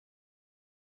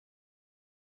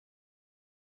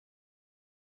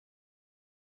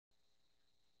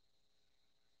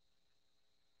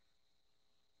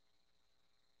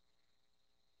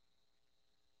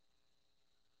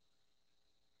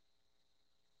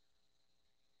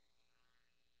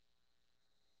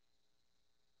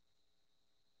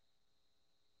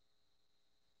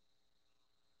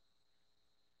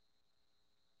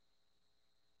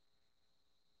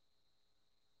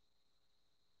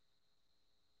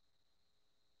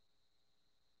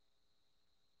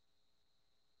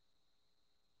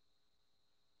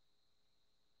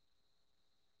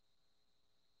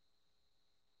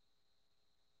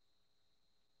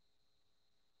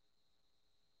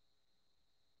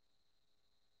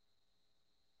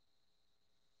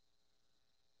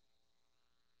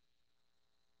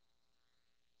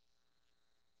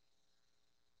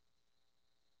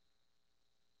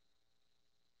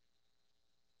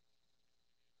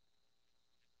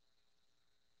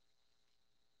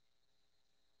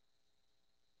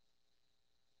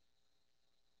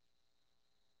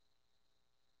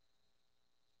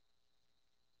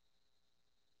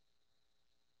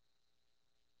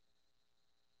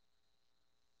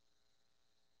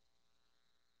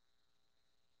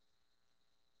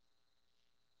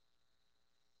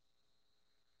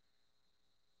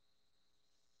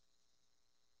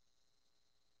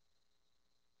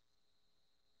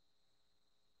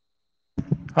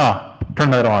Turn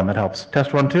that on, that helps.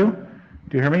 Test 1, 2.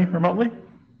 Do you hear me remotely?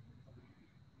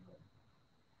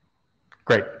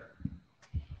 Great.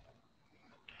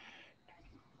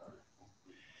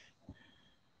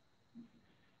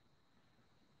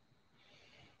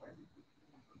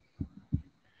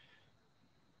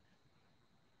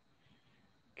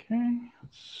 Okay,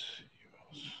 let's see what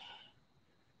else.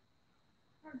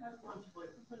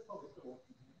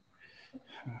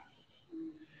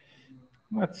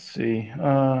 Let's see.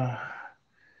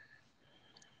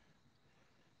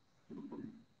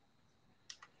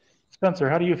 Spencer,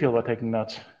 how do you feel about taking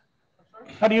notes?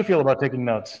 How do you feel about taking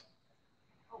notes?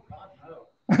 Oh God, no.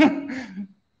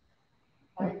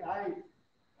 I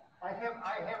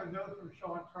have a note from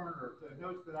Sean Turner. The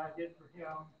notes that I did for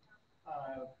him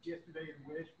yesterday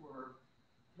in Wish were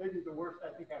maybe the worst I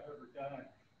think I've ever done.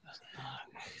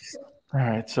 All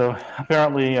right, so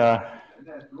apparently, yes.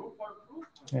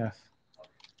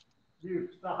 You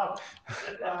stop.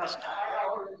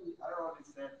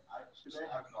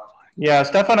 Yeah,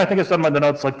 Stefan, I think, has done my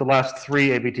notes like the last 3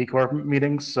 AVTcore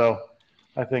meetings, so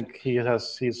I think he's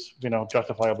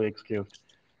justifiably excused.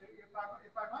 If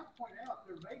I might point out,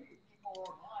 there may be people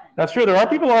online. That's true. There are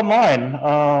people online.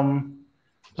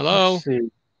 Hello. Let's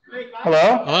see.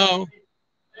 Hello. Hello.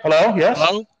 Hello. Yes.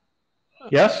 Hello.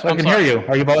 Yes, I can hear you.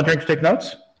 Are you volunteering to take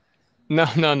notes? No.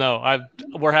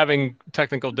 We're having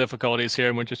technical difficulties here,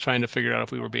 and we're just trying to figure out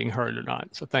if we were being heard or not.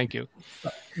 So thank you.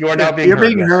 You are now being You're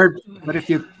heard. being heard, but if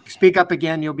you speak up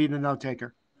again, you'll be the note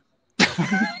taker.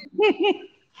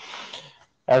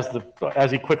 As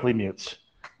he quickly mutes.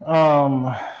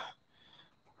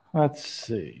 Let's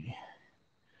see.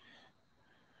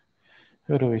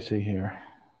 Who do we see here?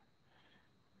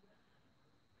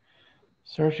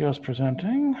 Sergio's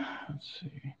presenting. Let's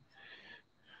see.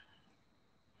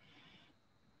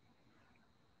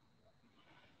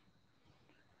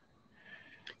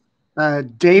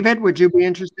 David, would you be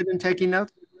interested in taking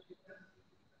notes?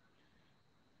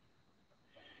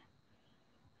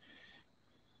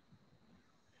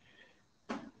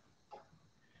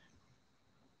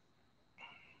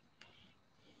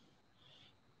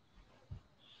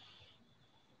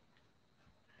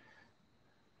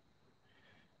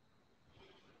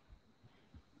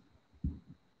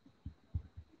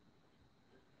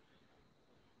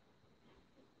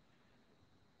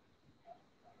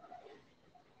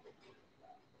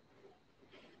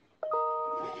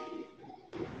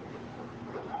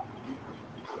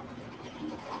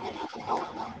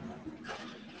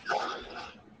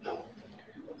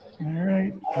 All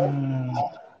right.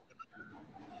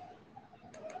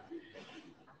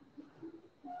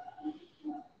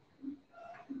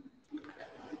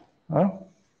 All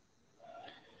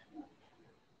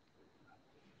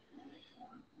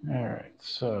right,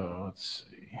 so let's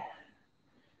see.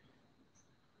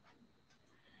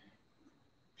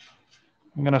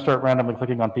 I'm going to start randomly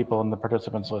clicking on people in the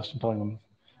participants list and telling them,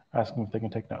 asking if they can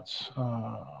take notes.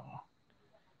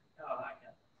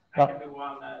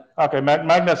 Okay,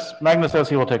 Magnus says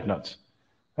he will take notes.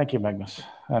 Thank you, Magnus.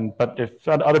 But if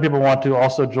other people want to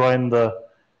also join the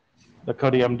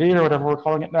CodeMD or whatever we're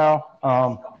calling it now,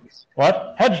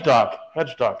 what? Hedge Doc.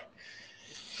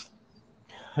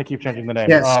 I keep changing the name.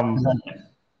 Yes.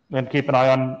 And keep an eye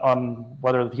on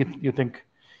whether you think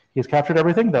he's captured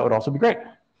everything. That would also be great.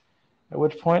 At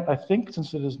which point, I think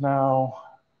since it is now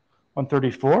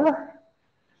 1:34,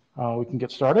 we can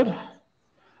get started.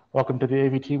 Welcome to the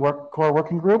Avtcore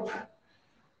working group,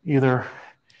 either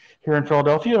here in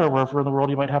Philadelphia or wherever in the world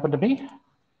you might happen to be.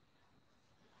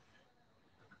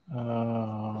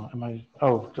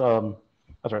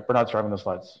 That's right, Bernard's driving the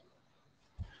slides.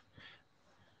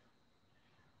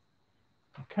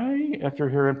 Okay, if you're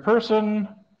here in person,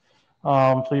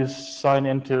 please sign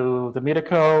into the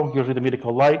Meetico, usually the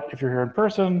Meetico Lite if you're here in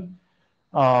person.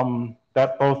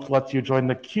 That both lets you join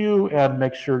the queue and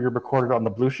make sure you're recorded on the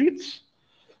blue sheets,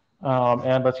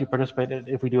 and lets you participate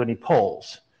if we do any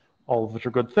polls, all of which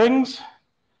are good things.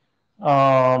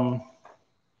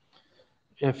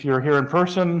 If you're here in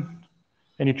person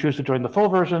and you choose to join the full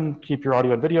version, keep your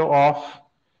audio and video off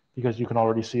because you can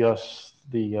already see us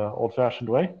the old-fashioned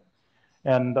way.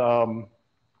 And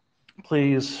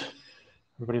please,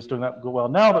 everybody's doing that well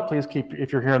now, but please keep,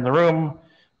 if you're here in the room,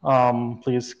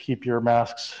 please keep your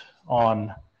masks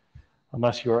on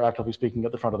unless you're actively speaking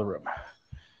at the front of the room.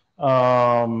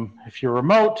 If you're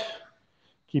remote,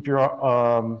 keep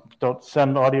your, don't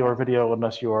send audio or video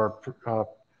unless you are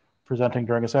presenting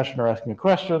during a session or asking a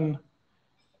question.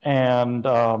 And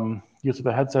use of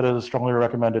a headset is strongly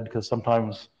recommended because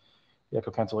sometimes the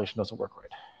echo cancellation doesn't work right.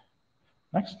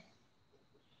 Next.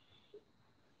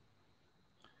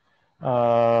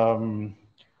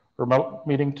 remote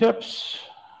meeting tips.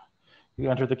 You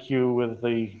enter the queue with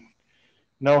the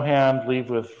no hand,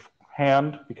 leave with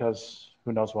hand, because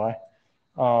who knows why.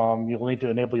 You'll need to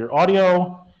enable your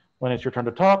audio when it's your turn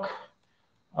to talk.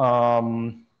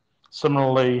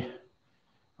 Similarly,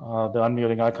 the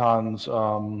unmuting icons,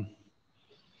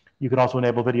 you can also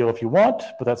enable video if you want,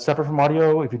 but that's separate from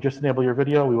audio. If you just enable your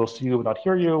video, we will see you but not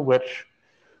hear you, which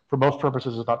for most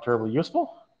purposes is not terribly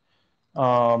useful.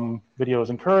 Video is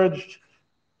encouraged,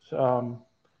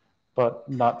 but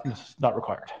not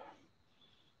required.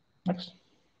 Next.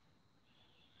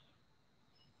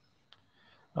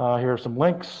 Here are some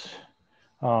links.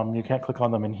 You can't click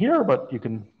on them in here, but you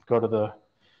can go to the,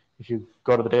 if you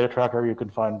go to the data tracker, you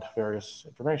can find various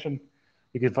information.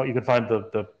 You can find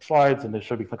the slides, and they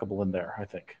should be clickable in there, I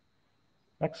think.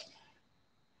 Next.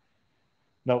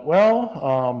 Note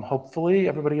well, hopefully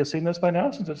everybody has seen this by now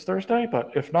since it's Thursday,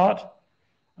 but if not,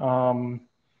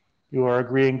 you are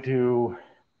agreeing to,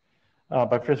 by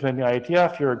participating in the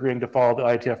IETF, you're agreeing to follow the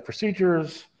IETF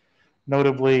procedures.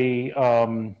 Notably,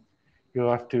 you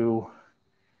have to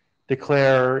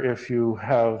declare if you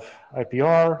have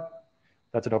IPR.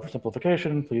 That's an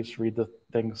oversimplification. Please read the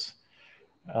things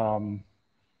for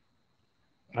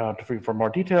more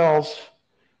details.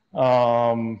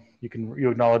 You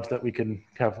acknowledge that we can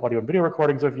have audio and video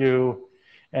recordings of you,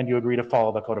 and you agree to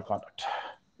follow the code of conduct.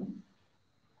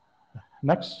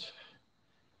 Next.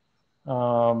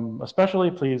 Especially,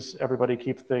 please, everybody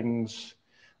keep things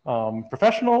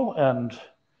professional and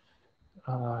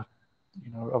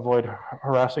avoid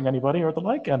harassing anybody or the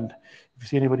like. And if you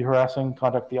see anybody harassing,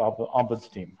 contact the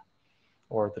ombuds team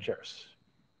or the chairs.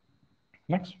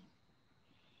 Next.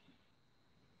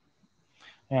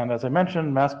 And as I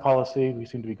mentioned, mask policy, we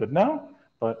seem to be good now,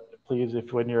 but please,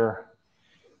 if when you're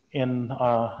in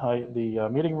the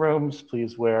meeting rooms,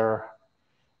 please wear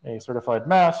a certified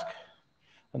mask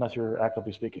unless you're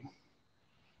actively speaking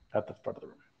at the front of the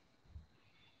room.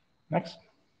 Next.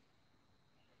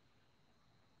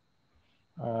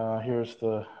 Here's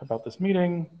about this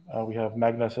meeting. We have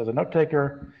Magnus as a note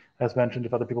taker. As mentioned,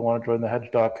 if other people want to join the hedge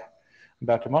doc and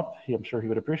back him up, I'm sure he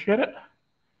would appreciate it.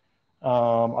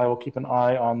 I will keep an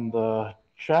eye on the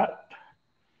chat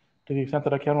to the extent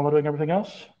that I can while I'm doing everything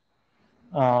else.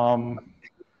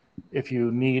 If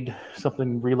you need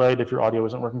something relayed, if your audio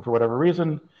isn't working for whatever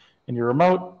reason and you're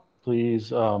remote, please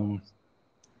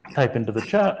type into the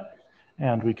chat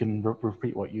and we can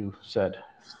repeat what you said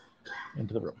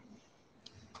into the room.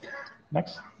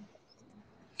 Next.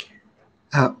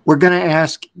 We're going to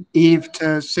ask Eve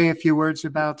to say a few words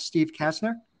about Steve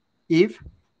Kastner. Eve?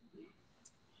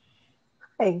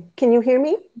 Hey, can you hear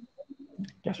me?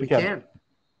 Yes, we can.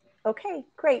 Okay,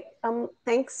 great.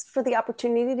 Thanks for the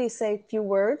opportunity to say a few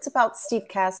words about Steve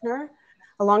Kastner,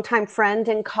 a longtime friend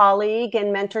and colleague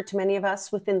and mentor to many of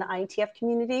us within the IETF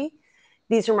community.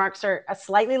 These remarks are a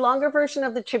slightly longer version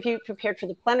of the tribute prepared for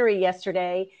the plenary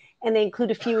yesterday, and they include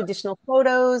a few additional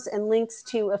photos and links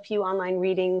to a few online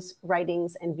readings,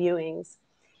 writings, and viewings.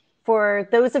 For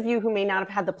those of you who may not have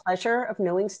had the pleasure of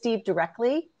knowing Steve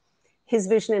directly, his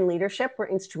vision and leadership were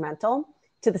instrumental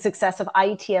to the success of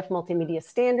IETF multimedia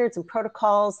standards and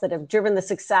protocols that have driven the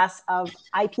success of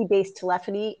IP-based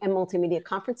telephony and multimedia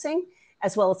conferencing,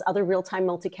 as well as other real-time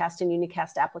multicast and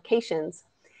unicast applications.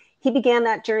 He began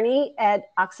that journey at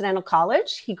Occidental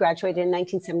College. He graduated in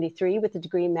 1973 with a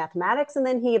degree in mathematics, and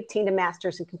then he obtained a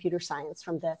master's in computer science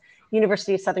from the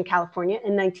University of Southern California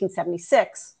in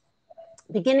 1976.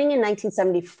 Beginning in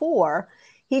 1974,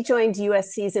 he joined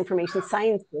USC's Information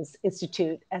Sciences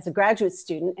Institute as a graduate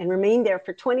student and remained there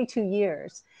for 22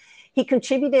 years. He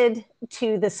contributed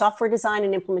to the software design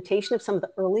and implementation of some of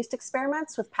the earliest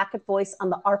experiments with packet voice on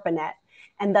the ARPANET,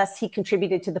 and thus he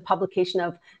contributed to the publication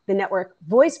of the network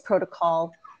voice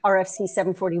protocol RFC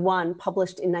 741,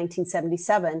 published in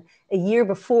 1977, a year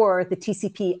before the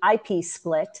TCP/IP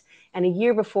split and a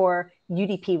year before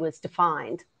UDP was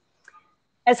defined.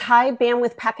 As high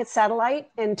bandwidth packet satellite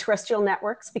and terrestrial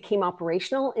networks became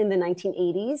operational in the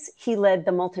 1980s, he led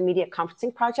the multimedia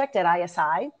conferencing project at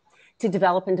ISI to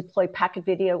develop and deploy packet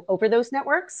video over those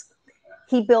networks.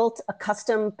 He built a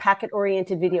custom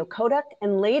packet-oriented video codec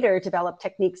and later developed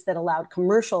techniques that allowed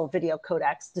commercial video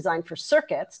codecs designed for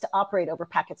circuits to operate over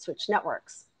packet switch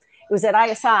networks. It was at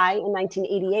ISI in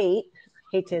 1988,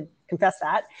 hate to confess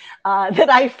that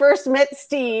I first met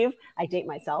Steve. I date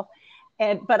myself.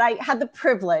 But I had the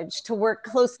privilege to work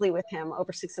closely with him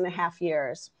over 6.5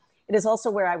 years. It is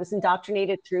also where I was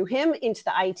indoctrinated through him into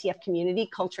the IETF community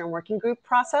culture and working group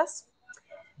process.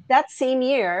 That same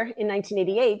year, in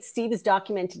 1988, Steve is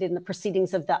documented in the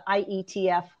proceedings of the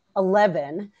IETF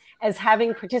 11 as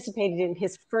having participated in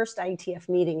his first IETF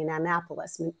meeting in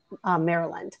Annapolis,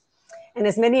 Maryland. And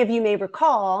as many of you may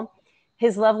recall,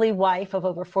 his lovely wife of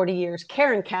over 40 years,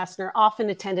 Karen Kastner, often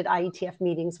attended IETF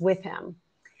meetings with him.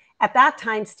 At that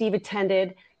time, Steve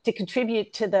attended to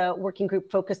contribute to the working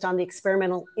group focused on the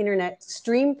experimental Internet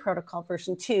Stream Protocol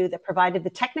version 2 that provided the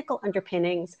technical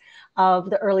underpinnings of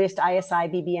the earliest ISI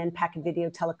BBN packet video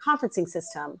teleconferencing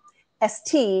system.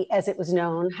 ST, as it was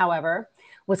known, however,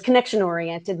 was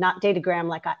connection-oriented, not datagram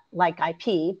like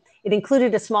IP. It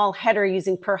included a small header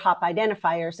using per-hop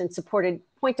identifiers and supported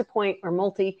point-to-point or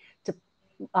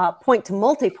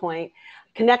point-to-multipoint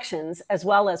connections, as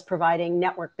well as providing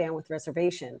network bandwidth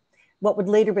reservation, what would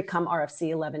later become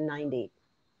RFC 1190.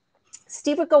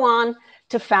 Steve would go on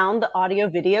to found the Audio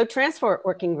Video Transport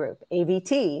Working Group,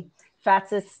 AVT,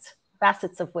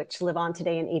 facets of which live on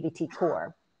today in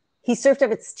Avtcore. He served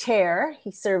as its chair.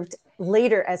 He served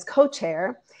later as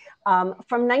co-chair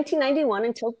from 1991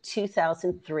 until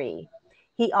 2003.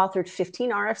 He authored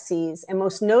 15 RFCs and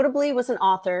most notably was an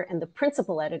author and the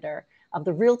principal editor of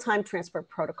the Real-Time Transport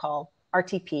Protocol,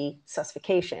 RTP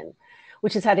specification,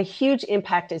 which has had a huge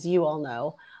impact, as you all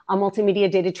know, on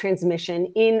multimedia data transmission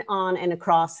in, on, and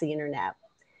across the internet.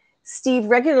 Steve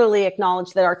regularly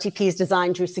acknowledged that RTP's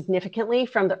design drew significantly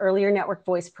from the earlier network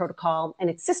voice protocol and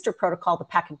its sister protocol, the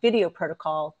packet video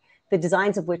protocol, the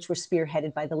designs of which were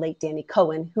spearheaded by the late Danny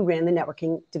Cohen, who ran the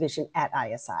networking division at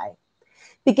ISI.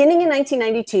 Beginning in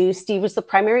 1992, Steve was the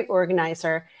primary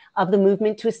organizer of the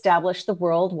movement to establish the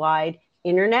worldwide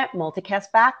Internet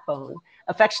Multicast Backbone,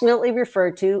 affectionately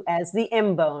referred to as the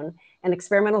M-Bone, an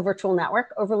experimental virtual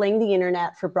network overlaying the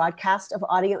internet for broadcast of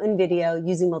audio and video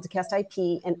using multicast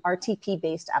IP and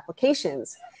RTP-based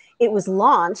applications. It was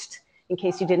launched, in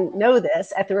case you didn't know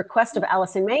this, at the request of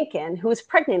Allison Menken, who was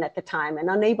pregnant at the time and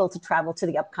unable to travel to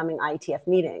the upcoming IETF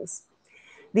meetings.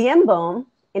 The M-Bone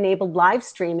enabled live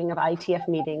streaming of IETF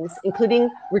meetings,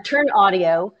 including return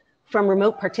audio from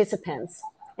remote participants.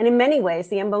 And in many ways,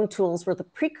 the M-Bone tools were the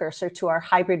precursor to our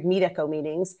hybrid MeetEcho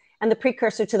meetings and the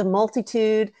precursor to the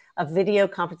multitude of video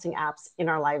conferencing apps in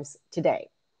our lives today.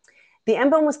 The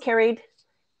M-Bone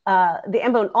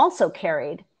also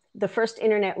carried the first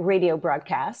internet radio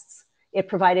broadcasts. It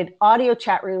provided audio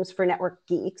chat rooms for network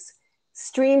geeks,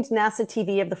 streamed NASA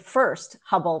TV of the first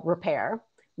Hubble repair,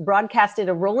 broadcasted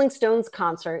a Rolling Stones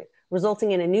concert,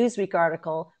 resulting in a Newsweek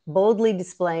article boldly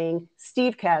displaying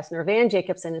Steve Kastner, Van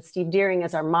Jacobson, and Steve Deering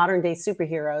as our modern-day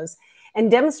superheroes, and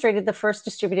demonstrated the first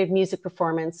distributed music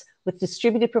performance with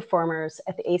distributed performers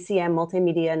at the ACM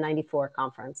Multimedia 94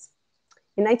 conference.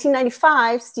 In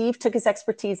 1995, Steve took his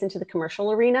expertise into the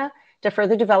commercial arena to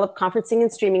further develop conferencing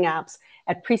and streaming apps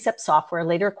at Precept Software,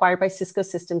 later acquired by Cisco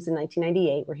Systems in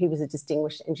 1998, where he was a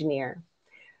distinguished engineer.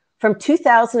 From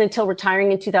 2000 until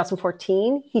retiring in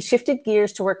 2014, he shifted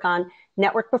gears to work on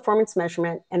network performance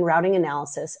measurement and routing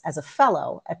analysis as a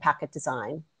fellow at Packet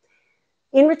Design.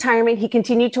 In retirement, he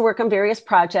continued to work on various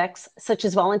projects, such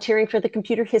as volunteering for the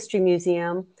Computer History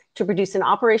Museum to produce an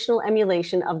operational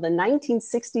emulation of the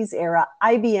 1960s era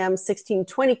IBM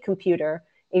 1620 computer,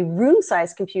 a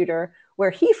room-sized computer where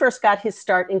he first got his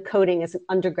start in coding as an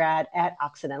undergrad at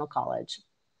Occidental College.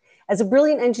 As a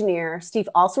brilliant engineer, Steve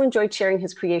also enjoyed sharing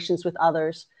his creations with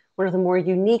others, one of the more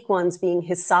unique ones being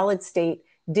his solid-state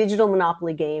digital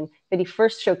Monopoly game that he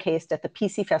first showcased at the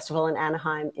PC Festival in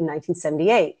Anaheim in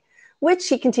 1978, which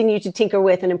he continued to tinker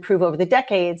with and improve over the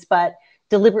decades, but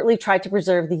deliberately tried to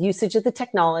preserve the usage of the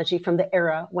technology from the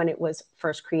era when it was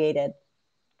first created.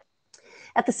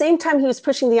 At the same time he was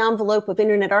pushing the envelope of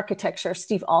internet architecture,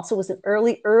 Steve also was an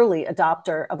early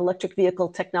adopter of electric vehicle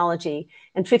technology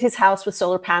and fit his house with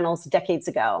solar panels decades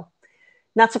ago.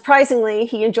 Not surprisingly,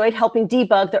 he enjoyed helping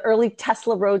debug the early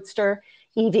Tesla Roadster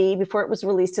EV before it was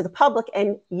released to the public.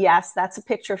 And yes, that's a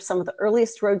picture of some of the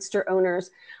earliest Roadster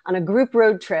owners on a group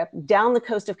road trip down the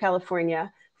coast of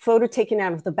California, photo taken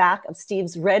out of the back of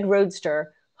Steve's red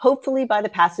Roadster, hopefully by the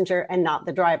passenger and not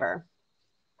the driver.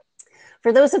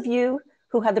 For those of you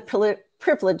who had the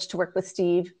privilege to work with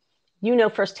Steve, you know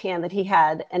firsthand that he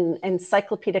had an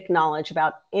encyclopedic knowledge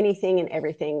about anything and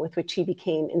everything with which he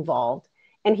became involved.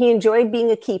 And he enjoyed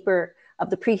being a keeper of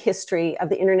the prehistory of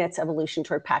the internet's evolution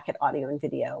toward packet audio and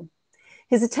video.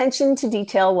 His attention to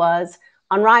detail was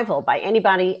unrivaled by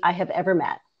anybody I have ever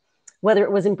met, whether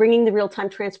it was in bringing the real-time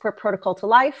transport protocol to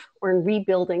life or in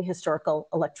rebuilding historical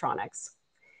electronics.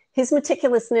 His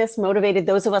meticulousness motivated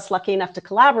those of us lucky enough to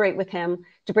collaborate with him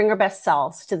to bring our best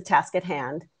selves to the task at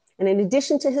hand. And in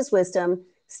addition to his wisdom,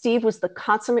 Steve was the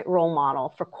consummate role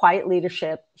model for quiet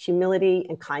leadership, humility,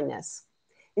 and kindness.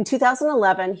 In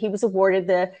 2011, he was awarded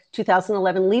the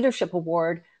 2011 Leadership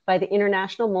Award by the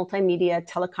International Multimedia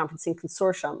Teleconferencing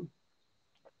Consortium.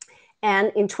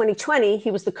 And in 2020, he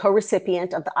was the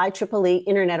co-recipient of the IEEE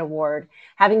Internet Award,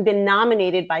 having been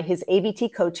nominated by his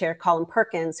AVT co-chair, Colin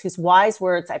Perkins, whose wise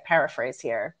words I paraphrase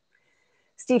here.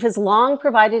 Steve has long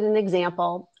provided an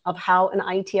example of how an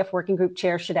IETF working group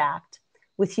chair should act,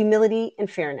 with humility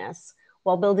and fairness,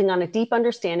 while building on a deep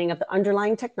understanding of the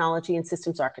underlying technology and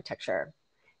systems architecture.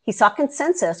 He saw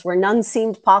consensus where none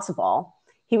seemed possible.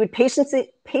 He would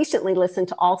patiently listen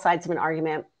to all sides of an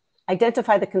argument,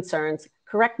 identify the concerns,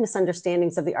 correct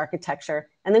misunderstandings of the architecture,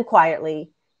 and then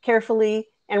quietly, carefully,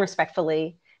 and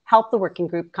respectfully help the working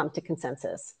group come to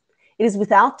consensus. It is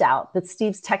without doubt that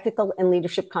Steve's technical and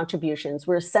leadership contributions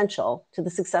were essential to the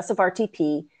success of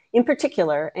RTP in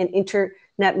particular, and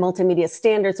internet multimedia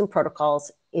standards and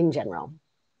protocols in general.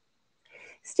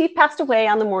 Steve passed away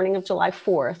on the morning of July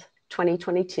 4th,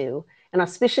 2022, an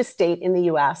auspicious date in the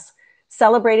US,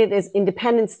 celebrated as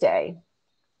Independence Day.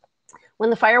 When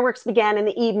the fireworks began in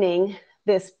the evening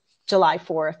this July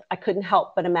 4th, I couldn't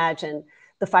help but imagine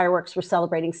the fireworks were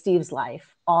celebrating Steve's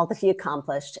life, all that he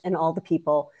accomplished, and all the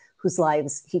people whose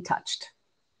lives he touched.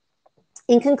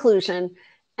 In conclusion,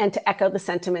 and to echo the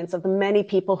sentiments of the many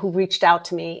people who reached out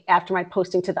to me after my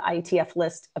posting to the IETF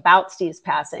list about Steve's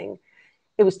passing,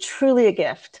 it was truly a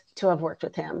gift to have worked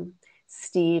with him.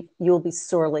 Steve, you'll be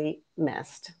sorely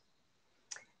missed.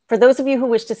 For those of you who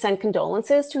wish to send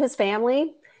condolences to his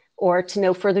family, or to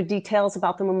know further details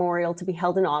about the memorial to be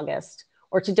held in August,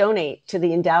 or to donate to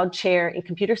the endowed chair in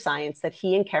computer science that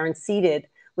he and Karen seated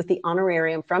with the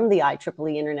honorarium from the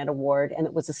IEEE Internet Award and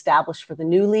that was established for the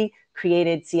newly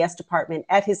created CS department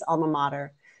at his alma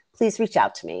mater, please reach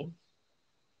out to me.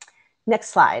 Next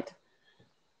slide.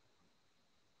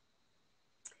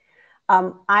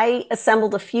 I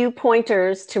assembled a few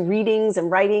pointers to readings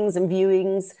and writings and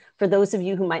viewings for those of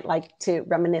you who might like to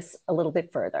reminisce a little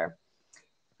bit further.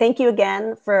 Thank you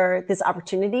again for this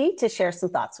opportunity to share some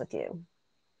thoughts with you.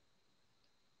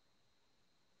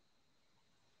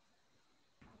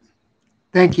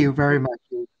 Thank you very much.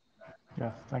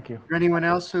 Yeah, thank you. Is there anyone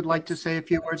else who'd like to say a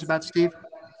few words about Steve?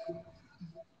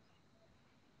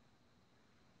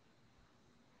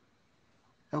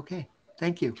 Okay,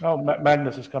 thank you. Oh,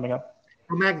 Magnus is coming up.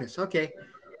 Oh, Magnus, okay.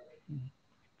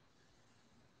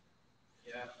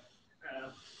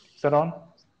 Is that on?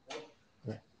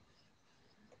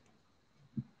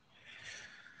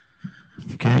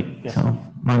 Okay, Yes. so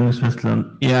Magnus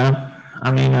Westlund. Yeah,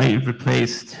 I mean, I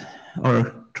replaced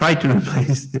or tried to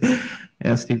replace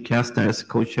Steve Kastner as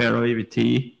co-chair of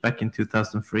AVT back in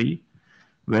 2003.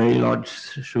 Very large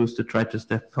shoes to try to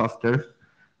step after,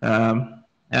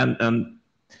 and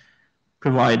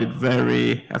provided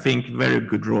very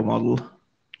good role model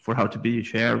for how to be a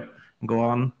chair and go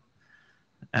on.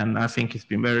 And I think it's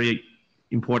been very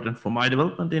important for my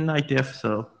development in IETF,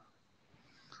 so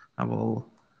I will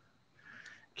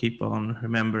keep on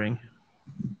remembering.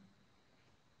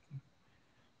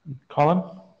 Colin?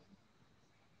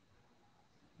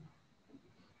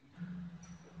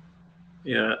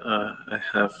 Yeah, I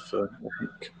have I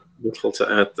think little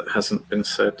to add that hasn't been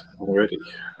said already.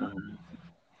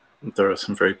 There are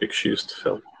some very big shoes to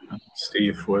fill.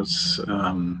 Steve was,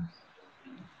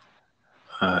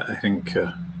 I think,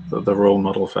 the role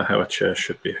model for how a chair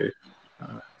should behave.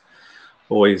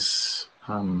 Always,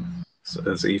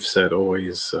 as Eve said,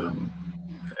 always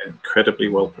incredibly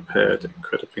well prepared,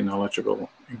 incredibly knowledgeable,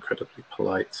 incredibly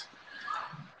polite,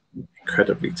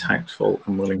 incredibly tactful,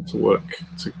 and willing to work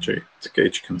to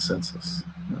gauge consensus.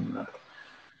 And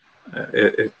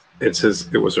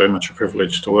it was very much a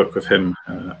privilege to work with him,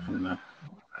 and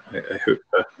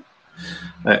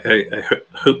I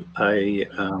hope I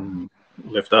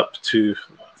lived up to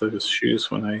those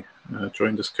shoes when I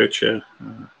joined as co-chair.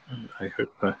 I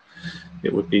hope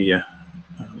it would be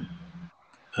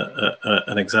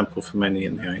an example for many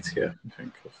in the IETF, I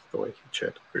think, of the way he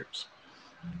chaired groups.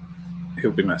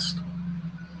 He'll be missed.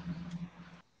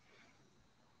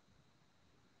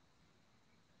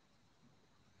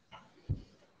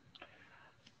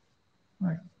 All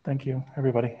right, thank you,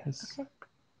 everybody. Okay.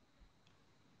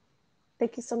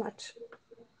 Thank you so much.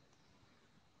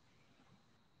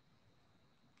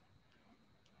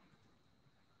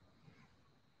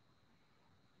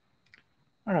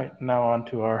 All right, now on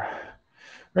to our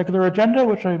regular agenda,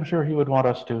 which I'm sure he would want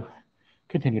us to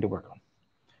continue to work on.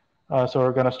 So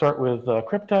we're going to start with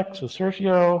Cryptex with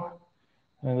Sergio,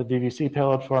 and the DVC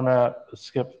payload format, the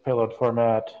SCIP payload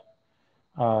format,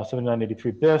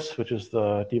 7983 BIS, which is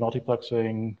the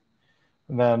demultiplexing,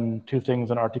 and then two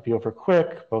things in RTP over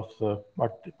QUIC, both the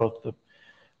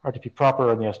RTP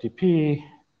proper and the SDP,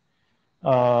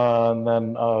 and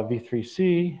then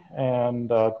V3C and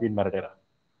green metadata.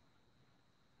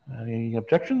 Any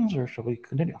objections, or shall we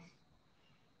continue?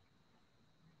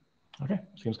 Okay,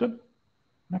 seems good.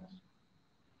 Next.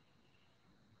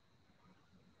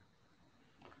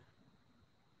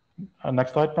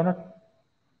 Next slide, Bernard.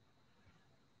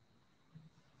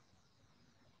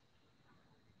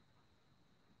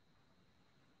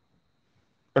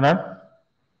 Bernard?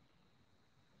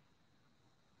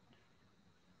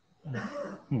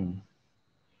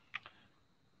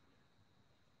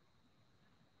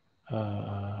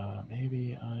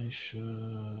 Maybe I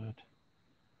should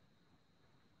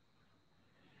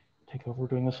take over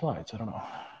doing the slides. I don't know.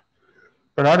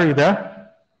 Bernard, are you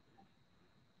there?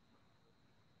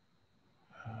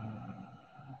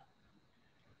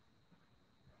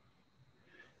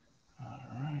 All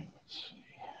right, let's see.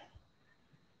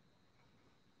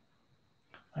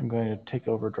 I'm going to take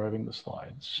over driving the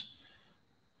slides.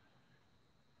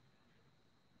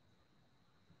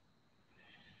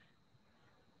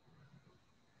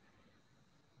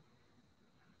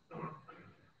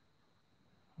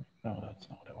 No, that's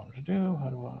not what I wanted to do.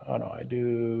 How do I? Oh no, I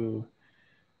do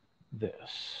this.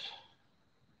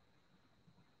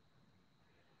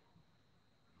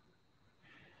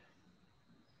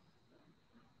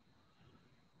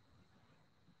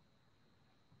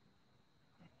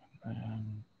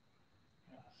 And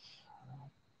yes.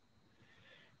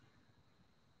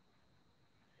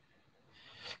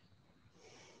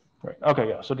 Right. Okay.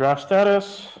 Yeah. So draft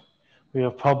status. We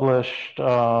have published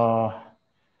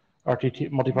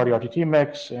RTT multi-party RTT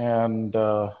mix and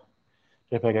JPEG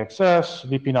XS.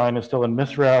 VP9 is still in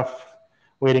misref,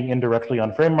 waiting indirectly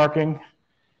on frame marking.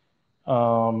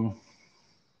 Does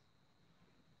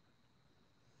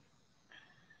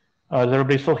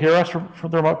everybody still hear us from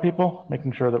the remote people?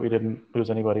 Making sure that we didn't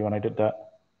lose anybody when I did that.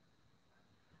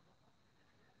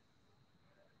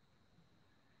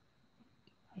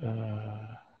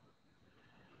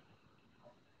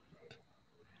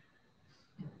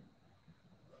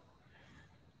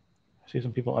 I see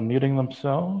some people unmuting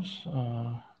themselves.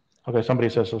 Okay, somebody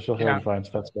says so she'll hear you fine,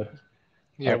 so that's good.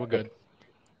 Yeah, right, we're good.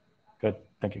 Good,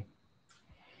 thank you.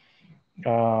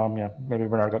 Yeah, maybe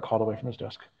Bernard got called away from his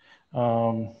desk.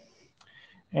 And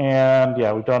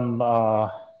yeah, we've done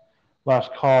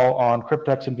last call on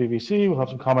cryptex and VVC. We'll have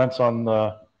some comments on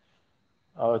the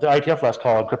IETF last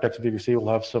call on cryptex and VVC.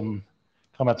 We'll have some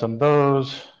comments on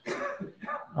those.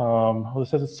 Well,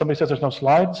 somebody says there's no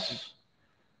slides.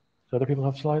 Do other people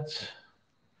have slides?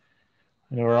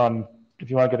 I know we're on, if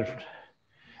you want to get it,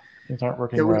 things aren't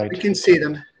working right. We can see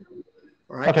them.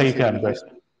 Okay, you can, great.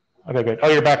 Okay, great. Oh,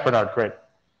 you're back, Bernard, great.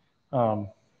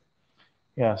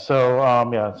 Yeah, so,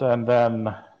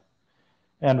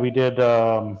 and we did,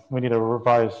 we need a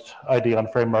revised ID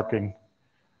on frame marking.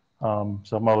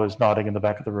 So Mo is nodding in the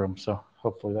back of the room, so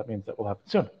hopefully that means that will happen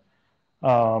soon.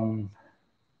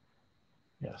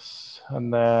 Yes,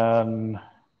 and then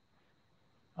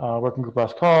working group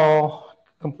last call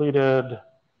completed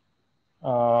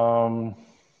on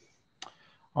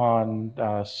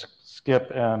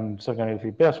skip and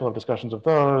 793 BIS. We'll have discussions of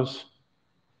those.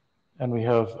 And we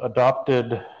have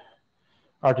adopted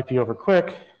RTP over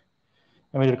quick.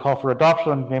 And we did a call for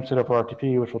adoption on namestate over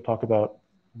RTP, which we'll talk about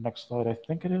next slide, I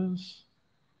think it is.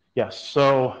 Yes,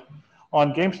 so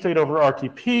on game state over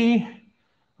RTP,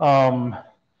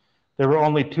 there were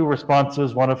only 2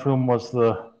 responses, one of whom was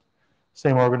the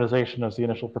same organization as the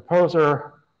initial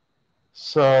proposer.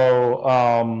 So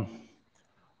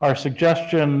our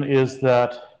suggestion is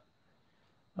that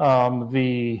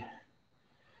the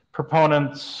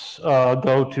proponents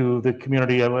go to the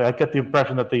community. I get the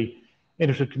impression that the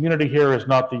interested community here is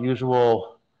not the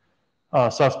usual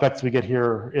suspects we get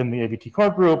here in the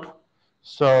Avtcore group.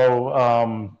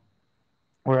 So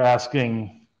we're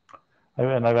asking,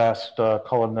 and I've asked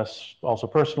Cullen this also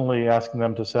personally, asking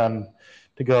them to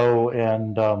go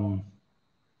and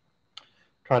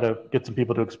try to get some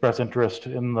people to express interest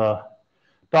in the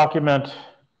document,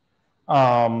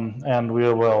 and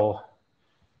we will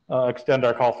extend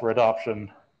our call for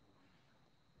adoption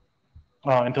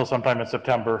until sometime in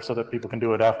September so that people can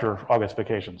do it after August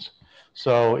vacations.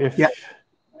 So if... Yeah,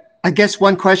 I guess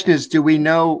one question is, do we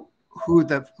know who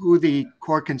the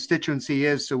core constituency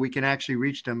is so we can actually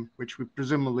reach them, which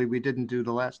presumably we didn't do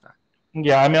the last time?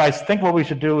 Yeah, I mean, I think what we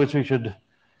should do is we should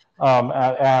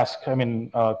ask, I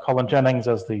mean, Cullen Jennings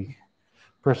as the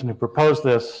person who proposed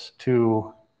this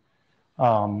to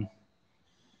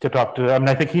talk to, I mean,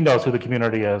 I think he knows who the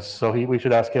community is, so we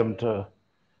should ask him to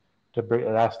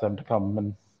ask them to come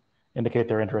and indicate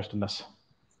their interest in this,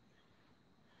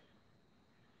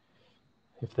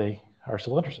 if they are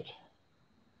still interested.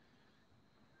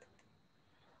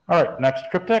 All right, next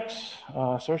cryptex,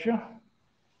 Sergio.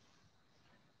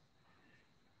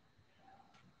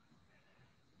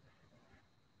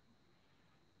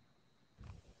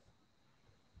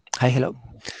 Hi, hello.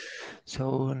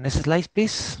 So next slide,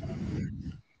 please.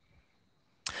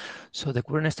 So the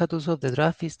current status of the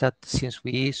draft is that since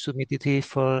we submitted it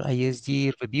for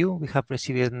ISG review, we have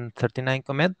received 39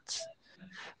 comments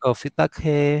of feedback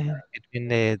between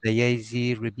the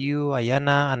ISG review,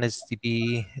 IANA, and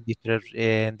STP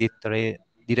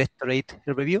directorate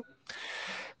review.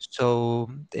 So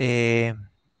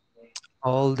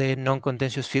all the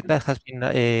non-contentious feedback has been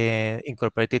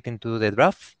incorporated into the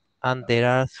draft, and there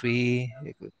are 3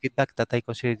 feedback that I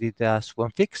considered it as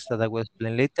one fix that I will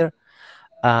explain later,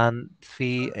 and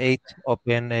 8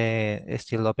 open,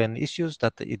 still open issues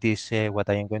that it is what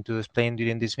I am going to explain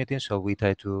during this meeting. So we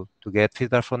try to get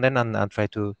feedback from them and try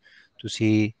to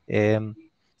see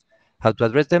how to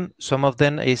address them. Some of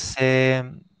them is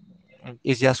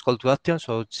just call to action,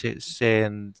 so it's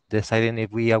deciding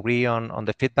if we agree on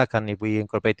the feedback and if we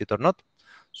incorporate it or not.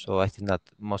 So I think that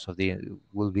most of the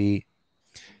will be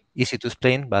easy to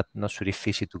explain, but not sure if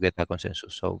easy to get a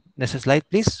consensus. So next slide,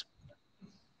 please.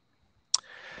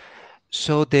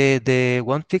 So the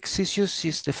one fix issues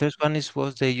is the first one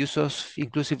was the use of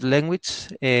inclusive language.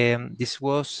 This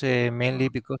was mainly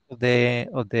because of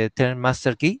the term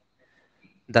master key.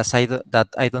 That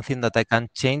I don't think that I can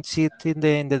change it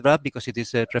in the draft because it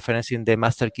is referencing the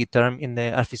master key term in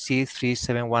the RFC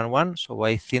 3711. So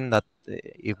I think that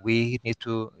if we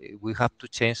have to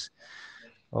change,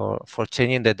 or for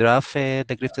changing the draft, the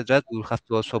grifted draft, we'll have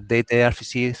to also update the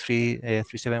RFC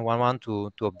 3711 to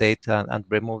update and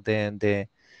remove the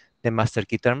master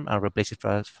key term and replace it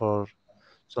for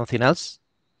something else.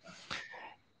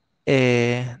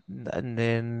 And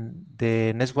then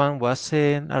the next one was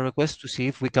a request to see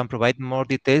if we can provide more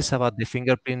details about the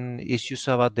fingerprint issues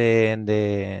about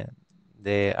the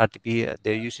RTP,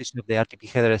 the usage of the RTP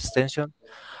header extension,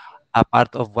 a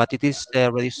part of what it is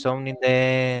already shown in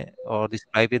the or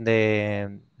described in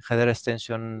the header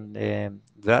extension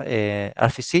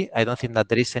RFC. I don't think that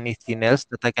there is anything else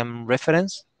that I can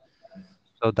reference.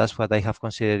 So that's what I have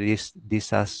considered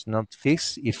this as not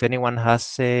fixed. If anyone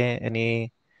has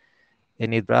any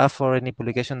draft or any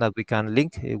publication that we can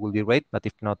link, it will be great. But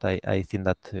if not, I think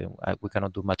that we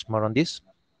cannot do much more on this.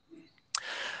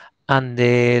 And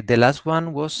the last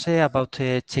one was about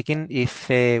checking if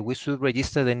we should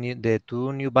register the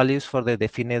 2 new values for the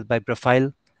defined by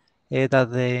profile,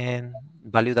 that the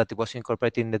value that was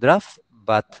incorporated in the draft.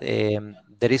 But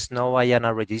there is no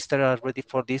IANA register already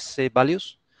for these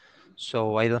values.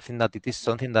 So I don't think that it is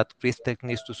something that Cryptech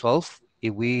needs to solve.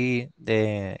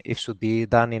 It should be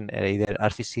done in either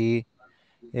RFC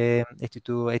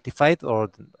 8285 or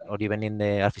even in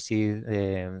the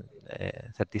RFC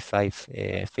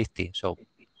 3550. So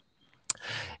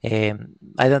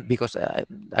I don't, because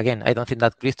again, I don't think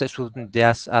that Cryptech should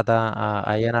just add a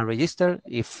IANA register.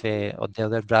 If on the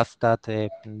other draft that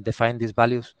define these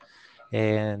values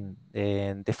and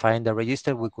define the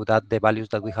register, we could add the values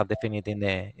that we have defined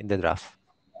in the draft.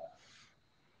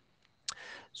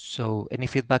 So any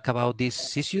feedback about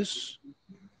these issues?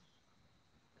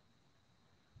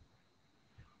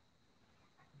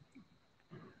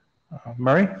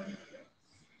 Murray?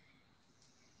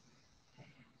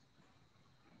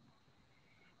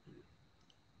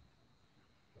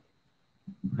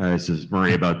 This is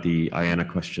Murray about the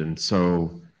IANA question.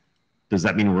 So does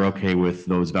that mean we're okay with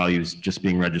those values just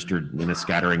being registered in a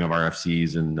scattering of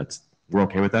RFCs, and we're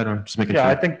okay with that? Or just making sure?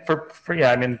 I think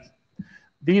I mean,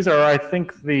 these are, I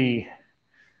think, the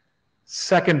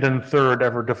second and third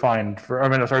ever defined for,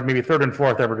 sorry, maybe third and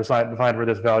fourth ever defined for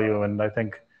this value. And I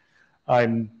think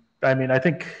I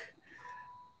think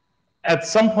at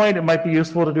some point it might be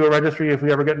useful to do a registry if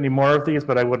we ever get any more of these,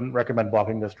 but I wouldn't recommend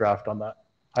blocking this draft on that.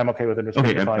 I'm okay with it.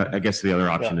 Okay, I guess the other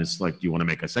option is, like, do you want to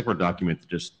make a separate document that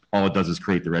just all it does is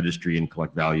create the registry and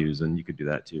collect values, and you could do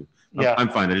that too. Yeah, I'm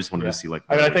fine. I just wanted to see, like,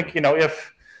 I think,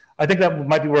 I think that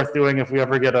might be worth doing if we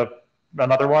ever get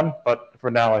another one, but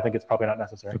for now I think it's probably not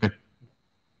necessary. Okay.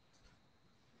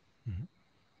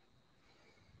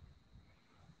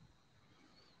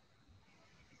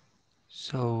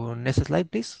 So next slide,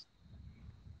 please.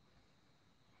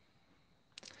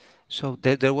 So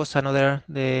there was another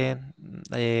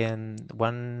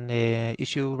one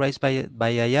issue raised by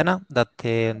IANA, that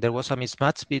there was a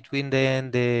mismatch between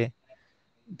the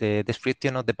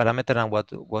description of the parameter and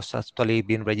what was actually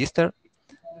being registered.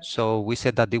 So we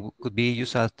said that it could be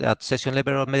used at session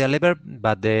level or media level,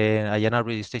 but the IANA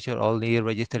registration only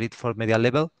registered it for media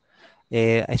level.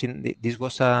 I think this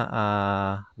was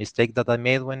a mistake that I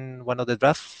made when one of the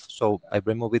drafts, so I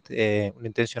removed it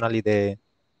unintentionally the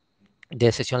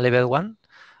session level one.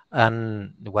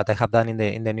 And what I have done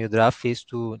in the new draft is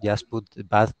to just put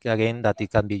back again that it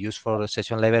can be used for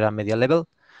session level and media level.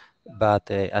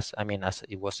 But as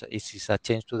it is a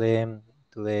change to the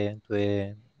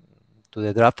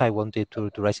draft, I wanted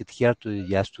to raise it here to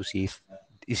just to see if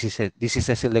this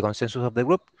is still the consensus of the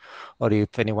group, or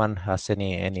if anyone has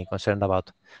any concern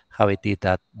about how it did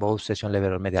at both session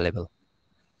level or media level.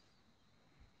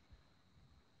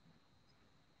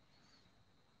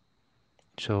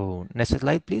 So next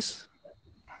slide, please.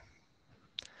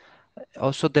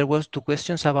 Also, there was 2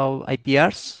 questions about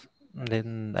IPRs.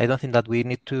 Then I don't think that we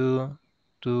need to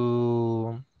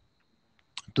do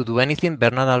anything.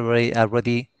 Bernard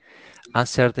already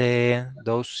answered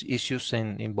those issues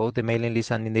in both the mailing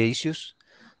list and in the issues.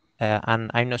 And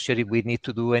I'm not sure if we need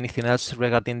to do anything else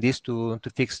regarding this to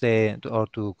fix or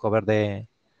to cover the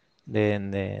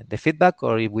feedback,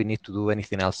 or if we need to do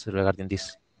anything else regarding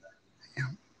this.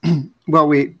 Well,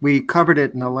 we covered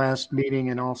it in the last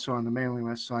meeting and also on the mailing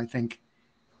list. So I think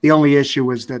the only issue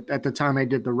was that at the time I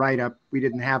did the write-up, we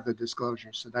didn't have the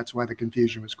disclosure. So that's why the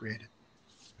confusion was created.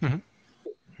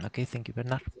 Mm-hmm. Okay, thank you,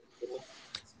 Bernard.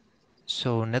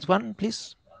 So next one,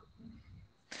 please.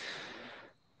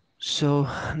 So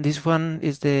this one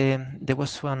is there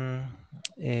was one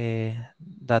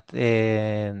that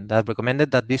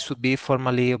recommended that this should be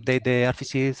formally update the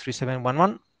RFC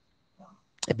 3711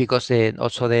 because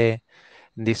also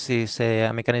this is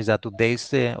a mechanism that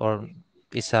updates or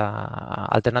is a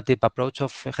alternative approach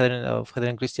of Heder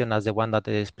and Christian as the one that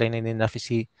is explained in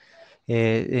RFC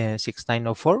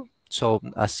 6904. So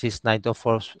as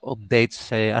 6904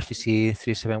 updates RFC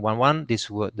 3711, this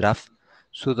draft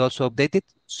should also update it.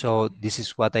 So this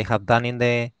is what I have done in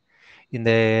the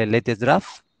latest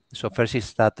draft. So first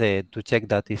is that to check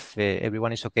that if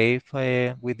everyone is okay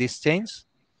with this change.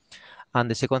 And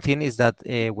the second thing is that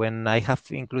when I have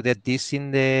included this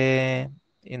in the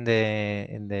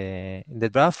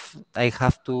draft, I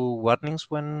have 2 warnings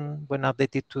when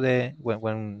updated to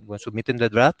when submitting the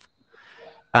draft.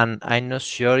 And I'm not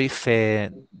sure if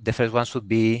the first one should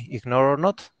be ignored or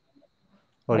not,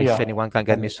 or if anyone can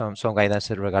get me some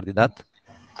guidance regarding that.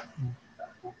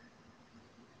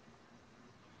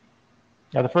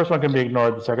 Yeah, the first one can be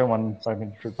ignored. The second one, I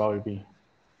think, should probably be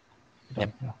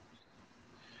done. Yeah.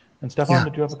 And Stefan,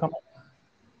 did you have a comment?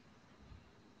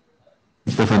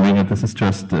 Stefan Winger, this is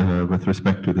just with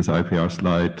respect to this IPR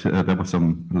slide. There were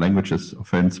some languages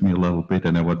offends me a little bit,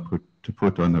 and I want to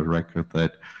put on the record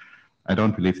that I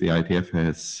don't believe the IETF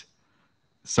has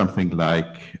something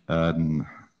like a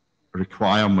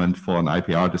requirement for an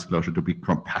IPR disclosure to be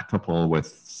compatible with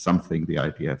something the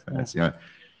IETF has. Yeah.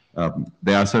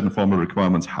 There are certain formal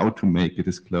requirements how to make a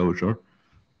disclosure,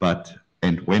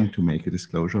 and when to make a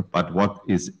disclosure, but what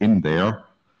is in there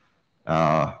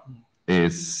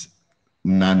is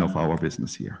none of our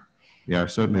business here. Yeah,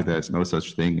 certainly there's no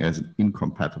such thing as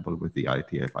incompatible with the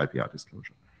IETF IPR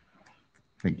disclosure.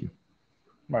 Thank you.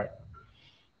 Right.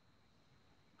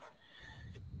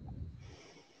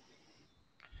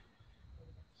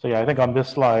 So yeah, I think on this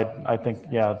slide, I think,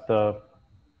 yeah,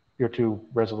 your 2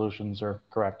 resolutions are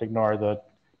correct. Ignore the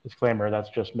disclaimer.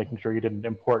 That's just making sure you didn't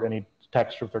import any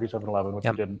text from 3711, which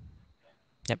you didn't.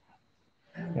 Yep.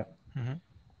 Yep. Mm-hmm.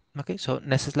 Okay, so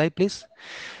next slide, please.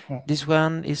 This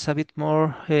one is a bit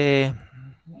more, there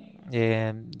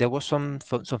was some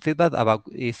feedback about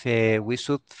if we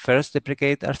should first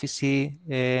deprecate RFC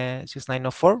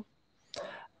 6904,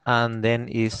 and then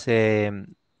is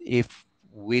if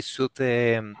we should,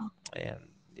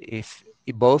 if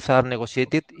both are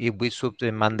negotiated, if we should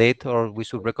mandate or we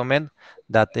should recommend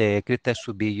that cryptex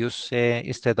should be used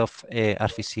instead of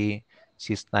RFC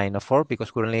 6904,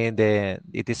 because currently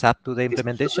it is up to the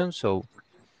implementation. So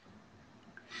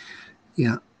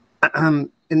yeah,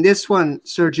 in this one,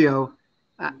 Sergio,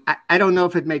 I don't know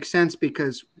if it makes sense,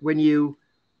 because when you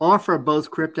offer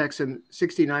both cryptex and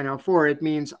 6904, it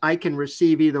means I can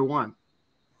receive either one,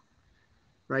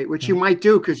 right? Which you might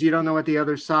do because you don't know what the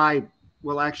other side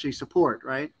will actually support,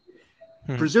 right?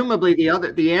 Presumably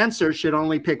the answer should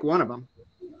only pick one of them.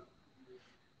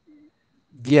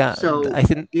 Yeah, so I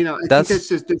think I think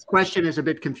this question is a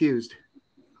bit confused.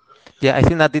 Yeah, I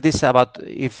think that it is about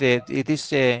if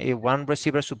if one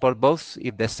receiver support both.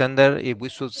 If we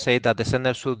should say that the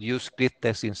sender should use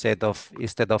cryptex instead of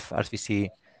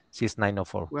RFC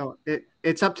 6904. Well,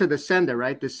 it's up to the sender,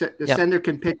 right? The sender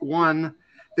can pick one.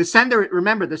 The sender,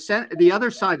 remember, the other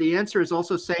side, the answer is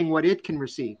also saying what it can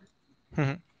receive.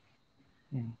 Right?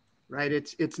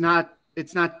 It's not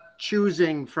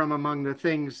choosing from among the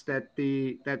things that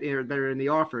are in the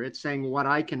offer. It's saying what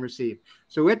I can receive.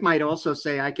 So it might also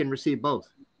say I can receive both.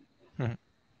 Mhm.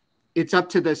 It's up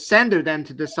to the sender then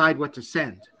to decide what to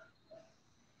send.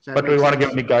 Does that But do make we want to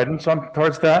sense? give any guidance on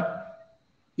towards that?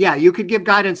 Yeah, you could give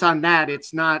guidance on that.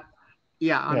 It's not, on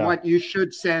Yeah. what you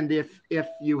should send if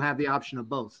you have the option of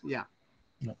both. Yeah.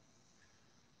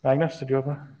 Magnus, did you have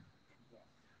a?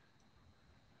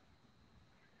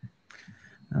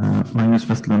 Magnus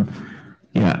Westland.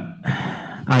 Yeah,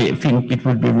 I think it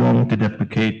would be wrong to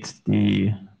deprecate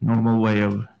the normal way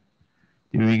of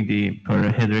doing the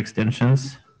per header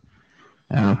extensions.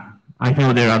 I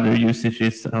know there are other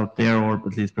usages out there, or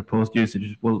at least proposed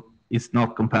usages. Well, it's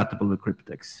not compatible with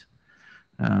crypttex.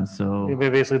 So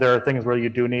Basically, there are things where you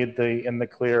do need the in the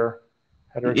clear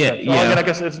header Yeah, extension. Well, again, I yeah.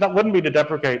 guess it's not wouldn't be to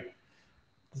deprecate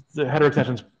the header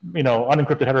extensions,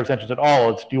 unencrypted header extensions at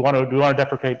all. It's do you want to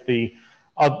deprecate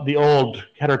the old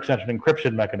header extension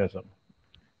encryption mechanism?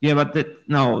 Yeah, but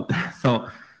no. So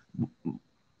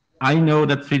I know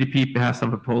that 3DPP has some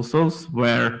proposals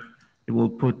where they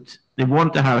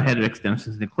want to have header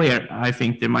extensions in the clear. I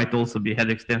think there might also be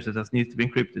header extensions that needs to be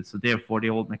encrypted. So therefore, the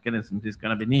old mechanism is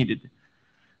going to be needed,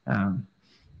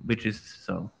 which is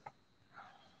so.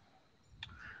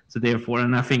 So therefore,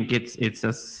 and I think it's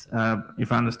as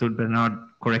if I understood Bernard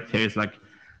correct here, is like,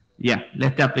 yeah,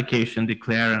 let the application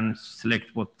declare and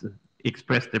select what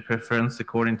express their preference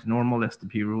according to normal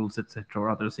STP rules, etc., or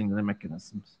other singular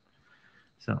mechanisms.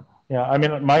 So yeah, I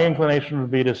mean, my inclination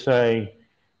would be to say,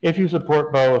 if you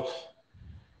support both,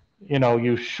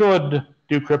 you should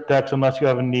do crypttex unless you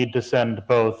have a need to send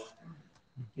both,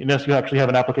 unless you actually have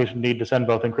an application need to send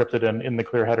both encrypted and in the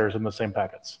clear headers in the same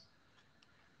packets.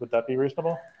 Would that be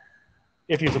reasonable?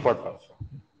 If you support both.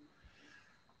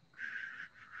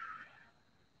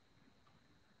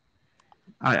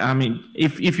 I mean,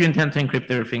 if you intend to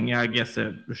encrypt everything, yeah, I guess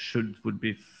would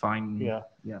be fine. Yeah.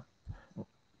 Yeah.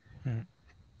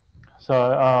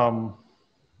 So,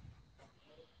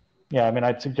 yeah, I mean,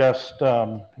 I'd suggest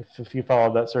if you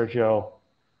followed that, Sergio,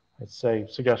 I'd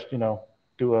suggest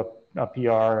do a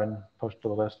PR and post to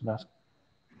the list and ask.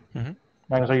 Mhm.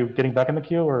 Magnus, are you getting back in the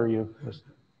queue, or are you just,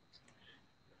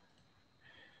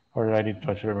 or did I need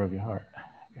to remove you? All right.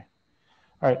 Okay.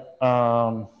 All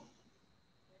right.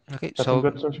 Okay, That's some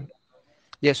good, Sergio?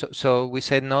 yes, so we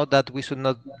said no, that we should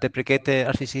not deprecate the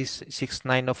RCC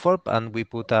 6904, and we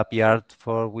put a PR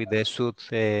for with the should,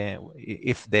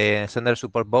 if the sender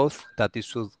support both, that it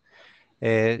should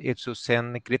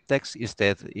send crypttext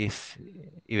instead,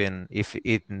 even if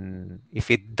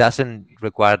it doesn't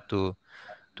require to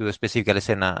specifically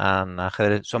send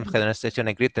some header extension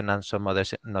encrypted and some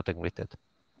others not encrypted.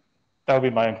 That would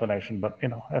be my inclination, but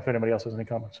if anybody else has any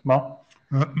comments, Mo?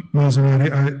 I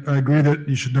agree that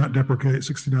you should not deprecate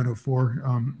 6904.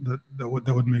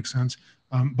 That would make sense.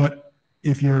 But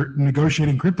if you're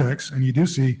negotiating crypttex and you do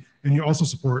see, and you also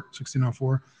support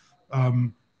 1604,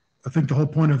 I think the whole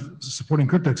point of supporting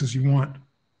crypttex is you want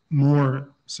more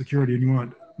security and you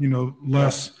want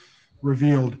less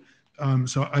revealed.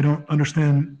 So I don't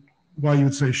understand why you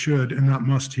would say should and not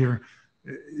must here.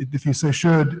 If you say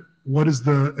should, what is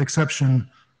the exception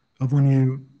of when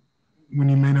you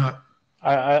may not?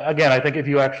 Again, I think if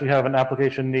you actually have an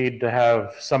application need to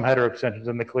have some header extensions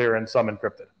in the clear and some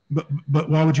encrypted. But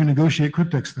why would you negotiate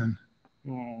crypttex then?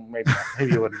 Maybe not.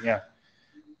 Maybe you wouldn't. Yeah.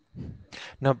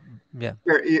 No. Yeah.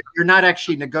 You're not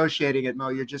actually negotiating it, Mo.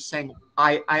 You're just saying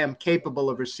I am capable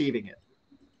of receiving it.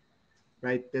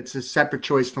 Right. It's a separate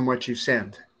choice from what you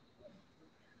send.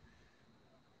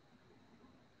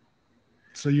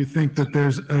 So you think that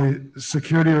there's a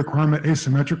security requirement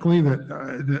asymmetrically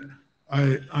that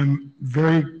I'm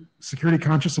very security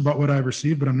conscious about what I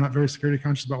receive, but I'm not very security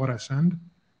conscious about what I send?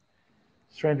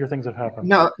 Stranger things have happened.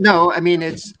 No. I mean,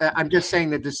 I'm just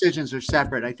saying the decisions are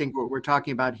separate. I think what we're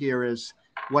talking about here is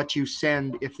what you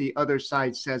send if the other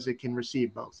side says it can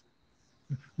receive both.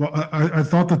 Well, I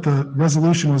thought that the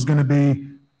resolution was going to be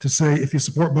to say if you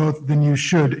support both, then you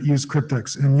should use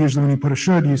crypttex. And usually when you put a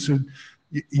should,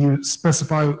 you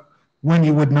specify when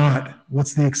you would not.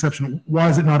 What's the exception? Why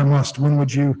is it not a must? When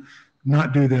would you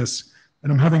not do this?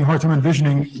 And I'm having a hard time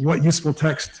envisioning what useful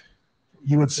text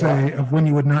you would say of when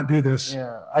you would not do this.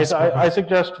 Yeah, I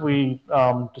suggest we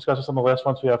discuss this on the list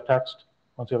once we have text,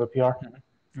 once we have a PR.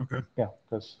 Okay. Yeah,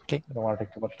 because I don't want to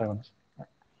take too much time on this.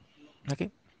 Okay.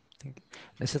 Thank you.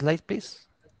 Next slide, please.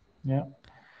 Yeah.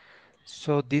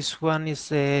 So this one is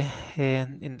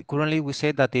currently we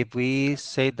say that if we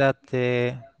say that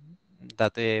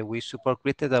we support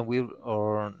crypted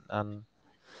and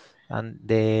and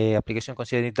the application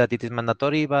considering that it is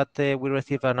mandatory, but we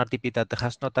receive an RTP that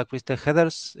has not accredited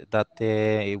headers that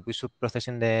we should process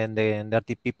in the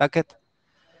RTP packet.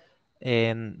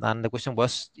 And the question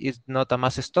was, is not a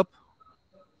must stop?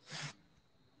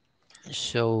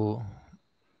 So,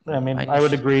 I mean, I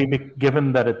would agree,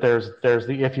 given that there's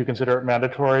the if you consider it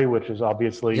mandatory, which is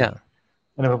obviously an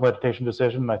implementation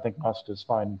decision. I think must is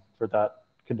fine for that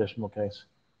conditional case,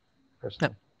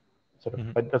 personally.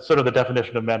 But that's sort of the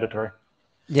definition of mandatory.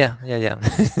 Yeah. Yeah.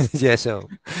 So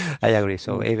I agree.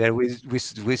 So either we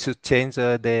should change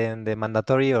the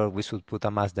mandatory, or we should put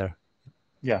a must there.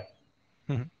 Yeah.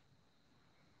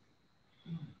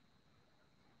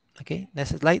 Okay.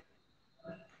 Next slide.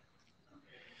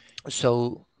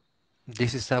 So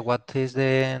this is what is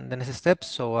the next step.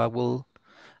 So I will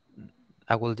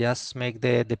just make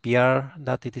the PR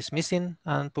that it is missing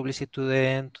and publish it to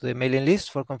the mailing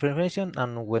list for confirmation.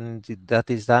 And when that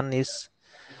is done,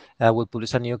 I will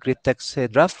publish a new grid text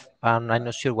draft. And I'm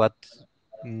not sure what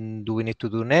do we need to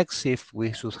do next. If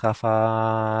we should have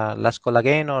a last call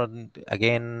again, or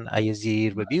again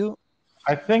ISG review.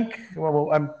 I think.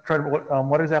 Well, I'm trying to.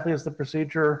 What exactly is the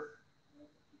procedure?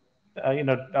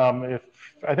 If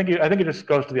I think it just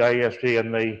goes to the IESG,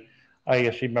 and the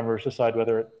IESG members decide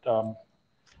whether it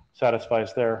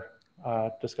satisfies their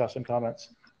discussion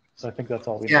comments. So I think that's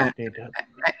all we need to.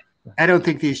 I don't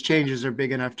think these changes are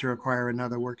big enough to require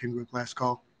another working group last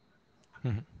call.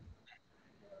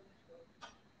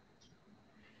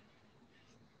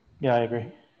 Yeah, I agree.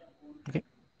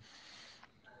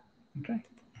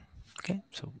 Okay.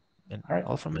 So,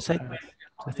 all from my side.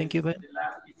 So thank you, Ben.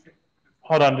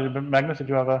 Hold on, Magnus, did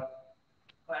you have a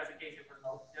clarification for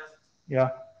notes? Just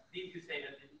did you say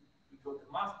that we go to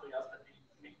must, or just that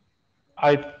we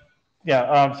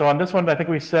so on this one, I think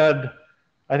we said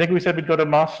we'd go to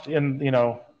must in,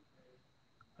 I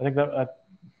think that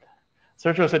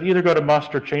Sergio said either go to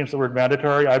must or change the word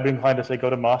mandatory. I'd be inclined to say go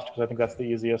to must, because I think that's the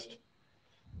easiest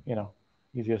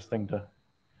thing to,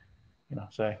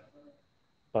 say.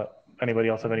 But anybody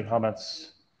else have any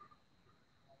comments?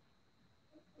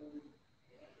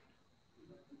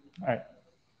 All right.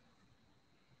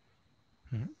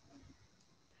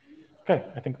 Okay,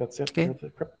 I think that's it. Okay.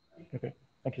 Okay.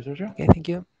 Thank you, Sergio. Okay, thank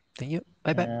you. Thank you.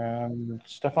 Bye-bye. And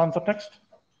Stefan's up next.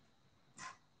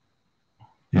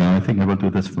 Yeah, I think I will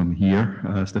do this from here.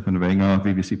 Stefan Wenger,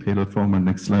 VVC payload format.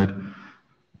 Next slide.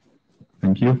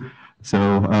 Thank you.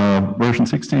 So version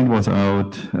 16 was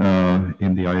out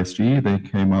in the ISG. They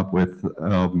came up with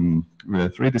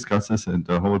 3 discusses and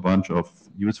a whole bunch of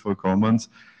useful comments,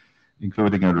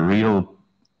 including a real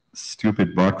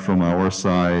stupid bug from our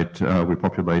side. We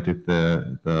populated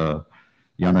the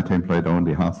YANA template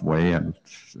only halfway, and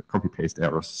copy-paste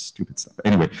errors, stupid stuff.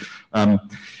 Anyway,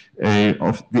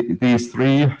 of these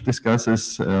 3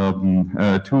 discusses,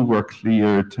 2 were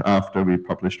cleared after we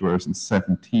published version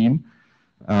 17.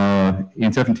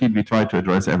 In 17, we tried to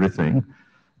address everything.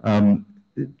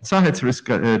 Sahed's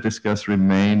discuss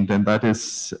remained, and that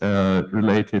is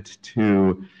related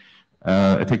to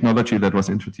a technology that was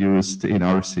introduced in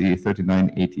RC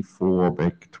 3984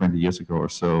 back 20 years ago or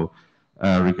so,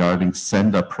 regarding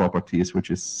sender properties, which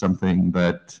is something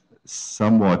that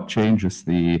somewhat changes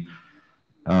the,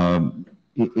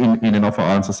 in an offer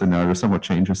answer scenario, somewhat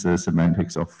changes the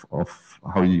semantics of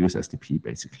how you use SDP,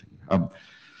 basically.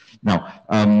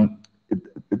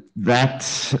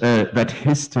 That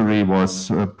history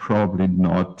was probably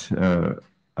not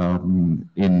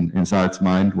in Saad's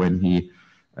mind when he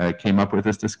came up with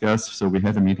this discuss. So we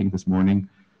had a meeting this morning,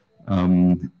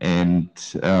 and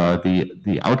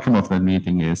the outcome of that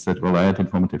meeting is that we'll add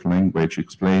informative language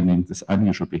explaining this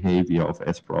unusual behavior of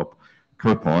SPROP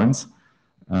code points,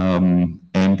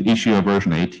 and issue a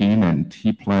version 18, and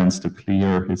he plans to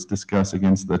clear his discuss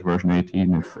against that version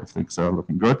 18 if things are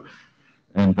looking good.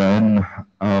 And then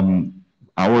our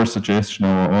author's suggestion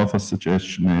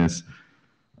is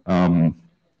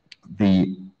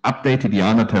the updated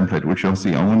YANA template, which was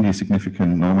the only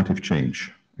significant normative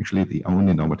change, actually the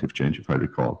only normative change, if I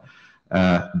recall,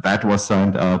 that was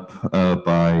signed up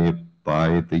by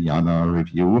the YANA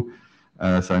review,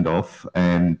 signed off,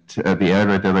 and the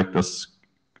area directors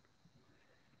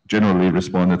generally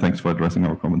responded, thanks for addressing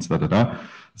our comments,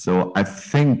 So I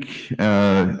think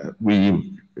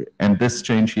and this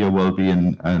change here will be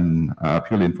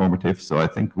purely informative, so I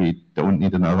think we don't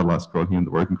need another last call here in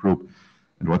the working group.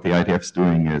 And what the IETF is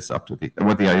doing is what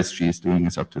the ISG is doing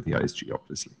is up to the ISG,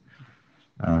 obviously.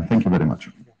 Thank you very much.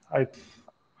 I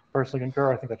personally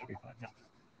concur. I think that should be fine. Yeah.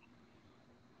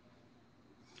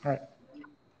 All right.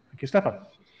 Thank you, Stefan.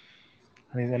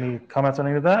 Any comments on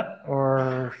any of that,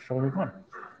 or shall we move on?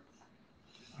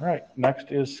 All right,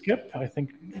 next is Skip. I think,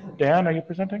 Dan, are you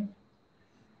presenting?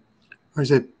 Or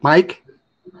is it Mike?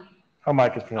 Oh,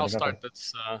 Mike is presenting.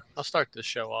 I'll start this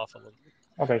show off a little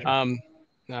bit. Okay,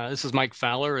 sure. This is Mike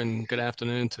Fowler, and good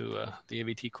afternoon to the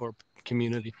Avtcore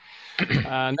community.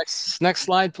 Next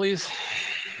slide, please.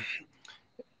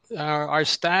 Our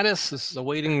status is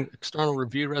awaiting external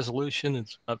review resolution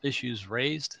of issues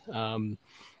raised.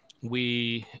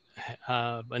 We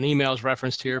an email is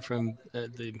referenced here from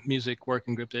the music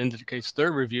working group that indicates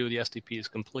their review of the SDP is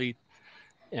complete.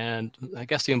 And I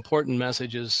guess the important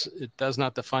message is it does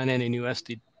not define any new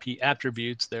SDP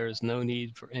attributes. There is no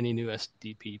need for any new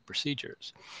SDP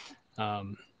procedures.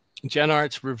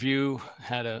 GenArt's review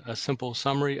had a simple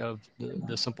summary of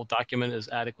the simple document is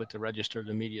adequate to register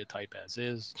the media type as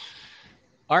is.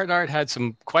 Art had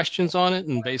some questions on it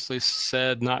and basically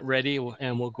said not ready,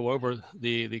 and we'll go over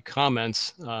the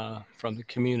comments from the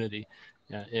community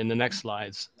in the next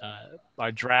slides.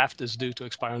 Our draft is due to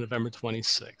expire on November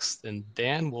 26th, and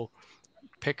Dan will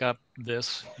pick up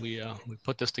this. We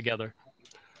put this together.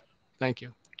 Thank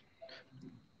you.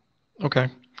 Okay.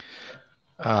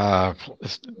 I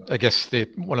guess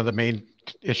one of the main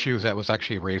issues that was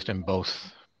actually raised in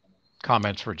both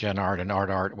comments for GenArt and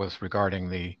Art was regarding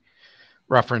the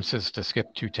references to skip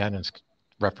 210 and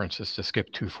references to skip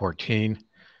 214.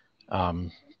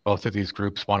 Both of these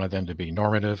groups wanted them to be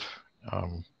normative.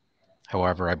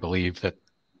 However, I believe that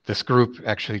this group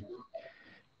actually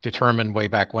determined way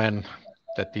back when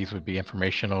that these would be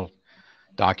informational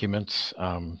documents.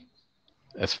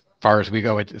 As far as we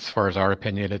go, as far as our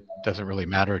opinion, it doesn't really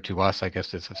matter to us. I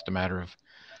guess it's just a matter of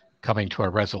coming to a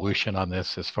resolution on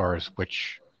this as far as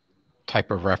which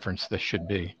type of reference this should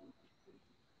be.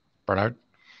 Bernard?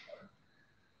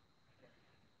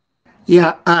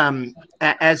 Yeah,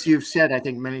 as you've said, I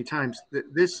think many times,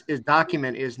 this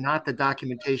document is not the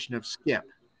documentation of skip.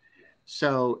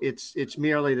 So it's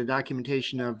merely the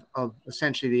documentation of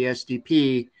essentially the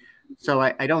SDP. So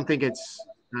I don't think it's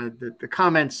the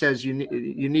comment says you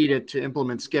need it to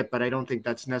implement skip, but I don't think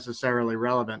that's necessarily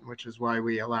relevant, which is why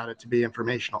we allowed it to be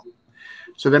informational.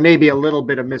 So there may be a little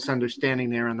bit of misunderstanding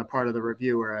there on the part of the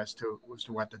reviewer as to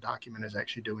what the document is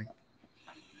actually doing.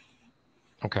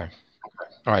 Okay.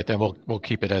 All right, then we'll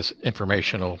keep it as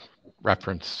informational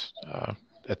reference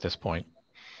at this point.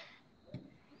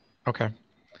 Okay.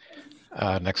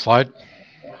 Next slide.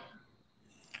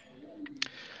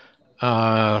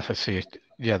 Let's see.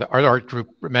 Yeah, the art group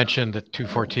mentioned that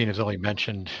 214 is only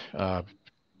mentioned at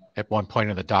one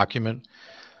point in the document.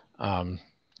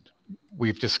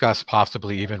 We've discussed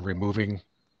possibly even removing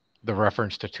the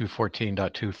reference to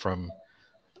 214.2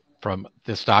 from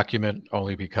this document,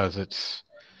 only because it's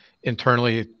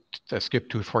internally, the skip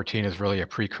 214 is really a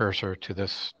precursor to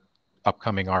this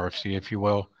upcoming RFC, if you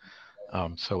will.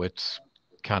 So it's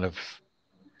kind of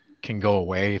can go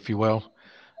away, if you will.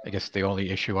 I guess the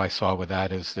only issue I saw with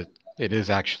that is that it is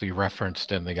actually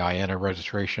referenced in the IANA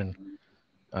registration.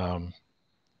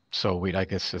 So I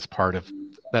guess as part of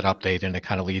that update, and it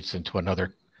kind of leads into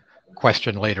another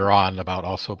question later on about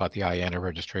the IANA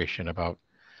registration, about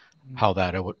how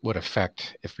that would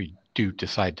affect if we do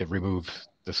decide to remove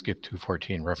the skip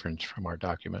 214 reference from our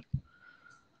document.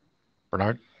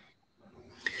 Bernard?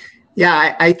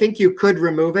 Yeah, I think you could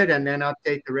remove it and then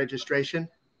update the registration.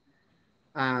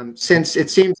 Since it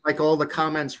seems like all the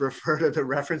comments refer to the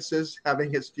references,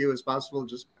 having as few as possible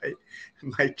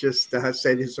might just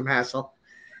save you some hassle.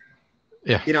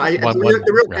 Yeah. You know,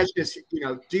 the real question is, you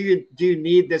know, do you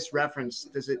need this reference?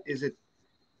 Is it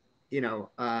you know,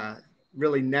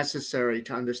 really necessary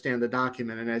to understand the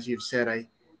document? And as you've said,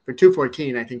 for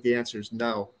 214, I think the answer is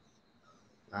no.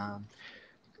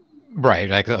 Right,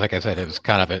 like I said, it was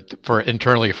kind of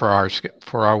internally for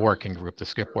our working group, the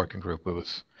skip working group. It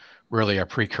was really a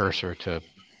precursor to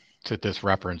this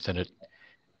reference, and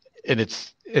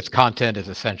its content is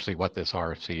essentially what this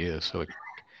RFC is. So it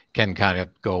can kind of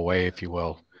go away, if you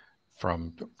will,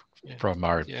 from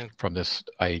this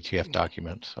IETF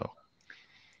document. So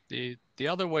the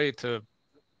other way to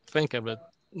think of it,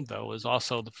 though, is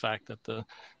also the fact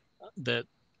that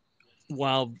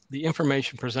while the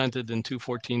information presented in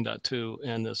 214.2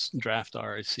 and this draft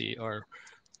RFC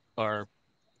are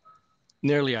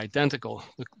nearly identical,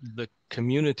 the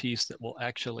communities that will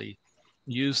actually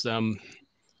use them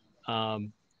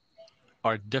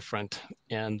are different,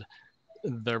 and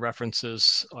their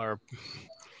references are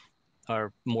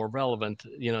more relevant.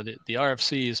 You know, the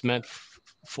RFC is meant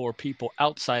for people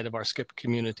outside of our skip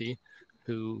community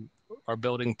who are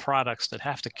building products that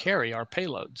have to carry our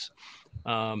payloads.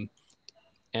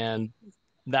 And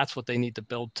that's what they need to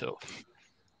build to.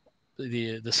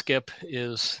 The skip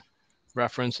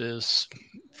reference is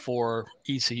for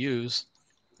ECUs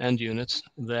and units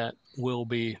that will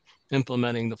be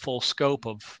implementing the full scope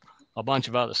of a bunch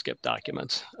of other skip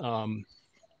documents.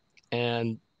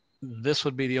 And this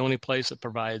would be the only place that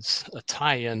provides a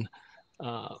tie-in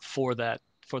for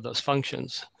those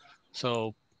functions.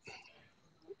 So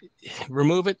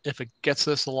remove it if it gets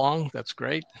this along, that's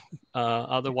great.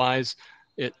 Otherwise,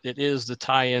 it is the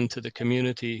tie-in to the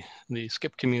community, the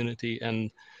skip community,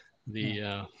 and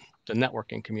the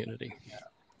networking community.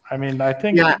 I mean, I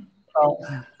think. Yeah. Oh,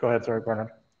 go ahead. Sorry,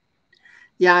 Bernard.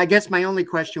 Yeah, I guess my only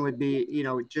question would be,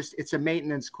 just it's a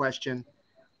maintenance question.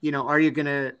 Are you going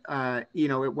to,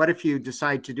 what if you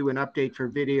decide to do an update for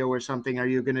video or something? Are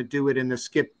you going to do it in the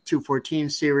skip 214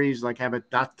 series, like have it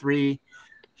 .3?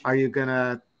 Are you going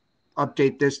to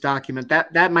update this document?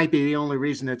 That might be the only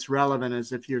reason it's relevant,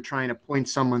 is if you're trying to point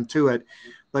someone to it.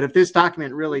 But if this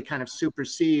document really kind of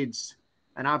supersedes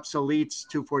and obsoletes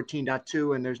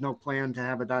 214.2 and there's no plan to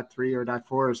have a .3 or .4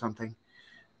 or something,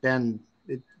 then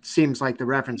it seems like the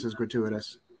reference is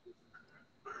gratuitous.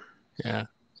 Yeah,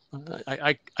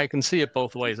 I can see it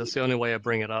both ways. That's the only way I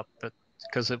bring it up, but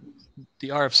because the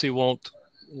RFC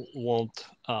won't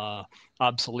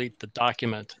obsolete the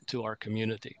document to our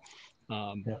community.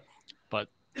 But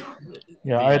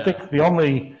yeah, I think the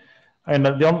only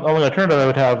alternative I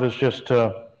would have is just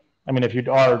to, I mean, if you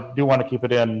do want to keep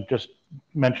it in, just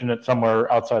mention it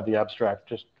somewhere outside the abstract.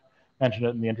 Just mention it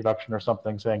in the introduction or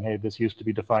something, saying, hey, this used to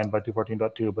be defined by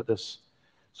 214.2, but this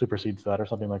supersedes that, or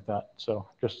something like that. So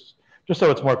just so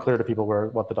it's more clear to people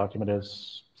what the document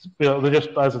is. Just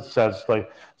as it says,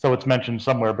 so it's mentioned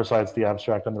somewhere besides the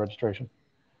abstract and the registration.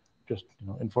 Just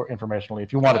informationally,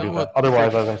 if you want to do that.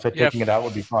 Otherwise, as I said, taking it out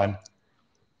would be fine.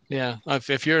 Yeah,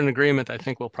 if you're in agreement, I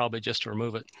think we'll probably just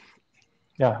remove it.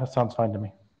 Yeah, that sounds fine to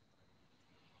me.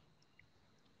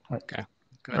 Okay.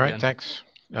 All right, thanks.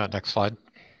 Next slide.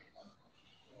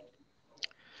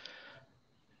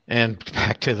 And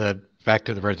back to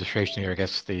the registration here. I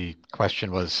guess the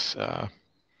question was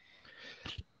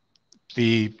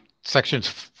the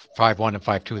sections 5.1 and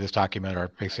 5.2 of this document are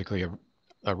basically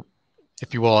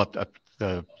if you will,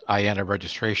 the IANA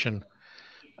registration.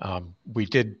 We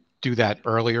did do that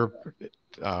earlier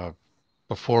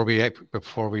before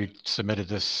we submitted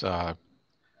this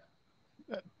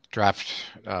draft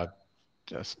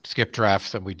skip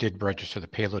drafts, and we did register the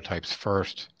payload types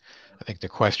first. I think the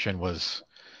question was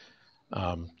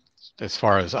as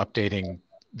far as updating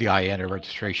the IANA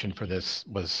registration for this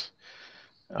was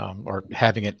or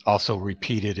having it also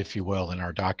repeated, if you will, in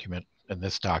our document, in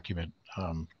this document.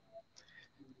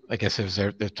 I guess it was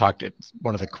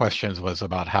one of the questions was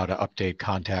about how to update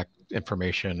contact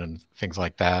information and things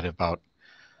like that. About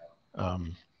that,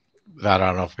 I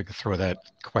don't know if we could throw that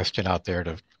question out there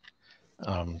to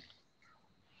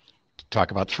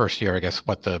talk about first here, I guess,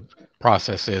 what the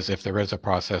process is, if there is a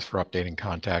process for updating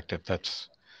contact, if that's.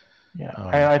 Yeah,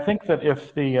 I think that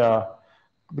if the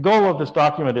goal of this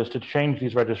document is to change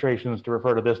these registrations to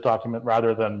refer to this document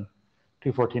rather than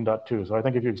 214.2. So I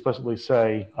think if you explicitly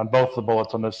say on both the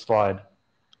bullets on this slide,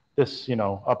 this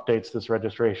updates this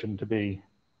registration to be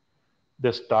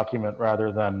this document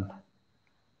rather than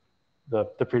the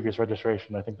previous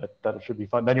registration, I think that it should be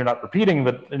fine. Then you're not repeating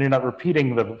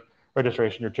the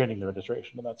registration, you're changing the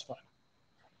registration, and that's fine.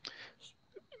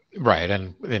 Right,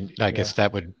 and I guess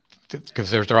that would, because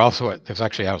there's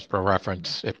actually as per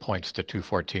reference, it points to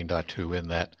 214.2 in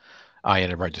that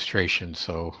IANA registration.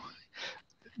 So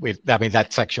that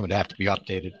section would have to be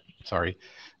updated. Sorry,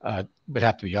 would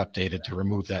have to be updated to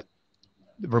remove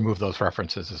those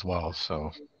references as well.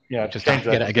 So yeah, just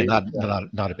again,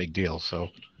 not a big deal. So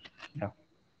yeah.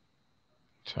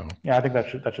 So yeah, I think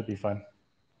that should be fine.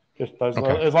 Just as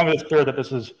long as it's clear that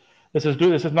this is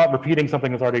not repeating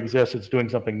something that already exists. It's doing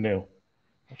something new.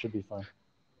 That should be fine.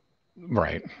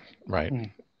 Right.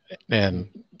 And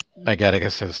I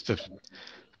guess as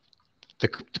the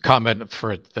comment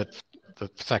for the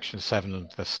section 7,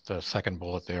 the second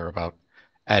bullet there about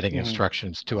adding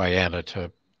instructions to IANA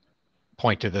to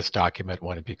point to this document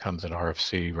when it becomes an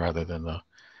RFC rather than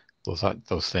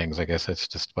those things. I guess it's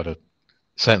just but a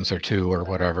sentence or two or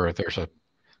whatever. If there's a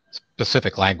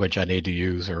specific language I need to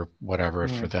use or whatever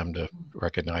for them to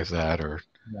recognize that or.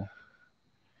 Yeah.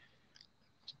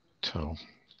 So.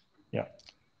 Yeah.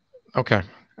 Okay.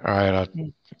 All right. I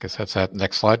guess that's that.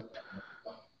 Next slide.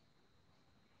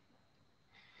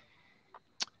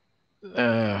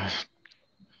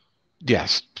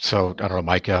 Yes. So I don't know,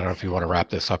 Mike. I don't know if you want to wrap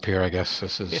this up here. I guess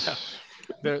this is.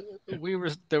 Yeah.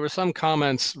 There were some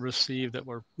comments received that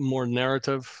were more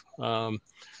narrative, and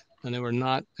they were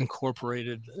not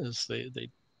incorporated as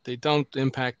they don't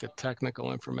impact the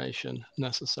technical information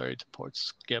necessary to port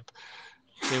skip.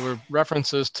 they were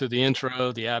references to the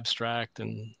intro, the abstract,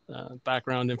 and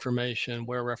background information,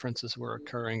 where references were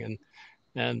occurring,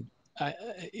 and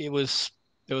it was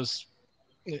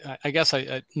I guess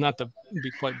not to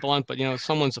be quite blunt, but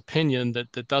someone's opinion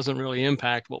that doesn't really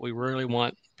impact what we really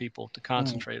want people to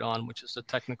concentrate on, which is the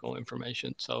technical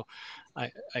information. So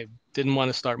I didn't want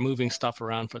to start moving stuff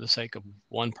around for the sake of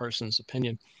one person's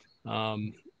opinion,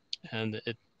 and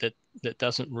that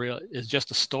doesn't really, is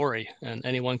just a story, and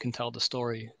anyone can tell the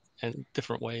story in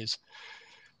different ways.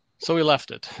 So we left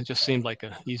it. It just seemed like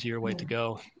an easier way to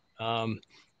go.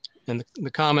 And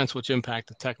the comments which impact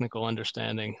the technical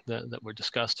understanding that were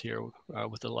discussed here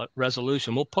with the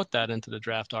resolution, we'll put that into the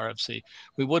draft RFC.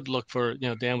 We would look for,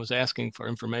 Dan was asking for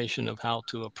information of how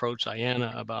to approach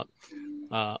IANA about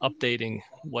updating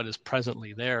what is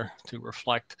presently there to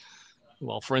reflect,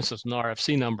 well, for instance, an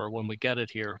RFC number when we get it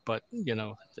here, but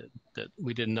that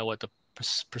we didn't know what the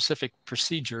specific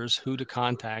procedures, who to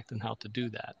contact and how to do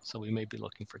that. So we may be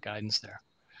looking for guidance there.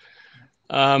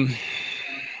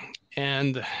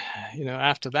 And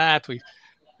after that, we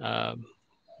can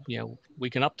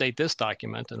update this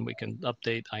document, and we can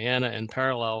update IANA in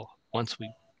parallel once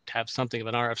we have something of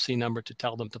an RFC number to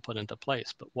tell them to put into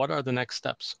place. But what are the next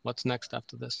steps? What's next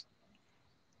after this?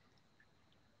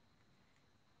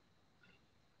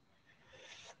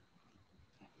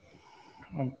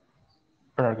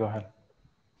 Bernard, go ahead.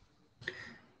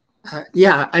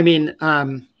 Yeah, I mean,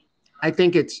 I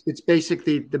think it's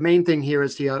basically the main thing here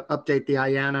is to update the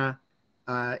IANA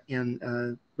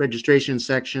in registration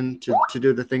section to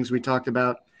do the things we talked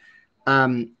about.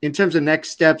 In terms of next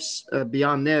steps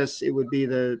beyond this, it would be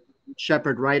the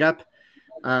Shepherd write-up.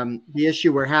 The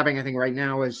issue we're having, I think, right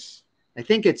now is, I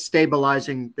think it's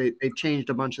stabilizing. They've changed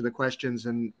a bunch of the questions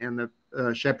and the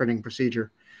shepherding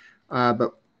procedure.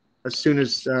 But as soon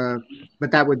as,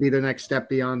 but that would be the next step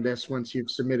beyond this once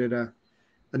you've submitted a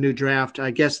new draft.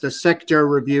 I guess the sector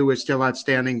review is still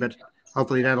outstanding, but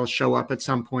hopefully that'll show up at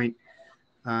some point.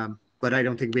 But I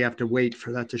don't think we have to wait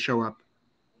for that to show up.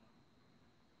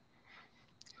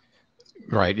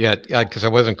 Right. Yeah. Because I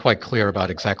wasn't quite clear about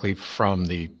exactly from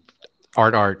the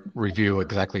art review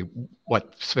exactly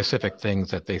what specific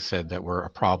things that they said that were a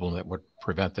problem that would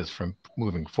prevent this from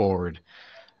moving forward.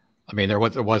 I mean, there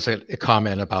was a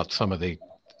comment about some of the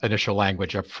initial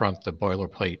language up front, the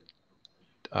boilerplate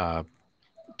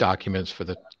documents for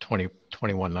the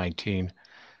 2119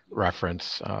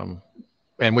 reference.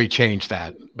 And we changed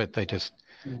that, but I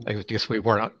guess we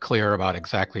weren't clear about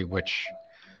exactly which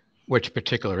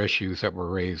particular issues that were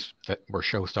raised that were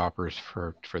showstoppers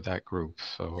for that group.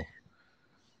 So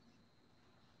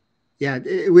yeah,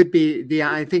 it would be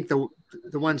I think the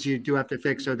ones you do have to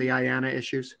fix are the IANA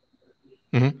issues.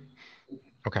 Mm-hmm.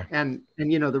 Okay. And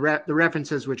the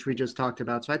references which we just talked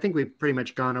about. So I think we've pretty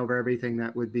much gone over everything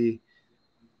that would be,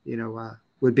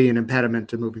 would be an impediment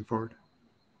to moving forward.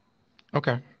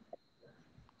 Okay.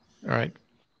 All right.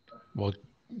 We'll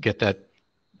get that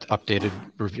updated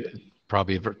review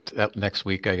probably next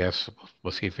week, I guess.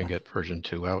 We'll see if we can get version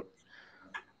 2 out.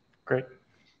 Great.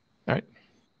 All right.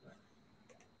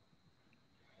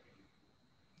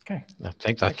 Okay. I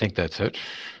think that's it.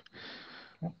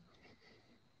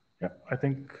 Yeah, I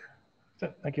think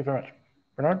that's it. Thank you very much.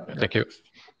 Bernard? Thank you.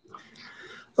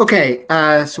 Okay,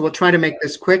 so we'll try to make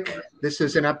this quick. This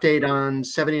is an update on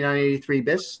 7983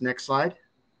 BIS. Next slide.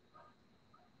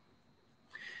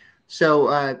 So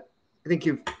I think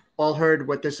you've all heard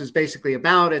what this is basically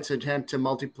about. It's an attempt to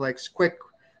multiplex quick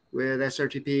with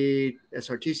SRTP,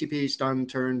 SRTCP, stun,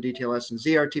 turn, DTLS, and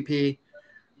ZRTP.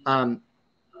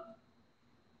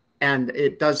 And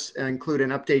it does include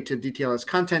an update to DTLS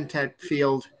content type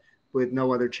field with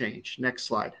no other change. Next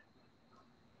slide.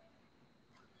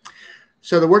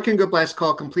 So the working group last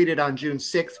call completed on June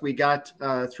 6th. We got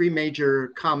 3 major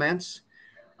comments.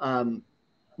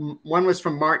 One was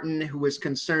from Martin, who was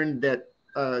concerned that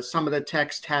some of the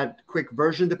text had quick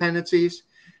version dependencies.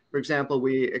 For example,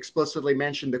 we explicitly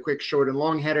mentioned the quick short and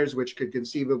long headers, which could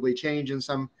conceivably change in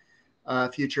some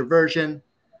future version.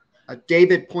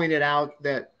 David pointed out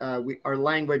that our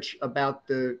language about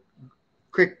the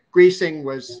quick greasing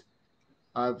was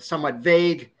somewhat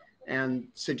vague and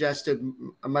suggested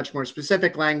a much more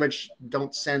specific language.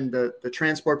 Don't send the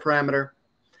transport parameter.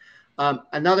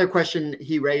 Another question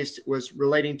he raised was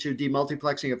relating to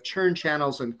demultiplexing of churn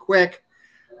channels and quick.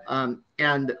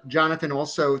 And Jonathan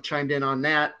also chimed in on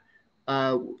that,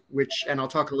 and I'll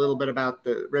talk a little bit about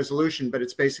the resolution, but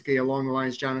it's basically along the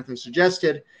lines Jonathan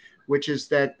suggested, which is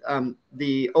that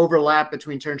the overlap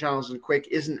between turn channels and quick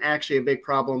isn't actually a big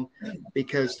problem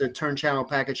because the turn channel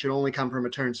packet should only come from a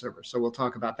turn server. So we'll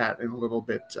talk about that in a little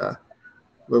bit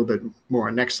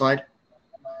more. Next slide.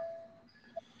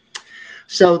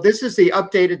 So this is the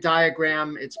updated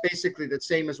diagram. It's basically the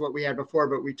same as what we had before,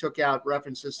 but we took out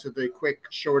references to the quick,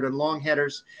 short, and long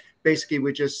headers. Basically,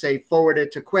 we just say forward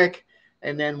it to quick,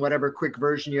 and then whatever quick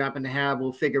version you happen to have,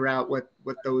 we'll figure out what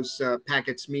those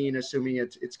packets mean, assuming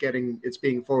it's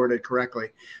being forwarded correctly.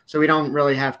 So we don't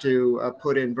really have to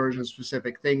put in version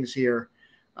specific things here.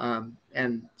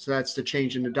 And so that's the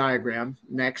change in the diagram.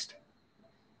 Next.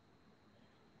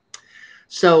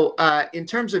 So in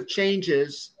terms of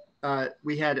changes,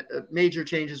 we had major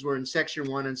changes were in section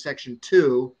 1 and section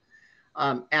 2.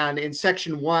 And in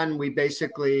section 1, we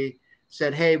basically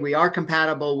said, hey, we are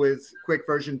compatible with Quick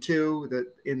version 2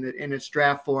 in its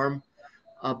draft form,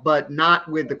 but not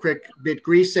with the Quick bit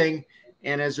greasing.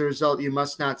 And as a result, you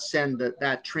must not send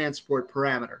that transport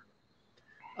parameter.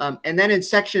 And then in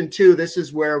section 2, this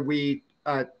is where we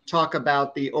talk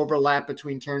about the overlap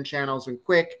between turn channels and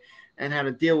Quick and how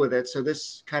to deal with it. So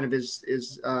this kind of is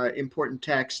important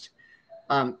text.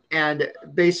 And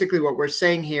basically what we're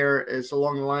saying here is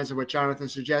along the lines of what Jonathan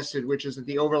suggested, which is that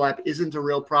the overlap isn't a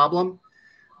real problem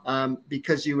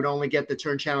because you would only get the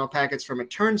turn channel packets from a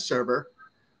turn server.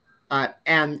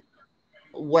 And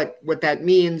what that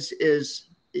means is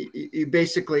you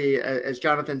basically, as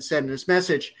Jonathan said in his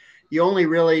message, you only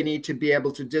really need to be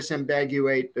able to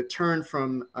disambiguate the turn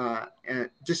from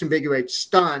disambiguate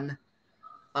stun.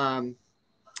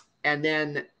 And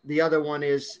then the other one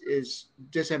is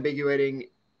disambiguating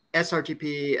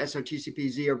SRTP,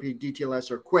 SRTCP, ZRP, DTLS,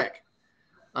 or Quick,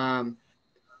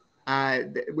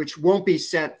 which won't be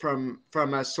sent from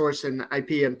a source and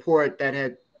IP and port that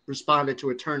had responded to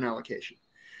a turn allocation.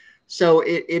 So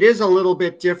it is a little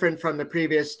bit different from the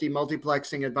previous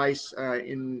demultiplexing advice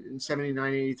in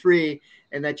 7983,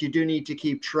 and that you do need to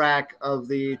keep track of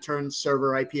the turn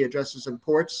server IP addresses and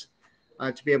ports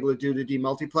to be able to do the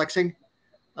demultiplexing.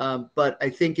 But I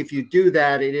think if you do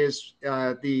that, it is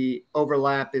the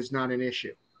overlap is not an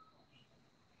issue.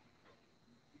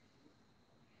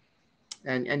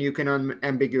 And you can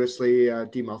unambiguously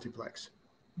demultiplex.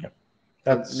 Yep.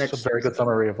 That's a very good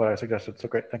summary of what I suggested. So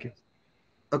great. Thank you.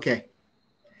 Okay.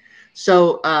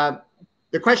 So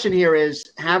the question here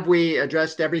is, have we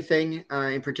addressed everything,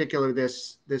 in particular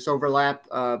this overlap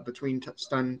between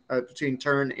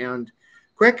turn and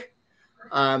Quick?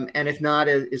 And if not,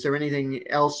 is there anything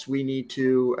else we need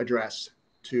to address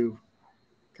to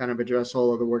kind of address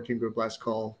all of the working group last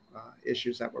call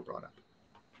issues that were brought up?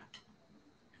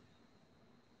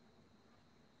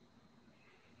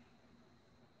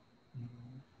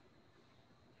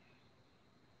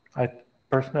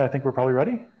 Personally, I think we're probably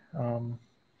ready. And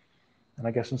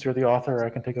I guess since you're the author, I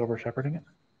can take over shepherding it.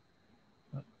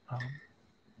 But,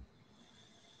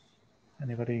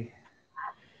 anybody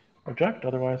object?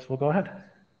 Otherwise, we'll go ahead.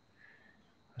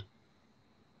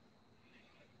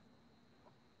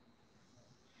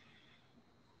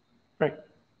 Great.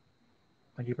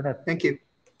 Thank you, Bernard. Thank you.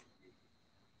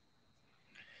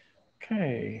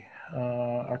 Okay.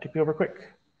 RTP over quick.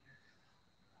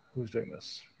 Who's doing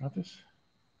this? Not this?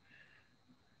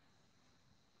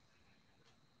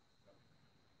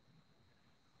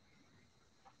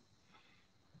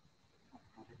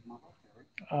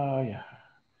 Yeah.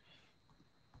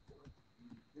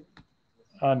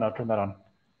 No, turn that on.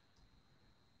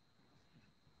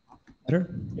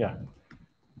 Better? Yeah.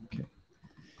 Okay.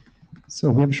 So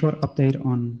we have a short update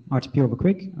on RTP over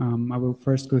quick. I will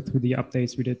first go through the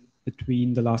updates we did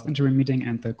between the last interim meeting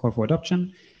and the call for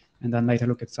adoption, and then later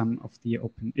look at some of the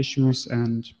open issues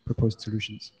and proposed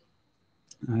solutions.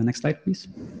 Next slide, please.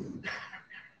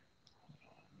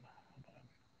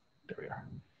 There we are.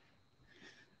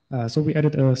 So we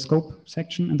added a scope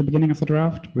section at the beginning of the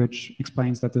draft, which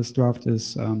explains that this draft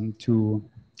is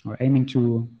aiming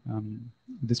to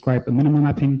describe a minimal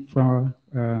mapping for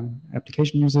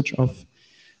application usage of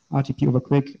RTP over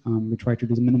quick. We try to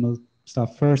do the minimal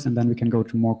stuff first, and then we can go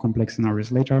to more complex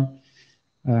scenarios later.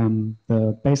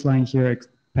 The baseline here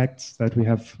expects that we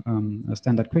have a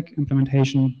standard quick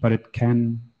implementation, but it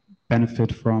can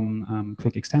benefit from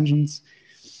quick extensions.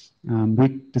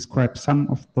 We describe some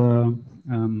of the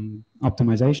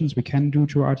optimizations we can do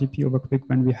to RTP over quick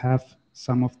when we have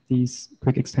some of these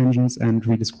quick extensions, and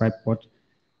we describe what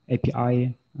the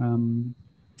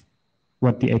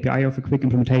API of a quick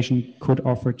implementation could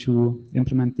offer to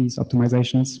implement these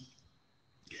optimizations.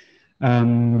 We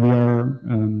are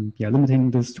limiting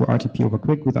this to RTP over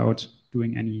quick without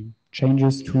doing any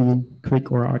changes to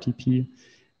quick or RTP,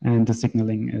 and the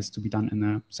signaling is to be done in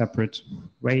a separate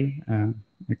way.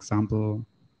 Example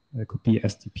could be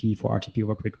SDP for RTP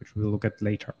over quick, which we'll look at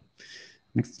later.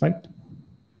 Next slide.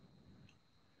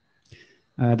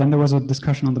 Then there was a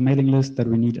discussion on the mailing list that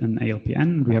we need an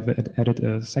ALPN. We have added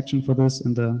a section for this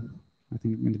in the I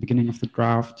think in the beginning of the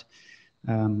draft,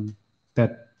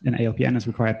 that an ALPN is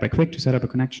required by QUIC to set up a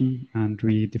connection, and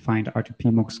we defined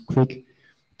RTP-MUX QUIC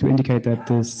to indicate that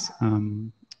this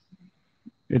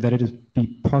that it is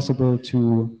be possible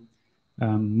to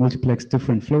multiplex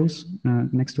different flows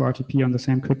next to RTP on the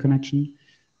same QUIC connection.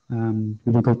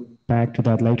 We will go back to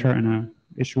that later in an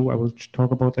issue I will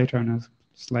talk about later in a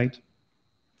slide.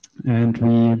 And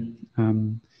we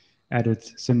added,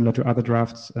 similar to other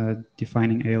drafts,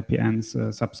 defining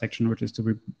ALPN's subsection, which is to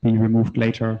be removed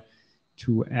later,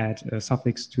 to add a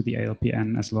suffix to the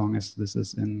ALPN as long as this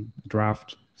is in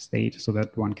draft state, so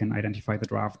that one can identify the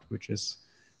draft, which is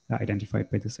identified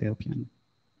by this ALPN,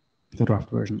 the draft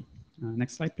version.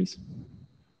 Next slide, please.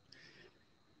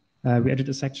 We added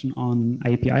a section on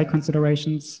API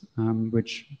considerations,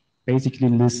 which basically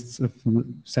lists a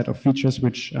set of features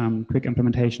which QUIC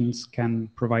implementations can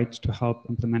provide to help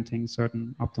implementing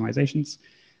certain optimizations.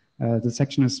 The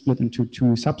section is split into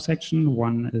two subsections.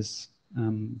 One is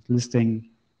listing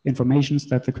informations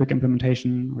that the QUIC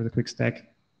implementation or the QUIC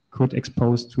stack could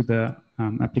expose to the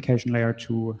application layer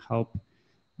to help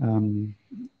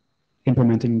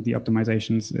implementing the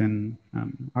optimizations in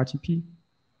RTP.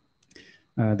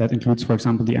 That includes, for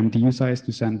example, the MDU size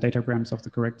to send datagrams of the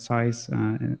correct size,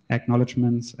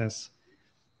 acknowledgements as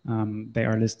they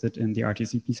are listed in the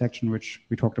RTCP section, which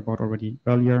we talked about already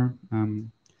earlier.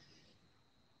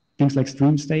 Things like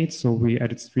stream states, so we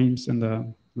added streams in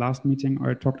the last meeting,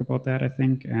 or I talked about that, I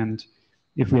think, and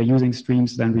if we are using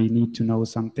streams, then we need to know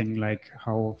something like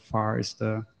how far is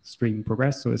the stream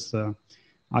progressed, so is the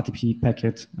RTP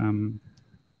packet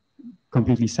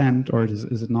completely sent, or is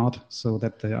it not, so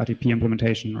that the RTP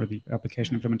implementation or the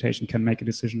application implementation can make a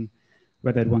decision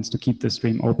whether it wants to keep the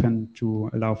stream open to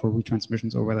allow for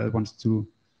retransmissions or whether it wants to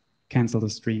cancel the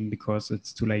stream because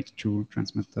it's too late to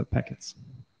transmit the packets.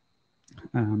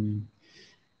 And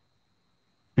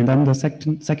then the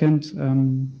second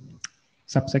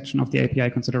subsection of the API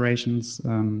considerations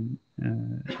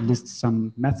lists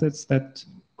some methods that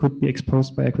could be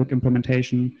exposed by a QUIC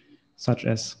implementation, such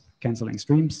as canceling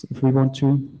streams if we want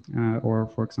to, or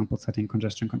for example, setting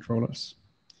congestion controllers.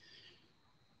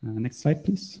 Next slide,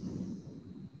 please.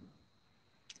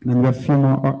 And then we have a few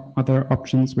more other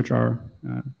options, which are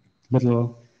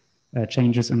little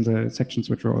changes in the sections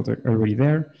which are already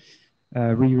there.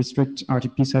 We restrict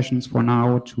RTP sessions for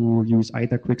now to use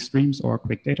either QUIC streams or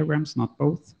QUIC datagrams, not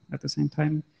both at the same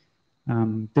time.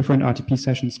 Different RTP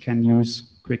sessions can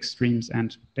use QUIC streams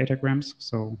and datagrams,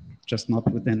 so just not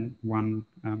within one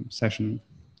session.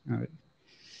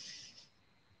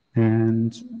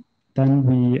 And then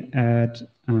we add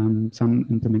some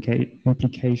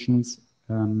implications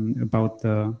about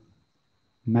the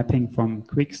mapping from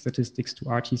QUIC statistics to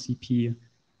RTCP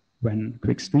when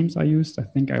QUIC streams are used. I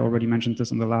think I already mentioned this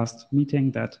in the last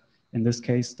meeting, that in this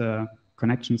case, the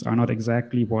connections are not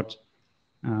exactly what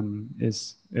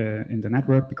is in the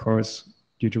network, because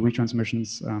due to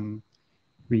retransmissions,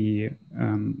 we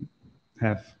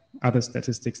have other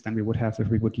statistics than we would have if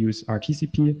we would use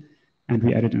RTCP. And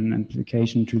we added an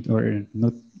implication to, or a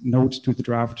note to the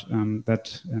draft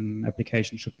that an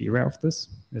application should be aware of this.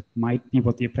 It might be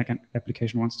what the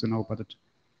application wants to know, but it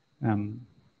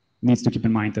needs to keep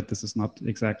in mind that this is not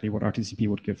exactly what RTCP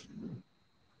would give.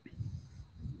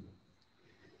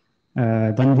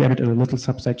 Then we added a little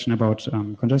subsection about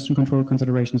congestion control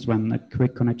considerations when a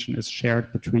QUIC connection is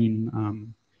shared between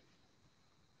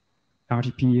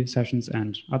RTP sessions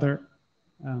and other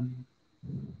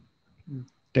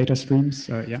data streams.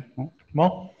 Yeah, Mo?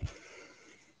 Mo,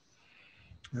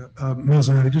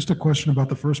 just a question about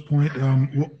the first point.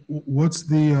 What's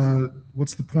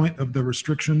the point of the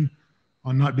restriction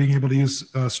on not being able to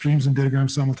use streams and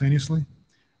datagrams simultaneously?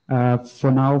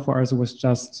 For now, for us, it was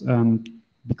just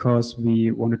because we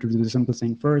wanted to do the simple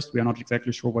thing first. We are not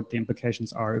exactly sure what the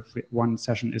implications are. If one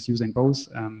session is using both,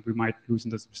 we might loosen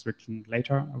this restriction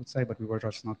later, I would say, but we were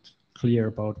just not clear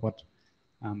about what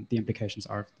the implications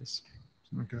are of this.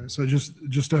 Okay, so just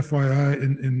FYI,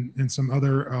 in some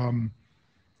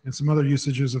other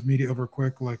usages of media over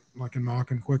QUIC, like in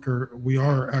Mach and Quicker, we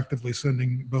are actively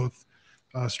sending both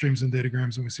streams and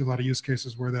datagrams, and we see a lot of use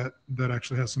cases where that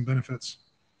actually has some benefits.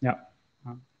 Yeah,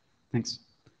 thanks.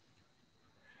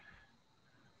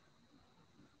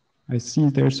 I see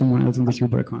there's someone else in the queue,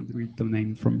 but I can't read the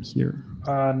name from here.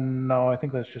 No, I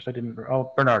think that's just, I didn't,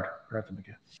 oh, Bernard.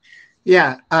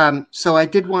 Yeah, so I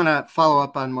did want to follow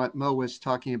up on what Mo was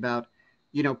talking about.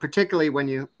 You know, particularly when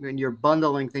you're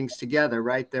bundling things together,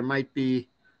 right? There might be,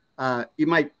 you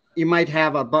might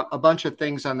have a bunch of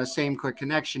things on the same QUIC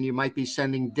connection. You might be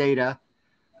sending data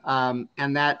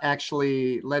And that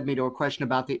actually led me to a question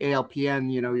about the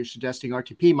ALPN. You know, you're suggesting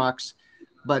RTP mux,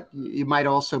 but you might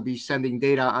also be sending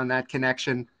data on that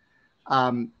connection.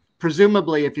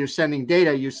 Presumably, if you're sending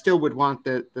data, you still would want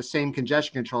the same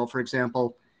congestion control. For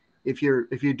example, if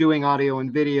you're doing audio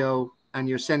and video and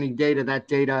you're sending data, that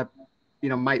data, you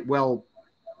know, might well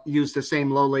use the same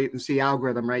low latency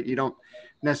algorithm, right? You don't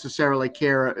necessarily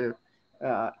care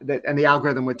that, and the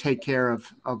algorithm would take care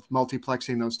of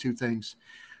multiplexing those two things.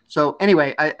 So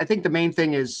anyway, I think the main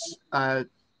thing is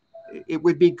it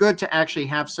would be good to actually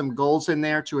have some goals in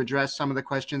there to address some of the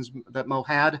questions that Mo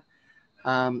had,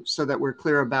 so that we're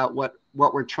clear about what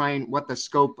the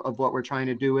scope of what we're trying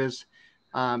to do is,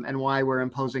 and why we're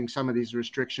imposing some of these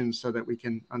restrictions so that we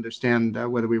can understand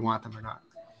whether we want them or not.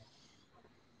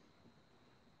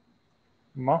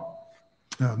 Mo?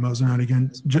 Mo Zanatti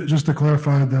again. Just to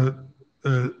clarify, the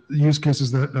use cases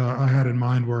that I had in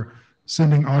mind were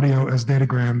sending audio as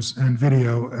datagrams and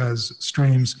video as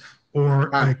streams, or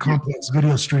a complex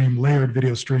video stream, layered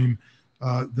video stream,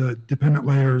 the dependent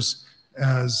layers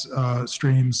as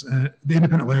streams, the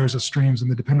independent layers as streams, and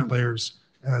the dependent layers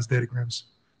as datagrams.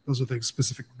 Those are the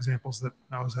specific examples that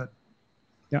I was at.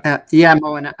 Yeah,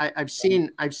 Mo, and I've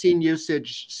seen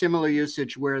similar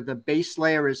usage where the base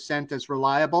layer is sent as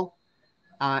reliable,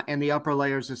 and the upper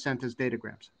layers is sent as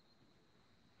datagrams.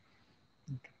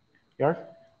 Jörg?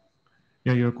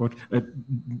 Yeah, you're good.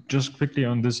 Just quickly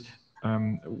on this,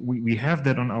 we have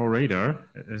that on our radar,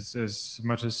 as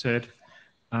much as said.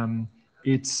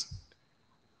 It's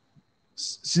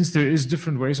since there is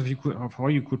different ways of how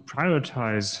you could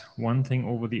prioritize one thing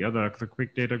over the other. The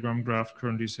quick datagram graph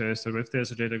currently says that if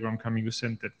there's a datagram coming, you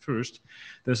send that first.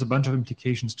 There's a bunch of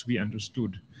implications to be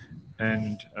understood.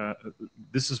 And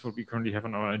this is what we currently have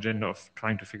on our agenda of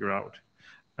trying to figure out.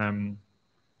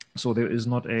 So there is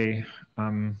not a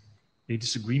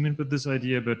disagreement with this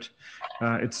idea, but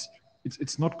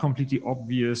it's not completely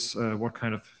obvious what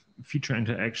kind of feature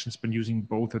interactions when using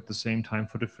both at the same time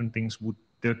for different things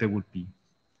there would be.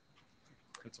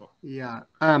 That's all. Yeah,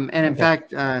 and in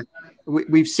fact,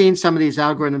 we've seen some of these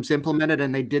algorithms implemented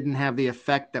and they didn't have the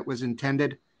effect that was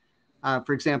intended.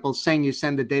 For example, saying you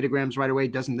send the datagrams right away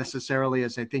doesn't necessarily,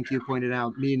 as I think you pointed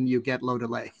out, mean you get low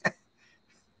delay.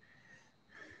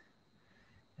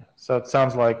 So it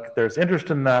sounds like there's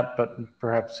interest in that, but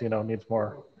perhaps, you know, needs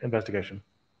more investigation.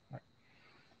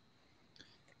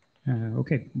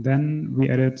 Okay, then we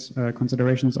added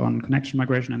considerations on connection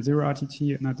migration and zero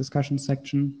RTT in our discussion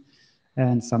section,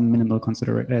 and some minimal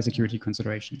security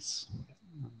considerations.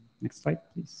 Next slide,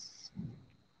 please.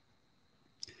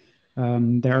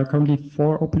 There are currently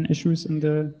 4 open issues in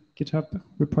the GitHub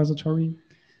repository.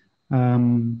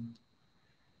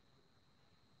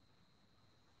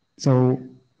 So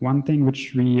one thing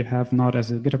which we have not as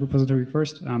a GitHub repository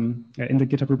first, in the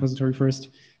GitHub repository first,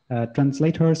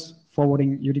 translators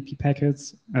forwarding UDP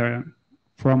packets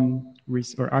from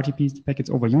RTP packets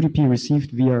over UDP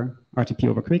received via RTP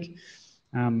over QUIC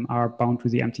are bound to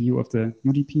the MTU of the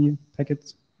UDP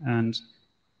packets. And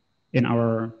in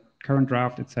our current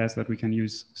draft, it says that we can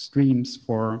use streams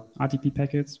for RTP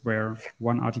packets where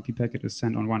one RTP packet is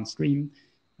sent on one stream,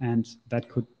 and that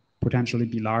could potentially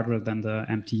be larger than the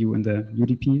MTU in the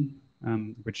UDP,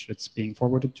 which it's being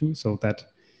forwarded to. So that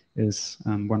is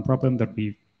one problem that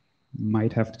we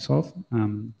might have to solve.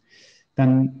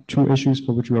 Then 2 issues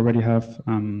for which we already have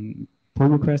pull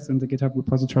requests in the GitHub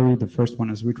repository. The first one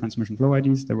is retransmission flow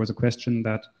IDs. There was a question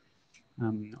that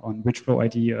on which flow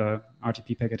ID a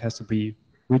RTP packet has to be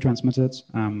retransmitted.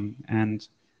 And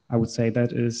I would say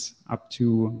that is up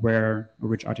to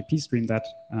which RTP stream that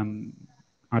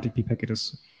RTP packet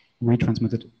is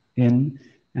retransmitted in,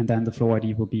 and then the flow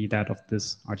ID will be that of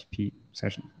this RTP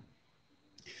session.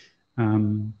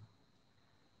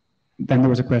 Then there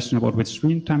was a question about which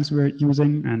stream times we're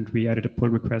using, and we added a pull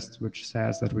request which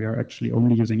says that we are actually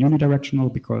only using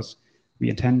unidirectional because we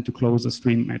intend to close the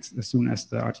stream as soon as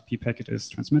the RTP packet is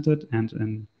transmitted, and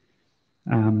in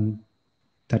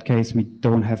that case we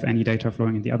don't have any data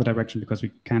flowing in the other direction because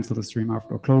we cancel the stream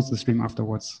after or close the stream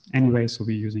afterwards anyway, so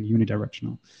we're using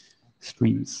unidirectional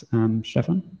streams.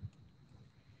 Stefan?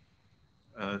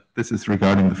 This is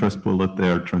regarding the first bullet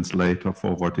there, translator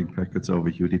forwarding packets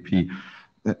over UDP.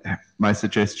 My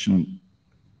suggestion,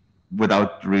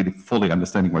 without really fully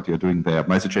understanding what you're doing there,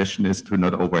 my suggestion is to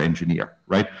not over-engineer,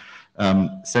 right?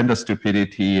 Sender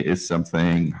stupidity is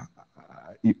something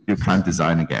you can't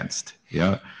design against,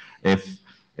 yeah? If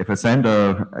a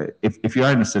sender, if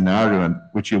you're in a scenario, and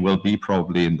which you will be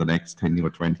probably in the next 10 or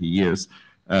 20 years,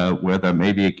 where there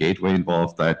may be a gateway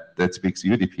involved that speaks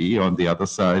UDP on the other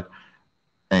side,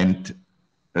 and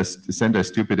sender is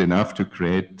stupid enough to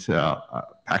create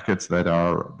packets that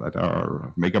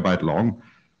are megabyte long,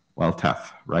 well,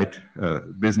 tough, right?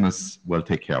 Business will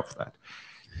take care of that.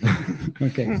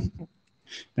 Okay,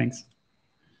 thanks.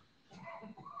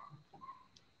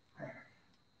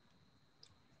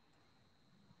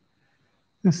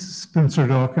 This is Spencer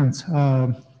Dawkins.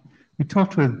 We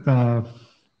talked with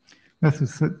Method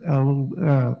a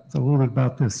little bit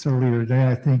about this earlier today,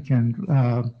 I think,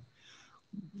 and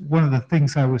one of the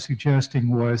things I was suggesting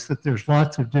was that there's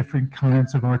lots of different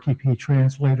kinds of RTP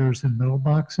translators and middle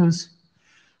boxes.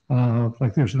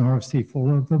 Like there's an RFC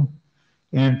full of them.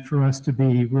 And for us to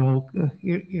be real,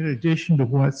 in addition to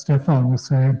what Stefan was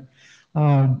saying,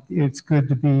 it's good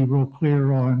to be real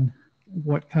clear on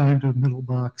what kind of middle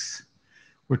box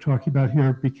we're talking about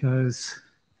here, because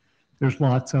there's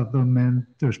lots of them, and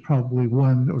there's probably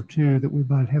one or two that we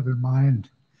might have in mind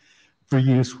for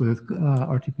use with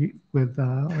RTP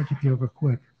over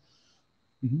QUIC.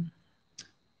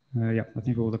 Mm-hmm. Yeah, I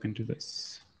think we'll look into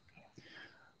this.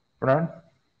 Bernard?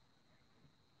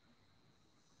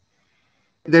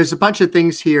 There's a bunch of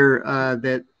things here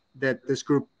that this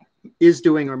group is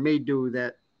doing or may do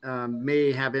that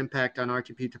may have impact on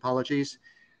RTP topologies.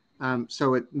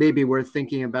 So it may be worth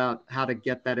thinking about how to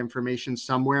get that information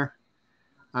somewhere.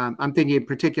 I'm thinking in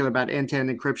particular about end-to-end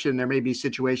encryption. There may be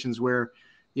situations where,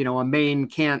 you know, a main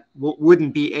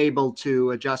wouldn't be able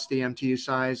to adjust the MTU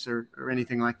size or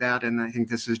anything like that. And I think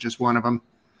this is just one of them.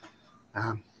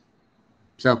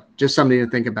 So just something to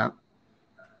think about.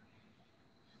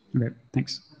 Okay,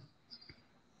 thanks.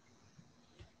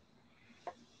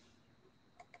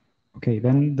 Okay,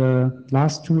 then the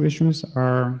last two issues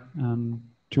are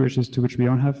two issues to which we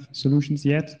don't have solutions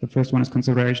yet. The first one is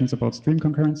considerations about stream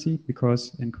concurrency,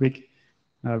 because in QUIC,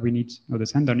 the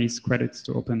sender needs credits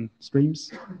to open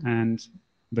streams, and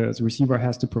the receiver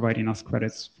has to provide enough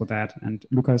credits for that. And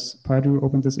Lucas Pardue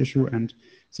opened this issue and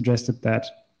suggested that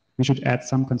we should add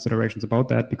some considerations about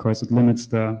that, because it limits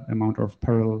the amount of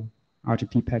parallel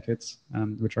RTP packets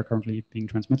which are currently being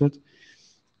transmitted.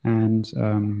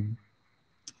 And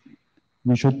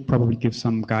we should probably give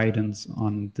some guidance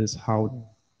on this, how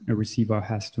a receiver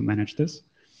has to manage this.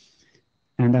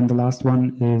 And then the last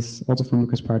one is also from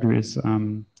Lucas Pardue, is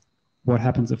what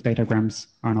happens if datagrams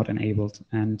are not enabled.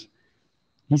 And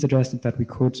he suggested that we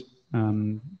could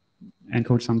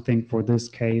encode something for this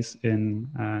case in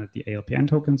the ALPN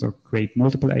tokens, or create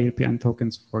multiple ALPN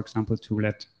tokens, for example, to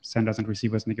let senders and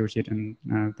receivers negotiate in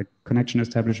the connection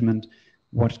establishment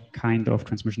what kind of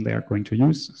transmission they are going to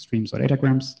use, streams or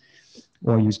datagrams,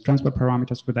 or use transport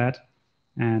parameters for that.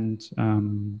 And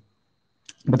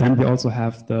but then we also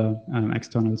have the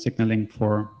external signaling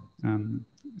for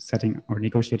setting or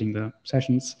negotiating the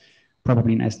sessions,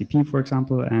 probably in SDP, for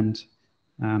example. And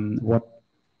what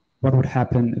would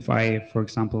happen if I, for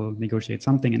example, negotiate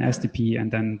something in SDP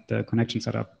and then the connection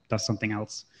setup does something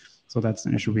else? So that's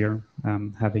an issue we are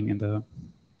having in the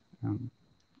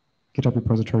GitHub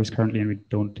repositories currently, and we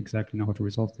don't exactly know how to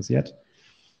resolve this yet.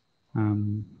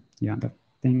 Yeah, I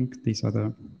think these are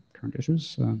the current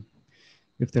issues.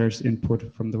 If there's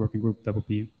input from the working group, that would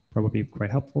be probably quite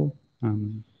helpful.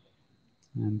 And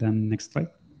then next slide.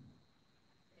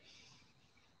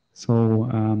 So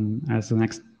as the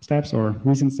next steps or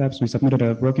recent steps, we submitted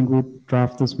a working group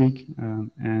draft this week,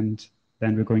 and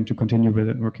then we're going to continue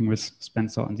with working with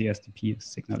Spencer on the SDP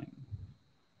signaling.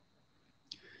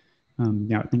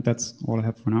 Yeah, I think that's all I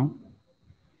have for now.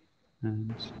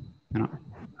 And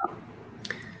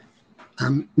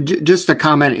just a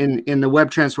comment, in the web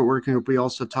transport working group, we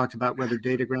also talked about whether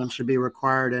datagrams should be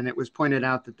required, and it was pointed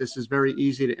out that this is very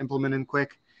easy to implement in QUIC.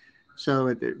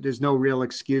 So there's no real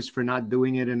excuse for not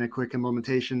doing it in a QUIC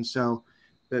implementation. So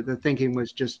the thinking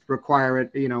was just require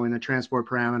it, you know, in the transport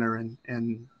parameter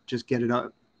and just get it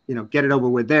up, you know, get it over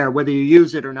with there. Whether you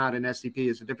use it or not in SDP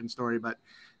is a different story, but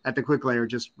at the QUIC layer,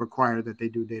 just require that they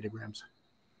do datagrams.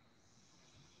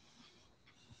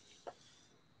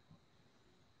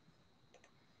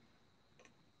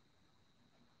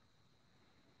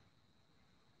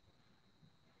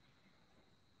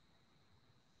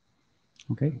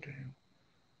 Okay.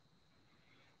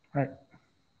 All right.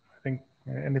 I think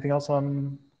anything else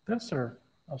on this, or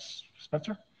else,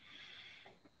 Spencer?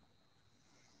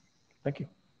 Thank you.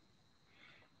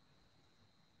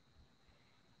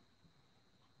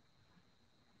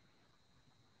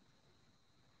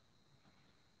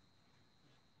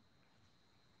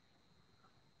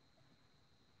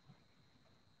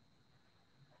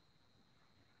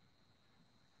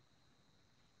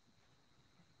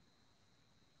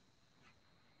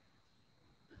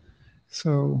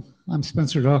 So I'm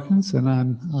Spencer Dawkins, and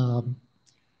I'm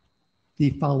the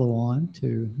follow-on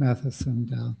to Mathis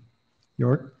and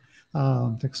York.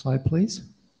 Next slide, please.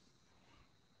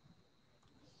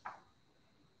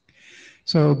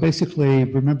 So basically,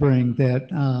 remembering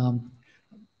that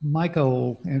my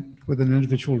goal with an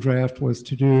individual draft was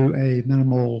to do a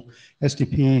minimal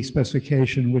SDP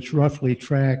specification, which roughly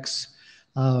tracks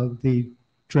the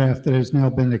draft that has now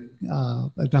been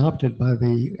adopted by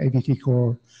the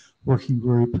Avtcore working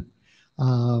group,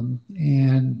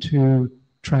 and to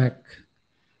track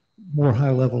more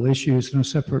high-level issues in a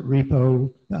separate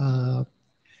repo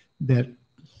that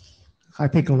I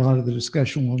think a lot of the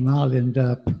discussion will not end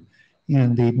up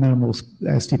in the minimal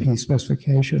SDP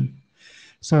specification.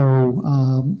 So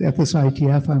at this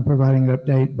IETF, I'm providing an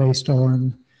update based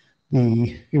on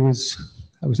I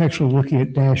was actually looking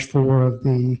at -4 of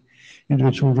the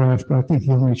individual draft, but I think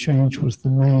the only change was the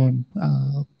name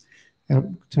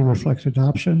to reflect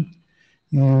adoption.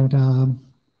 And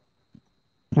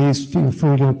please feel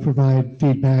free to provide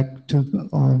feedback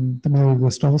on the mailing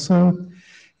list also.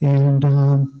 And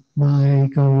my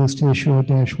goal is to issue a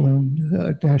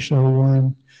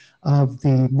 -01 of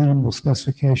the minimal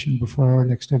specification before our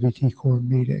next Avtcore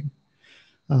meeting.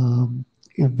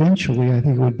 Eventually, I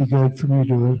think it would be good for me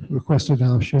to request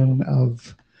adoption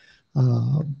of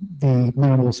the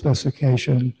minimal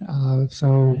specification.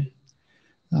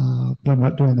 But I'm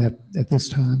not doing that at this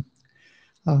time.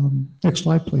 Next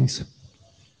slide, please.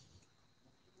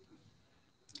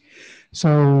 So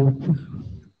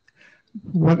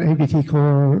what AVP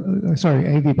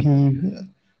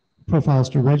profiles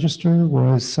to register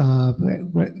was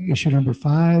issue number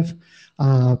 5.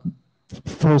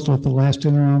 Proposal at the last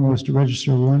interim was to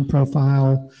register one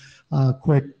profile,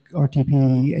 quick RTP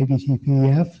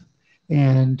AVTPF,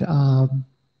 and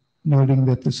noting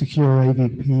that the secure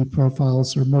AVP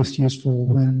profiles are most useful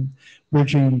when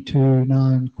bridging to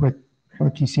non-quick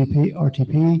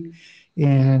RTP,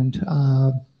 and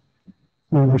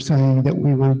we were saying that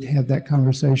we would have that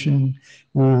conversation.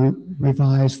 We'll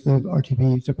revise the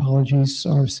RTP topologies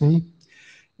RFC.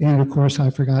 And of course, I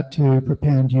forgot to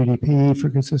prepend UDP for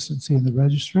consistency in the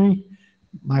registry.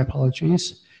 My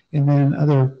apologies. And then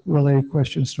other related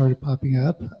questions started popping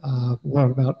up. What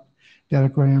about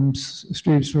datagrams,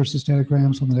 streams versus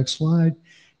datagrams on the next slide?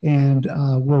 And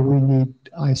where we need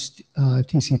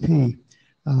TCP,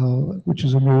 which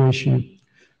is a new issue.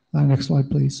 Next slide,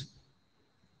 please.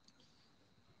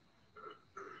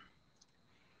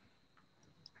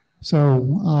 So,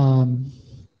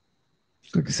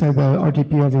 like I said, the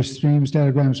RTP over streams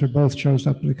datagrams are both shows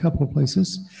up in a couple of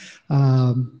places.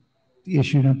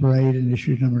 Issue number 8 and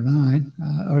issue number 9,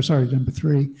 or sorry, number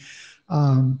 3.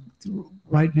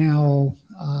 Right now,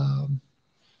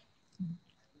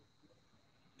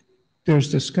 there's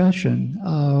discussion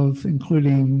of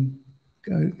including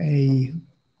a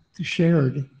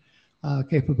shared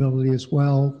capability as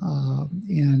well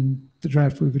in the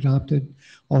draft we've adopted,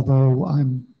 although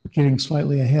I'm getting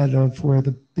slightly ahead of where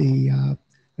the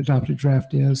adopted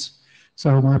draft is.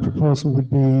 So my proposal would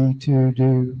be to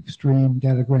do stream,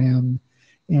 datagram,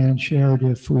 and shared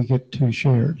if we get to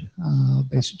shared,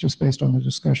 just based on the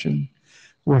discussion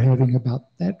we're having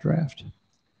about that draft.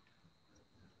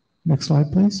 Next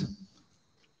slide, please.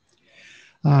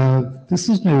 This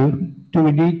is new. Do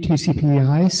we need TCP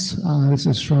ICE? This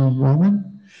is from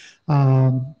Roman.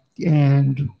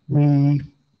 And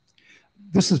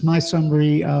this is my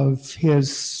summary of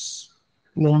his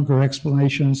longer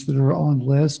explanations that are on the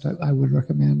list. I would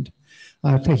recommend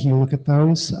taking a look at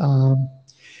those.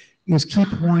 His key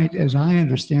point, as I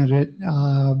understand it,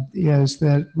 is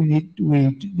that we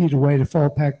need a way to fall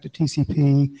back to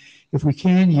TCP. If we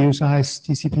can use ICE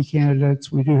TCP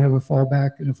candidates, we do have a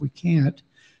fallback, and if we can't,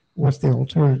 what's the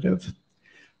alternative?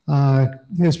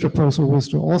 His proposal was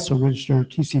to also register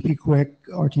TCP quick,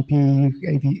 RTP,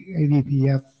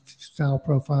 AVPF style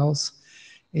profiles.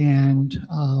 And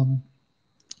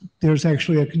there's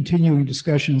actually a continuing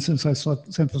discussion since I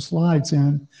sent the slides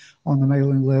in on the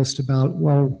mailing list about,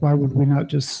 well, why would we not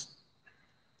just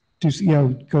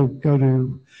go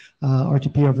to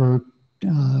RTP over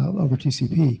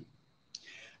TCP?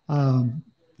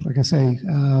 Like I say,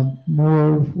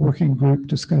 more working group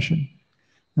discussion.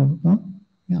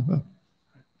 Yeah,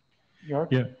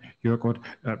 you're good.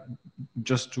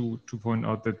 Just to point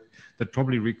out that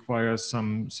probably requires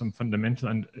some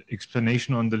fundamental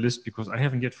explanation on the list, because I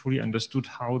haven't yet fully understood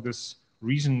how this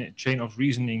chain of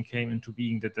reasoning came into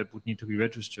being that would need to be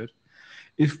registered.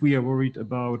 If we are worried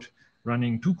about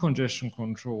running 2 congestion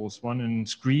controls, one in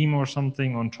Scream or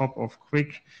something on top of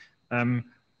Quick,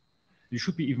 you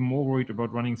should be even more worried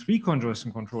about running 3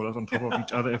 congestion controllers on top of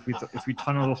each other if we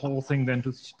tunnel the whole thing then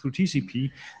to TCP.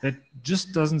 That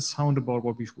just doesn't sound about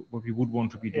what we would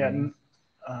want to be doing.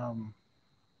 Yeah,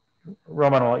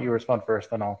 Roman, I'll let you respond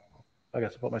first, then I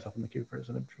guess I'll put myself in the queue for as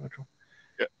an individual.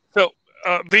 Yeah. So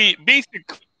the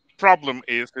basic problem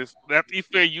is that if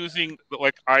we're using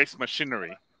like ICE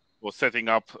machinery or setting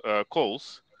up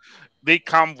calls, they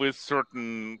come with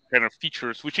certain kind of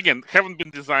features, which again haven't been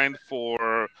designed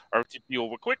for RTP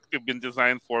over QUIC. They've been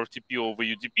designed for RTP over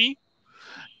UDP,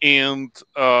 and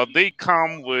they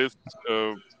come with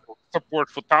support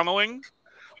for tunneling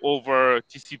over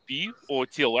TCP or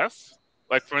TLS.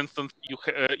 Like for instance,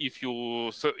 if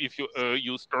you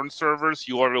use turn servers,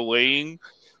 you are relaying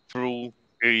through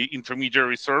a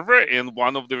intermediary server, and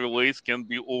one of the relays can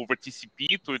be over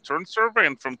TCP to a turn server,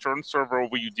 and from turn server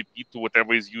over UDP to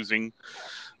whatever is using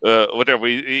whatever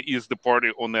is the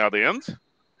party on the other end.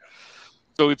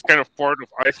 So it's kind of part of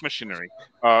ICE machinery.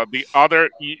 The other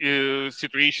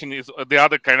situation is the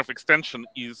other kind of extension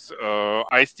is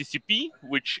ICE TCP,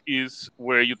 which is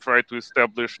where you try to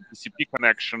establish a TCP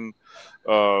connection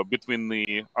between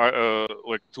the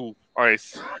like 2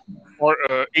 ICE or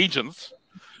agents,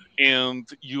 and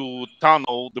you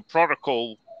tunnel the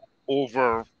protocol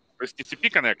over this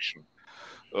TCP connection.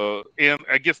 And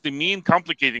I guess the main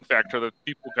complicating factor that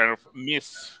people kind of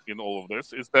miss in all of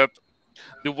this is that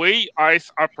the way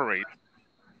ICE operates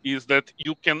is that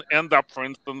you can end up, for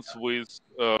instance, with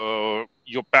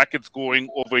your packets going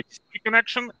over a TCP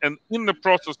connection, and in the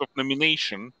process of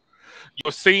nomination,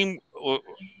 your same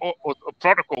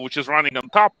protocol which is running on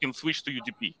top can switch to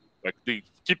UDP. Like the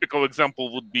typical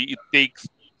example would be it takes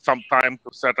some time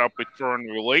to set up a turn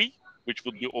relay, which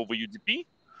would be over UDP.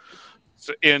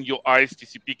 So, and your ICE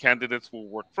TCP candidates will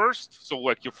work first. So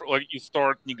like you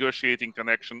start negotiating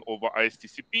connection over ICE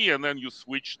TCP, and then you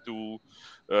switch to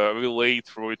relay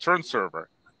through a turn server,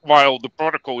 while the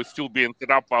protocol is still being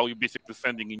set up while you're basically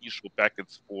sending initial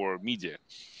packets for media.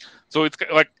 So it's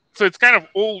kind of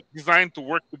all designed to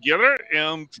work together,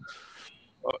 and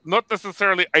not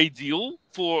necessarily ideal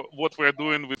for what we're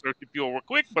doing with RTP over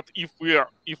QUIC. But if we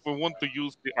want to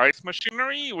use the ICE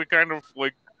machinery, we kind of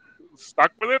like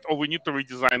stuck with it, or we need to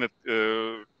redesign it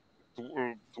to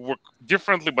work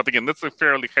differently. But again, that's a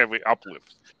fairly heavy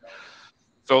uplift.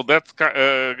 So that's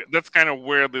kind of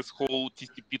where this whole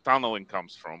TCP tunneling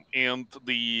comes from, and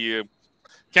the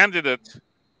candidate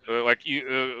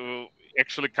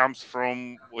actually comes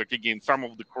from, like, again, some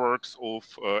of the quirks of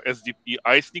SDP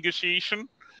ICE negotiation,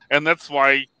 and that's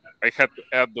why I had to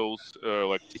add those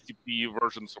like TCP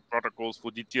versions of protocols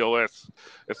for DTLS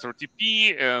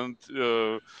SRTP and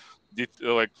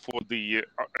like for the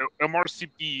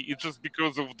MRCP. It's just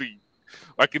because of the,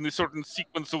 like, in a certain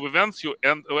sequence of events, you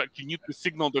need to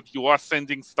signal that you are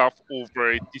sending stuff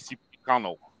over a TCP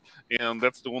tunnel, and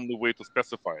that's the only way to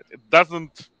specify it. It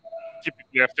doesn't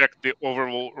typically affect the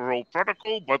overall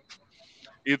protocol, but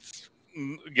it's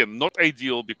again not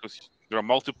ideal because there are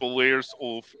multiple layers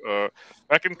of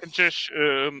backend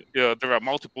congestion. There are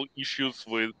multiple issues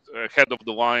with head of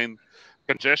the line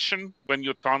congestion when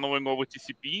you're tunneling over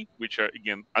TCP, which are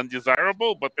again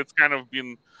undesirable, but it's kind of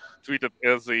been treated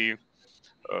as a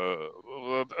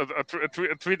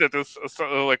treated as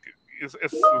like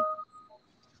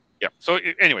yeah. So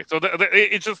anyway, so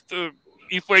it's just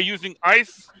if we're using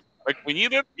ICE, like, we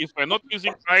need it. If we're not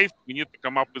using ICE, we need to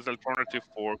come up with alternative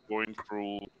for going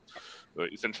through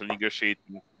essentially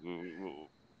negotiating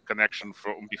connection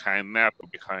from behind NAT or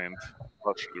behind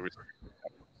partially restricted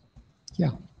networks.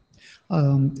 Yeah.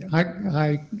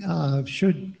 I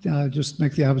should just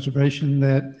make the observation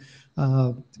that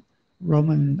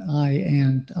Roman, I,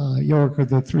 and York are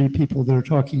the 3 people that are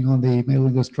talking on the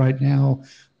mailing list right now,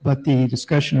 but the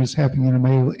discussion is happening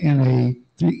in a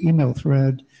email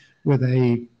thread with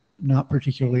a not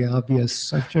particularly obvious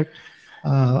subject.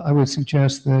 I would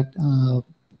suggest that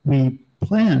we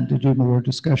plan to do more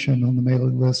discussion on the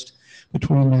mailing list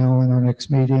between now and our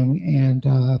next meeting, and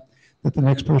that the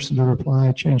next person to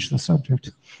reply change the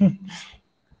subject.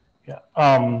 Yeah,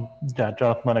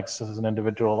 Jonathan Lennox as an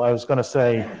individual. I was going to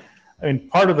say, I mean,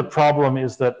 part of the problem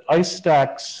is that ICE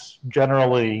stacks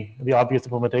generally, the obvious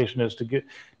implementation is to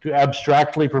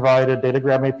abstractly provide a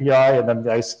datagram API, and then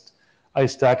the ICE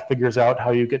stack figures out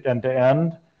how you get end to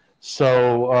end.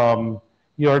 So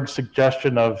your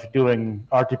suggestion of doing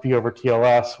RTP over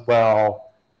TLS,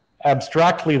 well,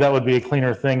 abstractly that would be a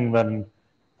cleaner thing than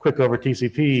QUIC over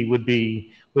TCP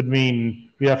would mean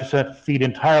you have to feed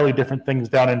entirely different things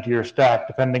down into your stack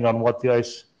depending on what the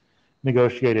ICE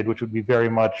negotiated, which would be very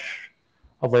much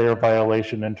a layer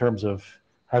violation in terms of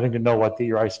having to know what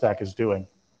your ICE stack is doing.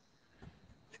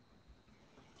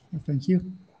 Thank you.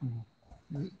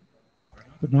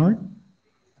 Bernard?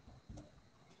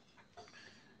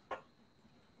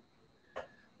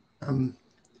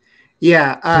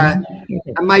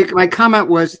 My comment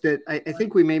was that I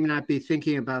think we may not be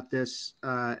thinking about this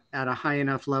at a high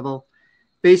enough level.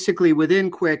 Basically, within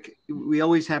Quick, we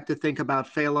always have to think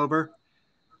about failover,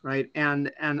 right?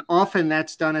 And often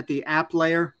that's done at the app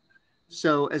layer.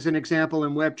 So as an example,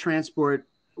 in web transport,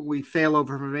 we fail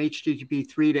over from HTTP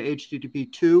 3 to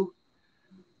HTTP 2.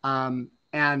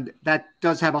 And that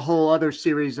does have a whole other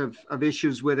series of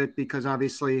issues with it because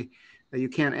obviously you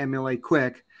can't emulate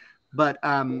Quick. But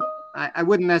I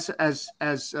wouldn't, as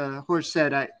Horst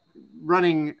said,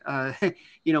 running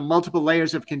multiple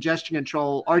layers of congestion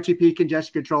control, RTP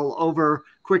congestion control over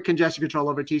Quick congestion control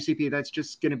over TCP, that's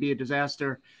just going to be a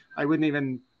disaster. I wouldn't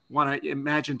even want to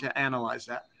imagine to analyze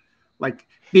that. Like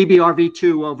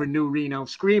BBRV2 over New Reno,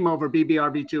 Scream over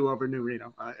BBRV2 over New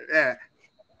Reno.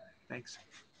 Thanks.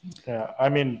 Yeah, I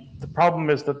mean, the problem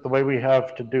is that the way we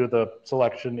have to do the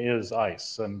selection is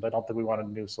ICE, and I don't think we want a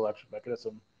new selection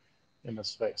mechanism in this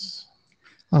space.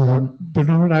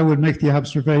 Bernard, I would make the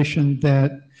observation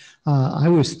that I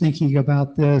was thinking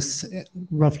about this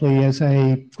roughly as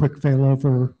a quick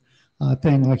failover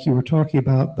thing like you were talking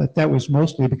about, but that was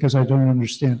mostly because I don't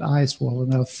understand ICE well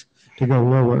enough to go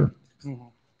lower. Mm-hmm.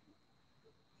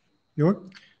 York?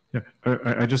 Yeah,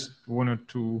 I just wanted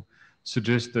to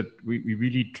suggest that we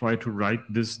really try to write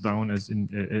this down as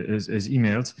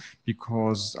emails,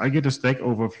 because I get a Stack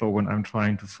Overflow when I'm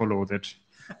trying to follow that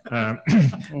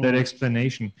that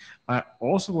explanation. I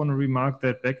also want to remark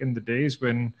that back in the days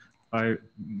when my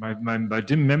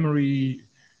dim memory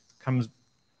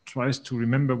tries to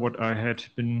remember what we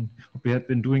had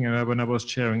been doing when I was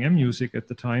sharing mMusic at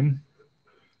the time.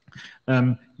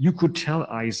 You could tell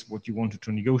ICE what you wanted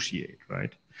to negotiate,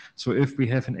 right? So if we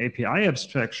have an API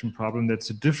abstraction problem, that's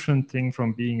a different thing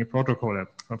from being a protocol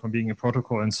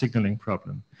and signaling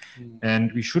problem.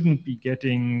 And we shouldn't be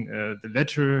getting the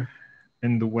latter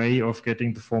in the way of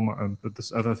getting the former,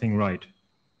 this other thing right.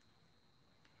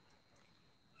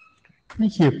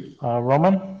 Thank you.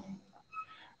 Roman?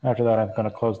 After that, I'm going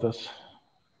to close this.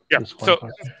 Yeah, so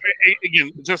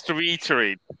again, just to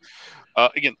reiterate,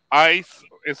 again, ICE,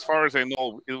 as far as I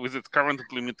know, with its current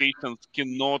implementations,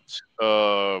 cannot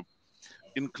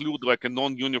include like a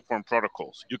non-uniform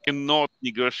protocols. You cannot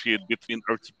negotiate between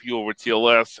RTP over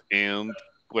TLS and,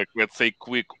 like, let's say,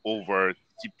 Quick over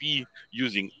TCP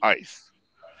using ICE.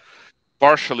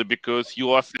 Partially because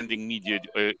you are sending media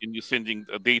and you're sending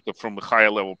data from a higher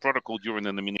level protocol during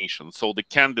a nomination. So the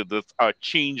candidates are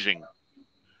changing,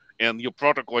 and your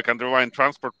protocol, like underlying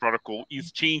transport protocol,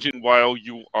 is changing while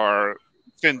you are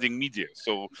sending media.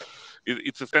 So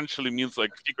it essentially means like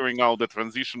figuring out the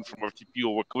transition from RTP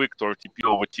over Quick to RTP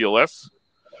over TLS.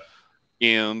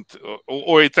 And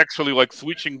or it's actually like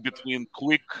switching between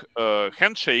Quick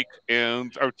handshake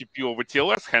and RTP over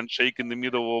TLS handshake in the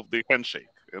middle of the handshake.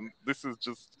 And this is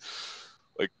just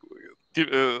like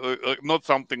not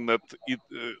something that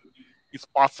is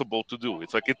possible to do.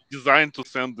 It's like it's designed to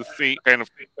send the same kind of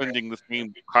sending the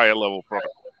same higher level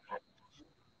protocol.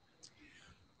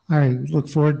 I look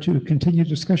forward to continued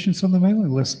discussions on the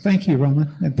mailing list. Thank you,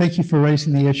 Roman, and thank you for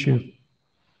raising the issue.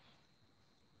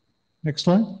 Next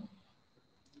slide.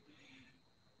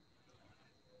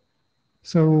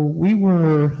 So we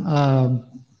were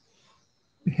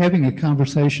having a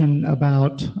conversation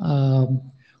about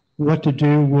what to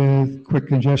do with quick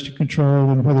congestion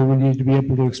control and whether we need to be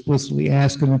able to explicitly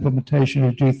ask an implementation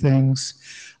to do things.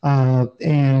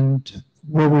 And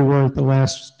where we were at the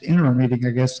last interim meeting,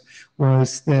 I guess,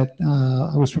 was that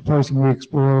I was proposing we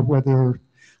explore whether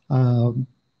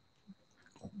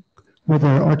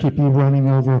RTP running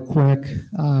over Quick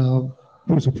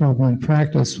was a problem in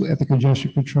practice at the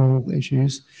congestion control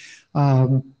issues.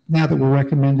 Now that we're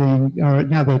recommending, or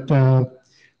now that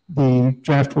the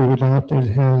draft we adopted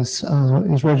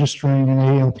is registering an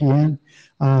ALPN,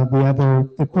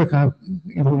 the Quick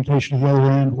implementation of the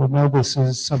other end will know this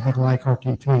is something like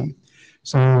RTP.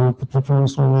 So the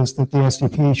proposal is that the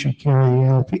SDP should carry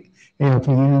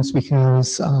ALPNs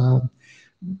because that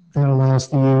allows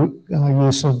the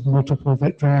use of multiple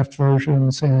draft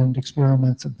versions and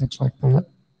experiments and things like that.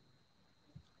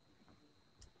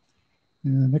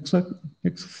 Next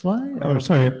slide. Oh,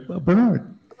 sorry,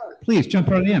 Bernard, please jump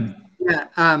right in. Yeah,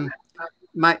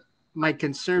 my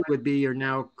concern would be you're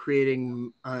now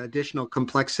creating additional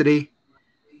complexity.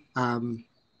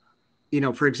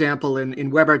 For example,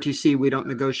 in WebRTC, we don't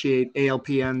negotiate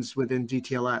ALPNs within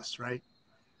DTLS, right?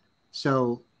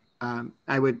 So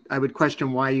I would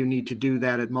question why you need to do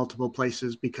that at multiple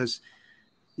places, because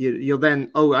You'll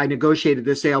then, oh, I negotiated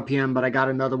this ALPM, but I got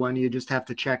another one. You just have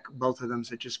to check both of them.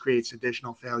 So it just creates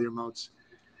additional failure modes.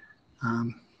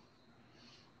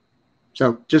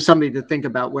 So just something to think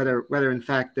about whether in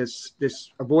fact this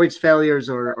avoids failures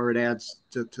or it adds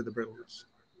to the brittleness.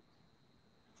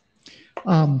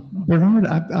 Bernard,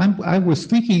 I was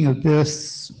thinking of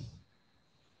this,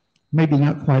 maybe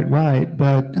not quite right,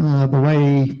 but the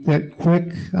way that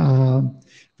quick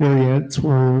variants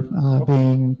were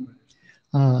being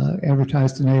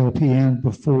advertised in ALPN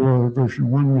before version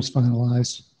 1 was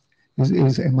finalized.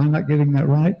 Am I not getting that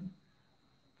right?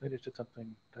 They just did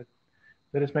something.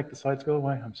 They just make the slides go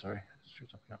away. I'm sorry. Let's do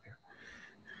something up here.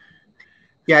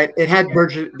 Yeah, it had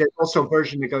version. There's also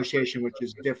version negotiation, which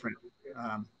is different.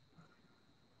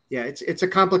 Yeah, it's a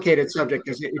complicated subject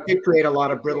because it did create a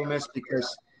lot of brittleness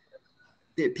because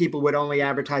people would only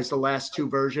advertise the last 2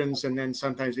 versions, and then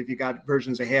sometimes if you got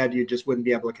versions ahead, you just wouldn't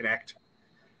be able to connect.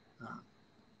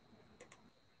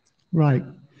 Right.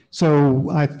 So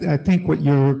I think what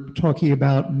you're talking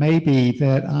about may be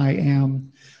that I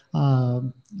am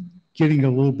getting a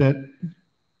little bit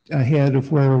ahead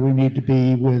of where we need to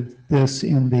be with this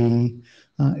in the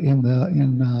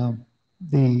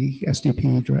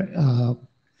SDP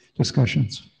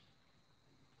discussions.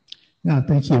 Yeah,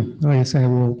 thank you. Like I say,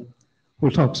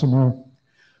 we'll talk some more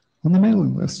on the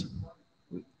mailing list.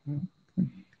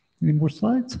 Any more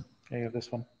slides? Okay, this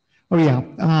one. Oh yeah,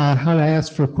 how to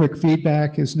ask for quick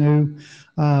feedback is new.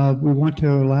 We want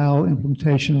to allow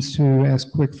implementations to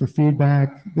ask quick for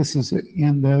feedback. This is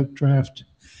in the draft.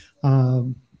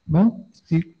 Well,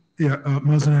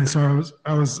 Mosin, sorry,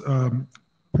 I was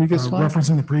previous slide?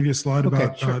 Referencing the previous slide Okay,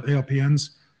 about sure.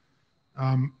 ALPNs.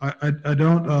 I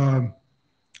don't.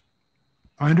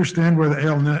 I understand where the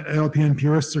ALPN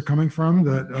purists are coming from.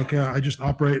 That okay, I just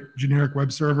operate generic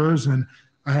web servers and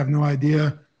I have no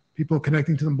idea. People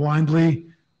connecting to them blindly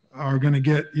are going to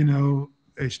get,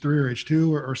 H3 or H2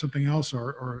 or something else,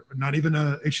 or not even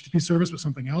a HTTP service, but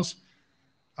something else.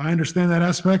 I understand that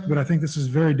aspect, but I think this is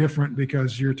very different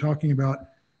because you're talking about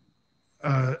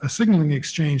a signaling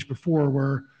exchange before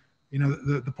where,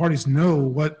 the parties know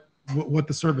what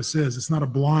the service is. It's not a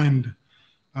blind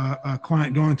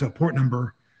client going to a port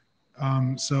number.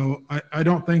 So I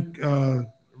don't think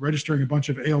registering a bunch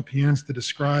of ALPNs to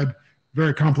describe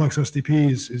very complex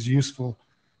STPs is useful.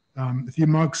 If you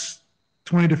mux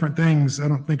 20 different things, I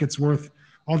don't think it's worth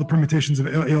all the permutations of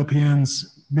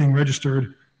ALPNs being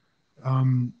registered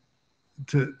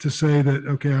to say that,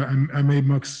 okay, I may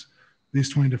mux these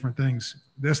 20 different things.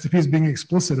 The STP is being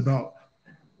explicit about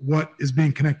what is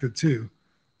being connected to.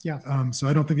 Yeah. So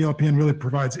I don't think the LPN really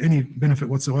provides any benefit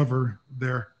whatsoever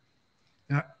there.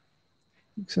 Yeah.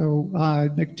 So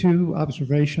make 2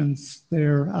 observations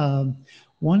there.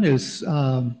 One is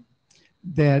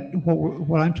that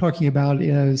what I'm talking about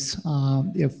is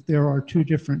if there are 2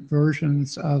 different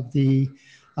versions of the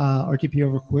RTP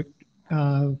over quick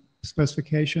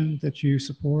specification that you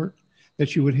support,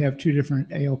 that you would have 2 different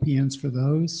ALPNs for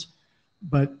those,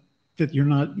 but that you're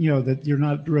not, that you're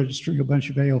not registering a bunch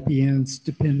of ALPNs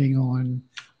depending on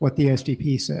what the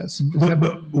SDP says.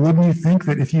 But wouldn't you think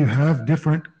that if you have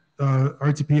different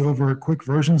RTP over quick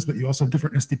versions, that you also have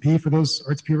different SDP for those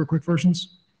RTP over quick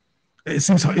versions? It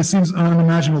seems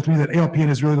unimaginable to me that ALPN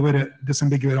is really the way to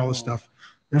disambiguate all this stuff.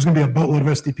 There's going to be a boatload of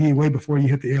SDP way before you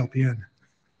hit the ALPN.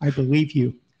 I believe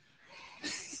you.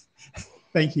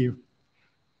 Thank you.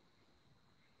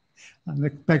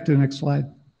 Back to the next slide.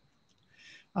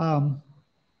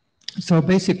 So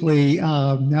basically,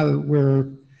 now that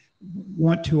we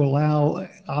want to allow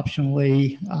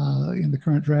optionally in the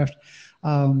current draft,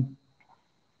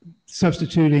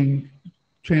 substituting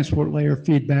transport layer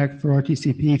feedback for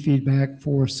RTCP feedback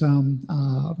for some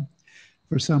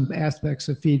aspects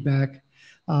of feedback,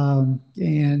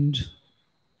 and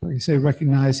like I say,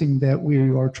 recognizing that we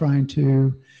are trying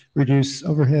to reduce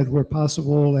overhead where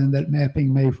possible, and that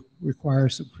mapping may require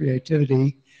some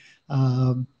creativity.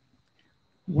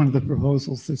 One of the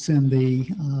proposals that's in the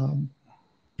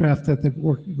draft that the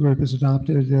working group has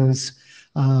adopted is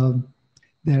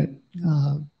that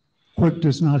Quick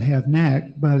does not have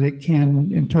NAC, but it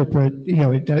can interpret,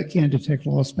 it can detect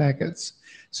lost packets.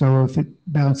 So if it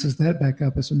bounces that back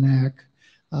up as a NAC,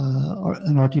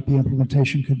 an RTP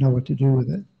implementation could know what to do with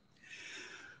it.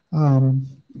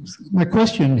 My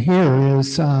question here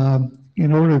is,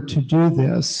 in order to do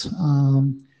this, are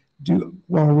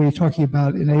we talking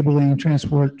about enabling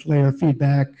transport layer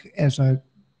feedback as a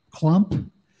clump,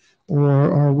 or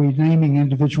are we naming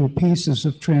individual pieces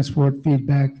of transport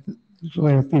feedback,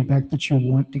 layer feedback that you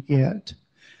want to get?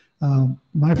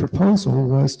 My proposal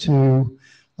was to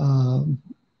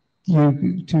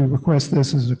request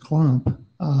this as a clump,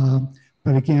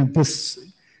 But again, this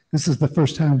is the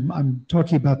first time I'm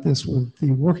talking about this with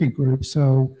the working group,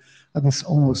 so this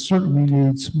almost certainly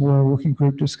needs more working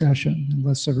group discussion,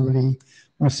 unless everybody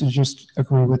wants to just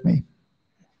agree with me.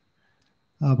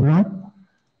 Bernard?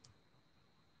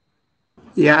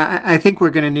 Yeah, I think we're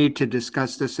going to need to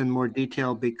discuss this in more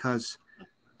detail because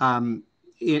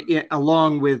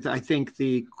along with, I think,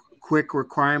 the quick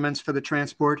requirements for the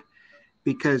transport,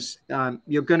 because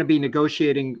you're going to be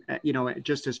negotiating,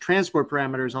 just as transport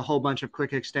parameters, a whole bunch of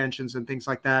quick extensions and things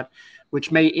like that,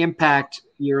 which may impact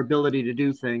your ability to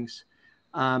do things.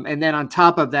 And then on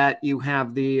top of that, you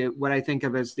have what I think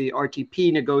of as the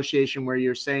RTP negotiation, where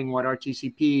you're saying what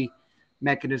RTCP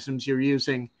mechanisms you're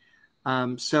using.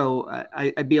 So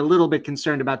I'd be a little bit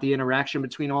concerned about the interaction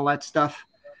between all that stuff.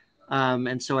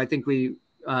 And so I think we,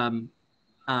 as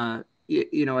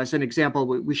an example,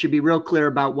 we should be real clear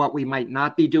about what we might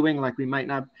not be doing. Like we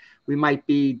might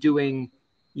be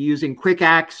using quick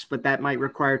acts, but that might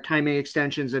require timing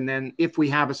extensions. And then if we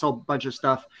have a whole bunch of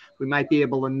stuff, we might be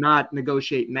able to not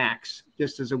negotiate max,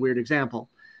 just as a weird example.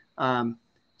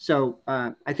 So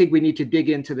I think we need to dig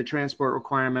into the transport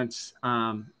requirements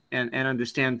and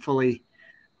understand fully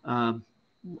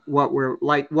what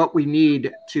we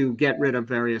need to get rid of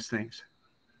various things.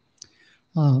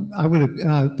 I would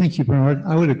thank you, Bernard.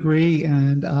 I would agree,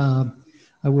 and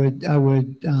I would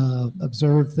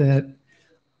observe that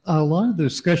a lot of the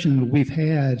discussion that we've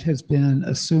had has been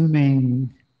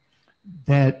assuming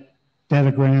that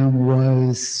datagram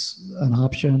was an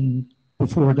option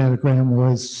before datagram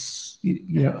was.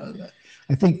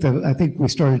 I think we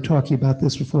started talking about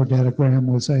this before datagram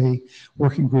was a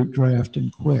working group draft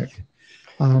in Quick.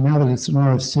 Now that it's an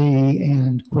RFC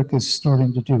and Quick is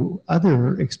starting to do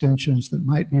other extensions that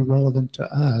might be relevant to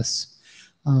us,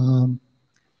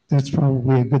 that's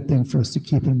probably a good thing for us to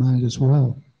keep in mind as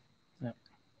well. Yeah.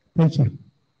 Thank you.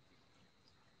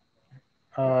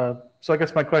 So I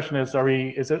guess my question is,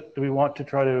 do we want to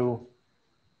try to,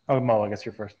 Mo, I guess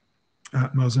you're first.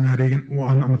 Mo Zanatti,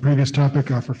 on the previous topic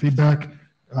for feedback,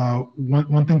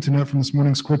 one thing to note from this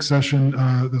morning's Quick session,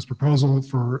 this proposal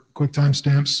for quick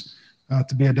timestamps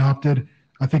to be adopted.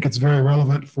 I think it's very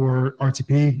relevant for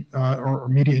RTP or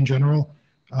media in general.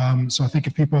 So I think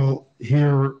if people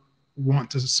here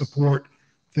want to support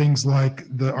things like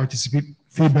the RTCP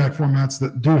feedback formats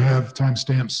that do have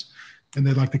timestamps and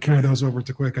they'd like to carry those over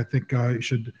to Quick, I think you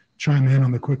should chime in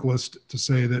on the Quick list to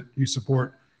say that you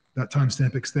support that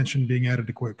timestamp extension being added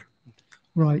to Quick.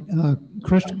 Right.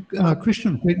 Christian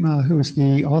Whitma, who is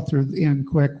the author in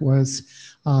Quick, was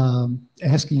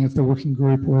asking if the working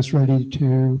group was ready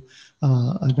to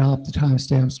adopt the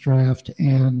timestamps draft,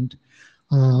 and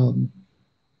the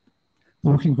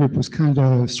working group was kind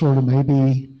of, sort of,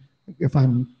 maybe, if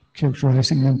I'm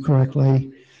characterizing them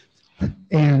correctly,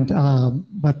 and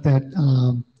but that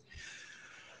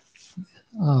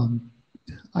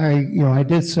I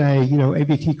did say,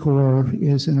 Avtcore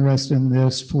is interested in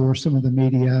this for some of the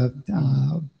media,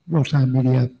 real-time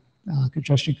media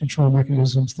congestion control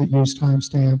mechanisms that use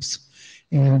timestamps,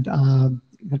 and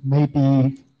it may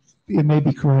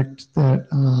be correct that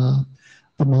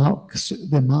the mock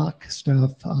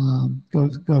stuff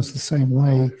goes the same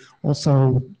way,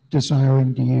 also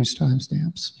desiring to use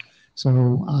timestamps.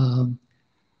 So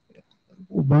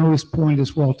Mo's point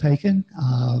is well taken.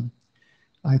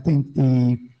 I think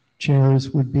the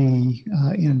chairs would be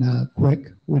in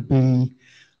Quick would be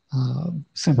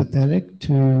sympathetic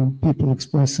to people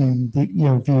expressing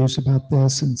views about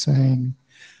this and saying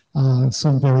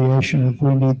some variation of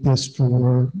we need this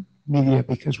for media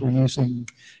because we're using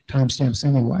timestamps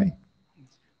anyway.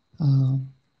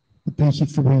 But thank you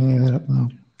for bringing that up, Mo.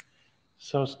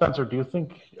 So Spencer,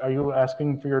 are you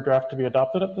asking for your draft to be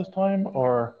adopted at this time,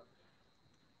 or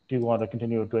do you want to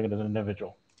continue doing it as an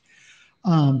individual?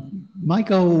 My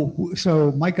goal,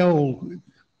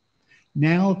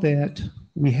 now that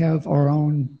we have our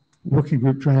own working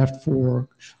group draft for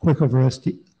Quick over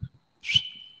SDP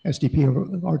over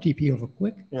RTP over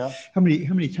Quick. Yeah. How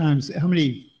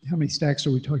many stacks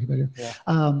are we talking about here? Yeah.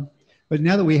 But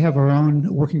now that we have our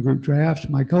own working group draft,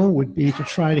 my goal would be to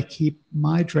try to keep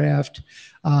my draft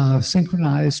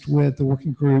synchronized with the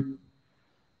working group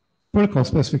protocol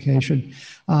specification,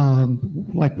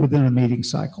 like within a meeting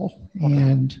cycle.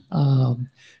 And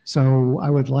so I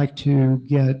would like to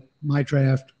get my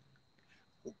draft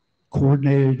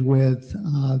coordinated with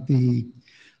the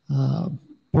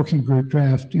working group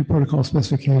draft protocol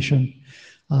specification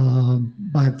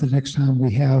by the next time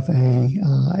we have a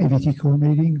Avtcore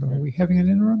meeting. Are we having an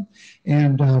interim?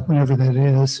 And whenever that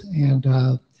is, and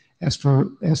ask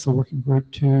the working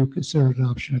group to consider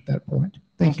adoption at that point.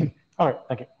 Thank you. All right,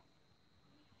 thank you.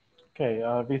 Okay,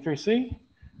 V3C,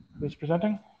 who's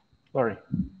presenting? Laurie,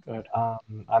 go ahead.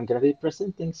 I'm going to be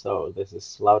presenting, so this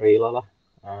is Lauri Ilala.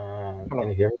 Can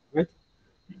you hear me right?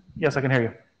 Yes, I can hear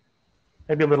you.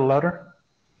 Maybe a little louder,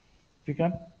 if you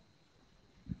can.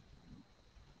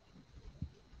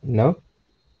 No?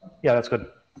 Yeah, that's good.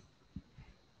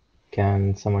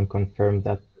 Can someone confirm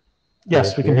that?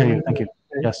 Yes, we can hear you. Thank you.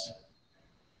 Yes.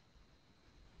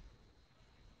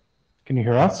 Can you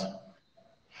hear us?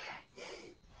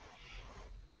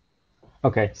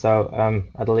 Okay, so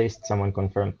at least someone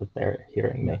confirmed that they're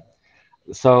hearing me.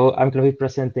 So I'm going to be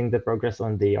presenting the progress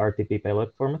on the RTP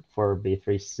payload format for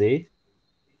B3C.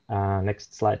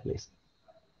 Next slide, please.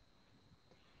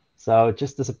 So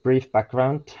just as a brief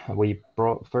background, we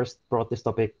first brought this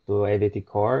topic to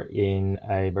Avtcore in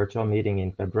a virtual meeting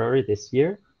in February this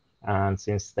year. And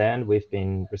since then, we've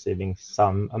been receiving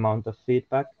some amount of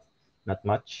feedback, not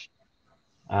much.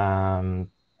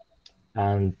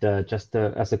 Just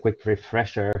as a quick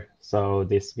refresher, so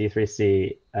this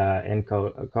V3C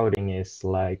encoding is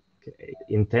like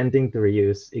intending to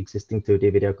reuse existing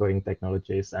 2D video coding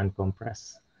technologies and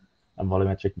compress a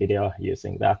volumetric video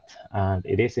using that. And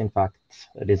it is in fact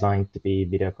designed to be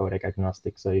video codec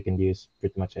agnostic, so you can use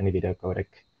pretty much any video codec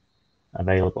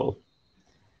available.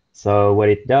 So what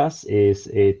it does is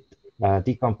it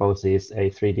decomposes a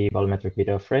 3D volumetric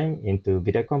video frame into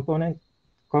video components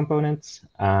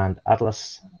and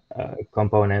Atlas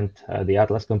component, the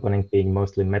Atlas component being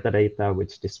mostly metadata,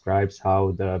 which describes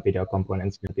how the video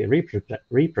components can be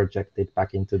reprojected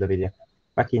back into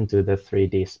the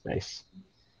 3D space.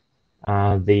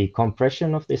 The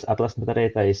compression of this Atlas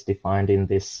metadata is defined in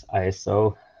this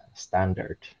ISO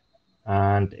standard,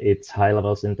 and its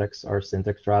high-level syntax, or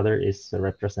syntax rather, is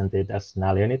represented as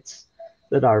null units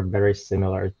that are very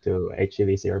similar to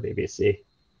HEVC or BBC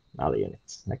null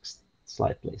units. Next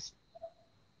slide, please.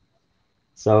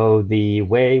 So the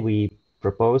way we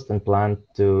proposed and planned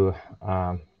to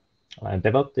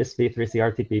develop this V3C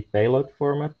RTP payload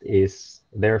format is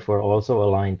therefore also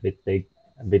aligned with the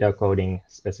video coding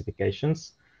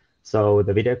specifications. So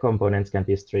the video components can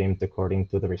be streamed according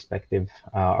to the respective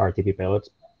RTP payload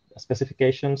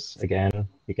specifications. Again,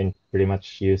 you can pretty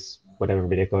much use whatever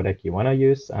video codec you want to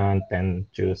use and then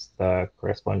choose the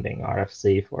corresponding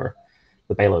RFC for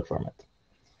the payload format.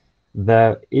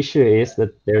 The issue is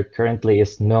that there currently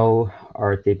is no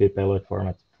RTP payload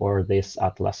format for this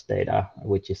Atlas data,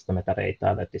 which is the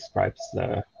metadata that describes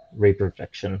the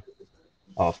reprojection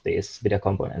of these video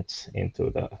components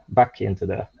back into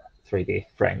the 3D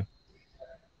frame.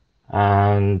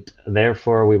 And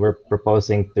therefore, we were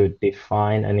proposing to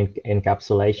define an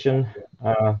encapsulation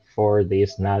for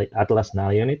these Atlas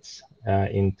null units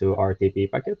into RTP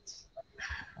packets.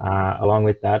 Along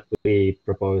with that, we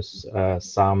propose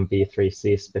some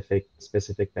V3C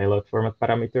specific payload format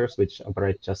parameters, which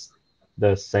operate just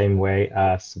the same way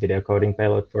as video coding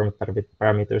payload format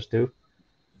parameters do.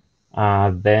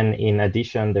 Then in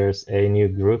addition, there's a new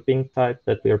grouping type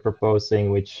that we are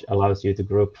proposing, which allows you to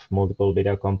group multiple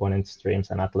video component streams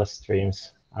and Atlas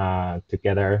streams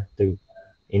together to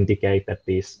indicate that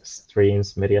these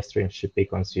streams, media streams, should be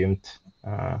consumed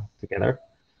together.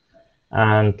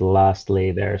 And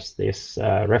lastly, there's this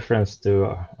reference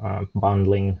to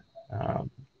bundling,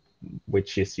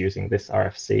 which is using this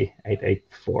RFC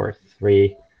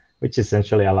 8843, which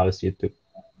essentially allows you to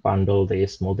bundle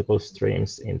these multiple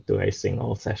streams into a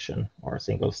single session or a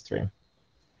single stream.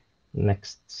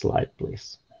 Next slide,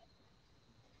 please.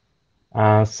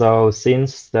 So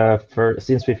since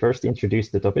we first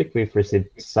introduced the topic, we've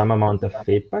received some amount of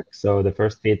feedback. So the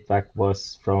first feedback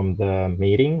was from the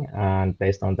meeting, and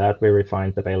based on that, we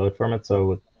refined the payload format.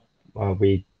 So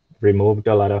we removed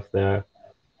a lot of the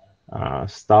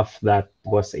stuff that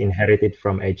was inherited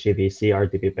from HEVC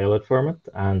RTP payload format,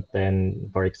 and then,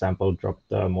 for example, dropped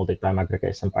the multi-time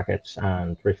aggregation package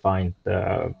and refined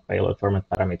the payload format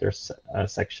parameters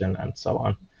section and so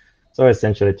on. So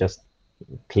essentially just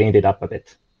cleaned it up a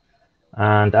bit.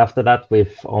 And after that,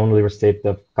 we've only received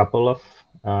a couple of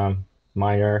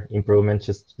minor improvements,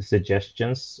 just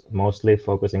suggestions, mostly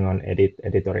focusing on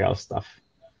editorial stuff.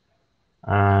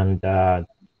 And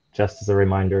just as a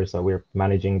reminder, so we're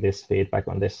managing this feedback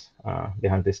on this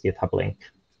behind this GitHub link.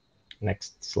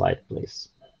 Next slide, please.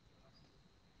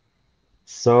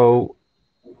 So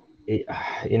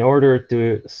in order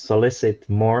to solicit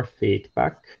more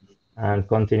feedback and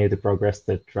continue to progress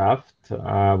the draft,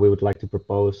 we would like to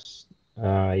propose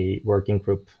a working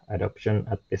group adoption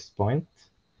at this point.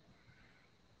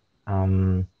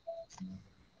 I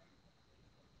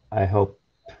hope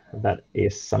that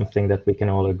is something that we can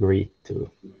all agree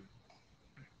to.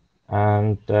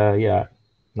 And yeah,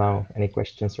 now any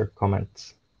questions or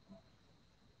comments?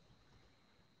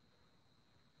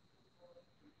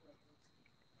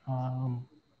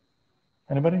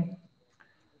 Anybody?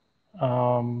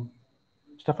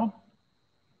 Stefan?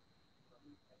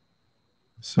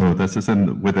 So this is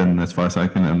within, as far as I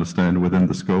can understand, within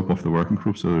the scope of the working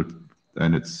group. So,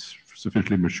 and it's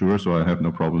sufficiently mature, so I have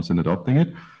no problems in adopting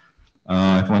it.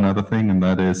 I have one other thing, and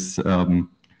that is,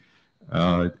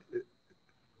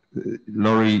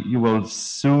 Laurie, you will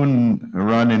soon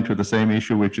run into the same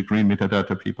issue which the green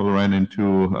metadata people ran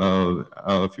into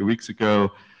a few weeks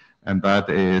ago, and that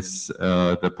is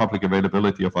the public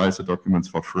availability of ISO documents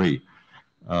for free.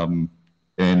 I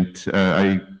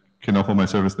can offer my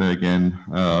service there again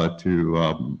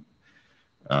to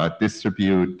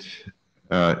distribute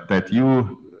that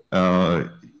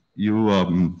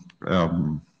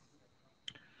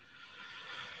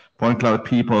Point Cloud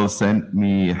people sent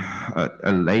me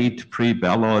a late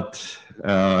pre-ballot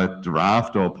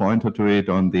draft or pointer to it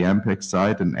on the MPEG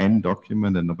site, an N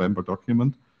document, a November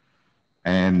document.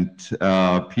 And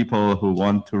people who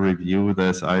want to review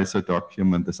this ISO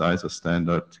document, this ISO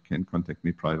standard, can contact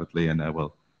me privately, and I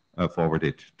will forward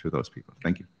it to those people.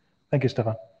 Thank you. Thank you,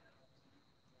 Stefan.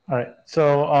 All right.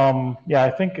 So yeah,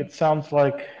 I think it sounds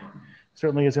like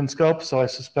certainly is in scope. So I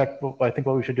suspect, I think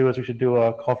what we should do is we should do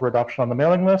a call for adoption on the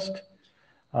mailing list.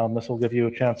 This will give you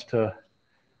a chance to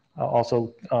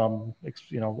also,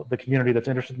 the community that's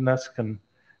interested in this can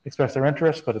express their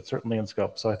interest, but it's certainly in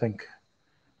scope. So I think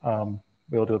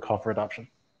we'll do a call for adoption.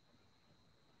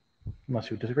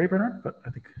 Unless you disagree, Bernard, but I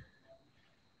think.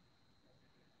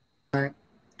 I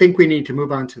think we need to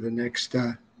move on to the next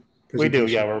we do,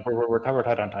 yeah, we're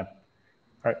tight on time.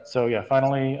 All right, so yeah,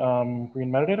 finally,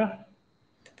 green metadata.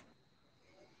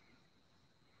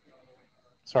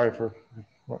 Sorry for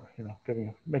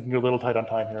making you a little tight on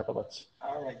time here, but let's.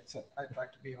 All right, so I try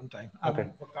to be on time. Okay.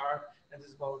 I'm Vakar, and this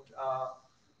is about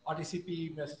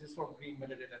RTCP messages from green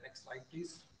metadata. Next slide,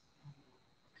 please.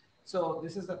 So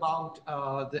this is about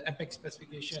the MPEG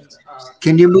specification.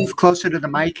 Can you move closer to the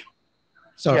mic?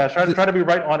 So yeah, try to be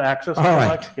right on axis. All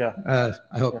right. Mic. Yeah.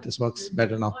 I hope this works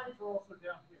better now.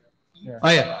 Yeah. Oh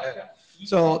yeah.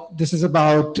 So this is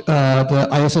about the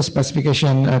ISO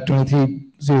specification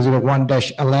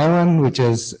 23001-11, which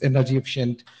is energy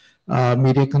efficient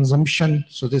media consumption.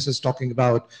 So this is talking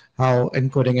about how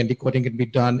encoding and decoding can be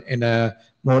done in a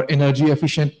more energy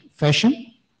efficient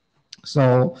fashion.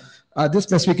 So this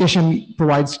specification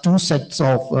provides two sets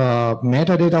of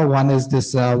metadata. One is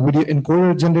this video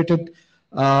encoder generated,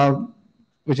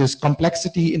 which is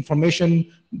complexity information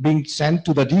being sent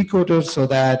to the decoder so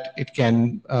that it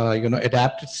can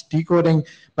adapt its decoding.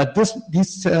 But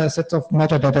these sets of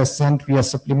metadata sent via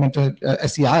supplemented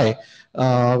SEI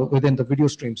within the video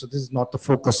stream. So this is not the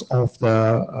focus of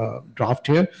the draft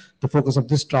here. The focus of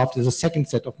this draft is a second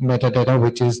set of metadata,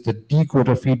 which is the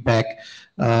decoder feedback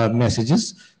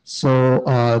messages. So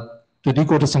the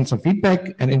decoder sends some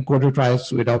feedback, and encoder tries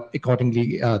to adopt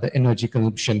accordingly the energy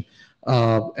consumption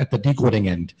at the decoding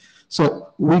end. So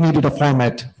we needed a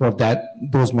format for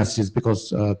those messages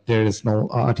because there is no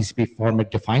RTCP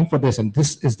format defined for this, and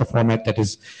this is the format that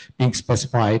is being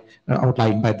specified,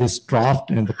 outlined by this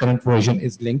draft, and the current version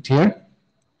is linked here.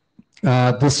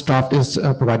 This draft is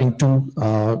providing two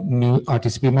new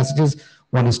RTCP messages.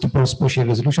 One is temporal spatial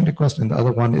resolution request, and the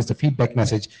other one is the feedback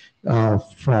message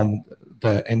from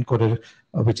the encoder,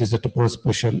 which is the temporal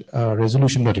spatial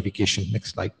resolution notification.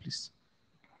 Next slide, please.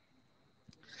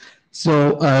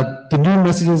 So the new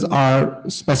messages are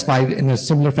specified in a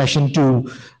similar fashion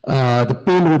to the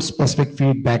payload specific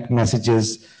feedback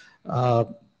messages,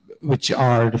 which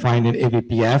are defined in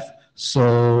AVPF.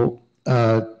 So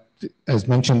as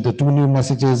mentioned, the two new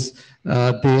messages,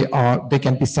 they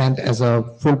can be sent as a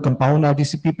full compound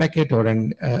RTCP packet or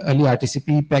an early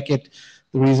RTCP packet.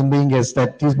 The reason being is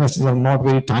that these messages are not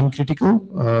very time critical.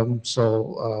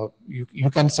 You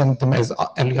can send them as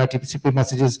early RTCP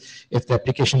messages if the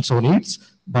application so needs,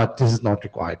 but this is not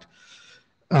required.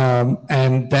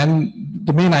 And then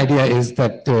the main idea is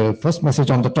that the first message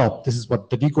on the top, this is what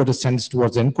the decoder sends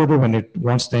towards the encoder when it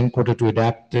wants the encoder to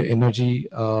adapt the energy,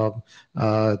 the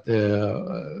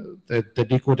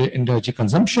decoder energy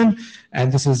consumption. And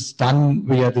this is done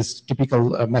via this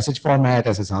typical message format,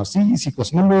 SSRC,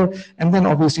 sequence number. And then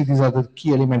obviously these are the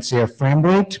key elements here: frame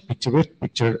rate, picture width,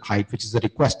 picture height, which is the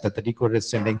request that the decoder is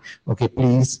sending. Okay,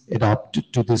 please adopt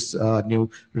to this new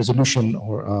resolution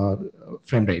or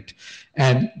frame rate.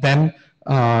 And then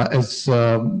as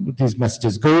these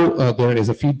messages go, there is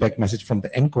a feedback message from the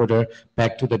encoder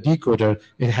back to the decoder.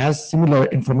 It has similar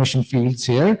information fields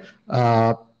here,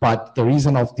 but the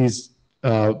reason of these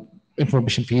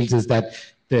information fields is that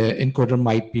the encoder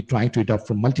might be trying to adopt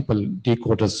from multiple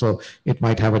decoders, so it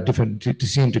might have a different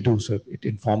decision to do. So it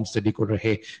informs the decoder,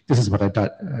 hey, this is what I've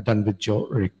done with your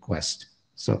request.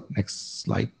 So next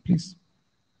slide, please.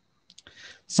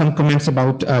 Some comments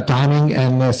about timing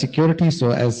and security.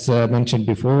 So as mentioned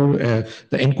before,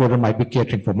 the encoder might be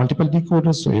catering for multiple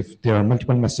decoders. So if there are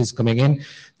multiple messages coming in,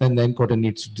 then the encoder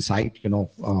needs to decide,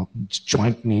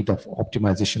 joint need of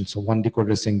optimization. So one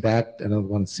decoder is saying that, another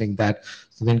one saying that.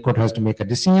 So the encoder has to make a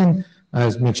decision.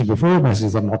 As mentioned before,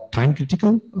 messages are not time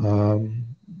critical.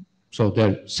 So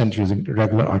they're sent using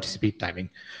regular RTCP timing.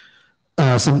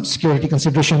 Some security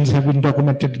considerations have been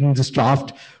documented in this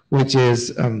draft, which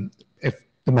is if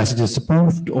the message is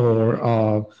spoofed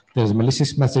or there's a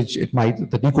malicious message,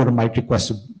 the decoder might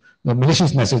request the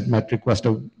malicious message might request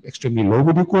a extremely low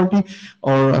video quality,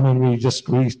 or we just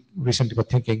recently were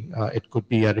thinking it could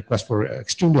be a request for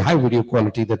extremely high video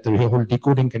quality that the whole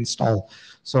decoding can stall.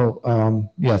 So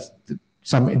yes,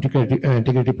 some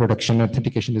integrity protection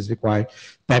authentication is required.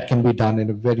 That can be done in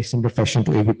a very similar fashion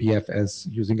to AVPF as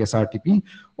using SRTP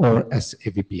or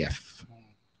SAVPF.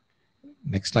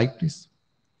 Next slide, please.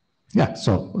 Yeah,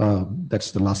 so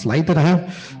that's the last slide that I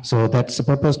have. So that's the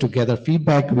purpose, to gather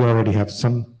feedback. We already have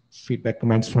some feedback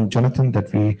comments from Jonathan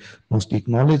that we mostly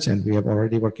acknowledge, and we are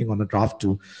already working on a draft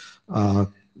to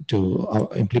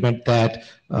implement that.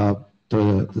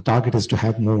 The target is to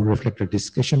have more reflective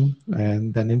discussion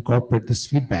and then incorporate this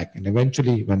feedback, and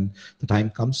eventually, when the time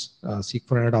comes, seek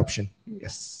for an adoption.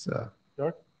 Yes,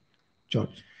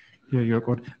 George. Yeah, you're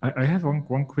good. I have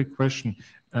one quick question.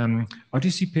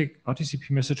 RTCP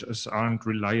messages aren't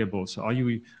reliable. So are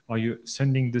you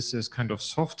sending this as kind of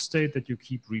soft state that you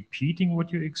keep repeating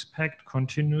what you expect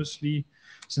continuously?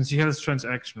 Since you have this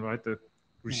transaction, right? The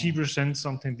receiver sends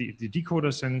something, the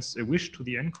decoder sends a wish to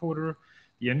the encoder.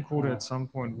 The encoder at some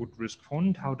point would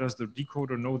respond. How does the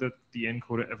decoder know that the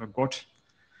encoder ever got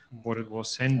what it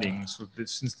was sending? So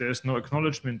since there's no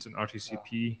acknowledgement in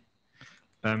RTCP,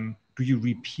 do you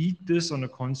repeat this on a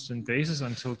constant basis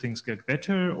until things get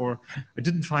better? Or I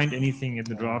didn't find anything in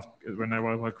the draft when I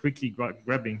was quickly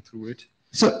grabbing through it.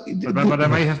 So, but I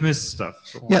might have missed stuff.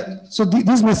 So. Yeah, so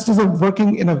these messages are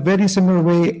working in a very similar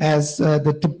way as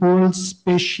the tuple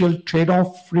spatial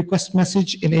trade-off request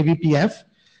message in AVPF,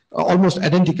 almost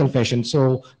identical fashion.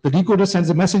 So the decoder sends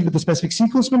a message with a specific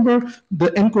sequence number.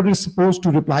 The encoder is supposed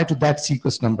to reply to that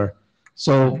sequence number.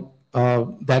 So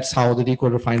that's how the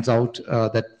decoder finds out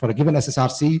that for a given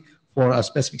SSRC, for a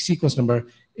specific sequence number,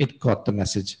 it got the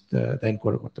message, the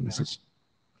encoder got the message.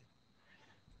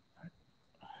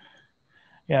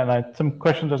 Yeah, and I had some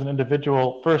questions as an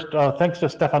individual. First, thanks to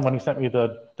Stefan when he sent me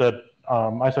the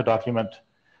ISO document.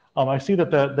 I see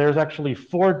that there's actually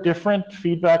 4 different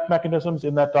feedback mechanisms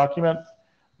in that document,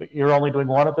 but you're only doing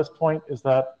one at this point. Is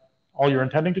that all you're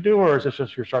intending to do, or is this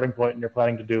just your starting point and you're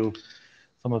planning to do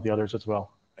some of the others as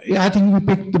well? Yeah, I think we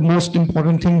picked the most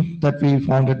important thing that we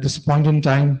found at this point in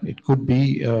time. It could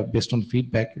be based on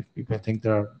feedback if people think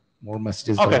there are more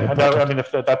messages. Okay,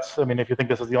 if you think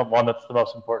this is the one that's the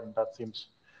most important, that seems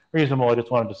reasonable. I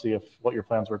just wanted to see what your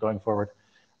plans were going forward.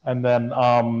 And then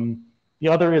the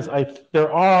other is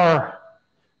there are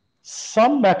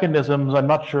some mechanisms, I'm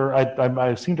not sure,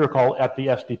 I seem to recall at the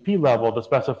SDP level to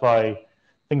specify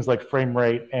things like frame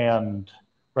rate and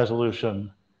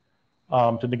resolution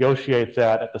to negotiate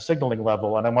that at the signaling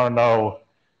level. And I want to know,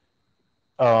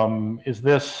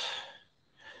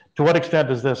 to what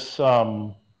extent is this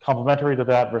complementary to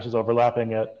that versus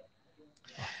overlapping it?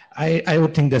 I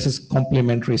would think this is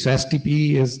complementary. So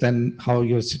STP is then how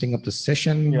you're setting up the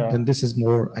session. Yeah. Then this is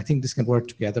more, I think this can work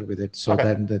together with it. So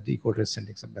then the decoder is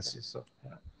sending some messages. So.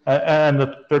 And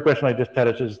the third question I just had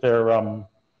is there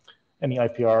any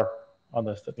IPR on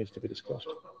this that needs to be disclosed?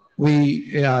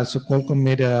 So Qualcomm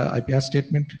made a IPR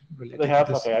statement related they have?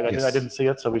 to this. Okay, I didn't see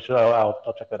it, so we should,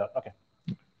 I'll check that out. Okay.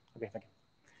 Okay, thank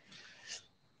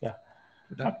you.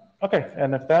 Yeah. Okay,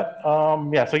 and if that,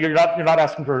 so you're not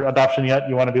asking for adoption yet.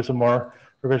 You want to do some more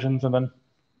revisions and then?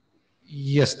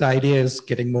 Yes, the idea is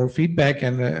getting more feedback,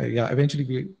 and eventually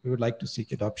we would like to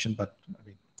seek adoption, but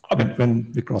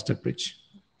when we cross that bridge.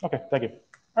 Okay, thank you.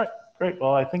 All right, great.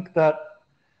 Well, I think that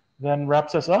then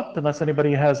wraps us up, unless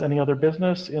anybody has any other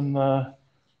business in the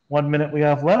 1 minute we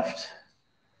have left.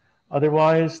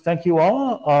 Otherwise, thank you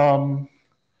all.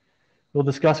 We'll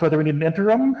discuss whether we need an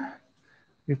interim.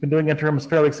 We've been doing interims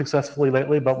fairly successfully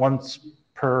lately, but once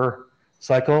per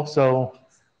cycle. So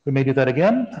we may do that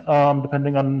again,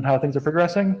 depending on how things are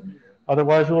progressing.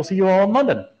 Otherwise, we will see you all in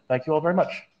London. Thank you all very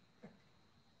much.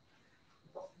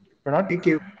 Bernard? Thank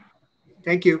you.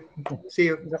 Thank you. See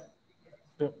you. Yep.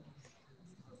 Yep.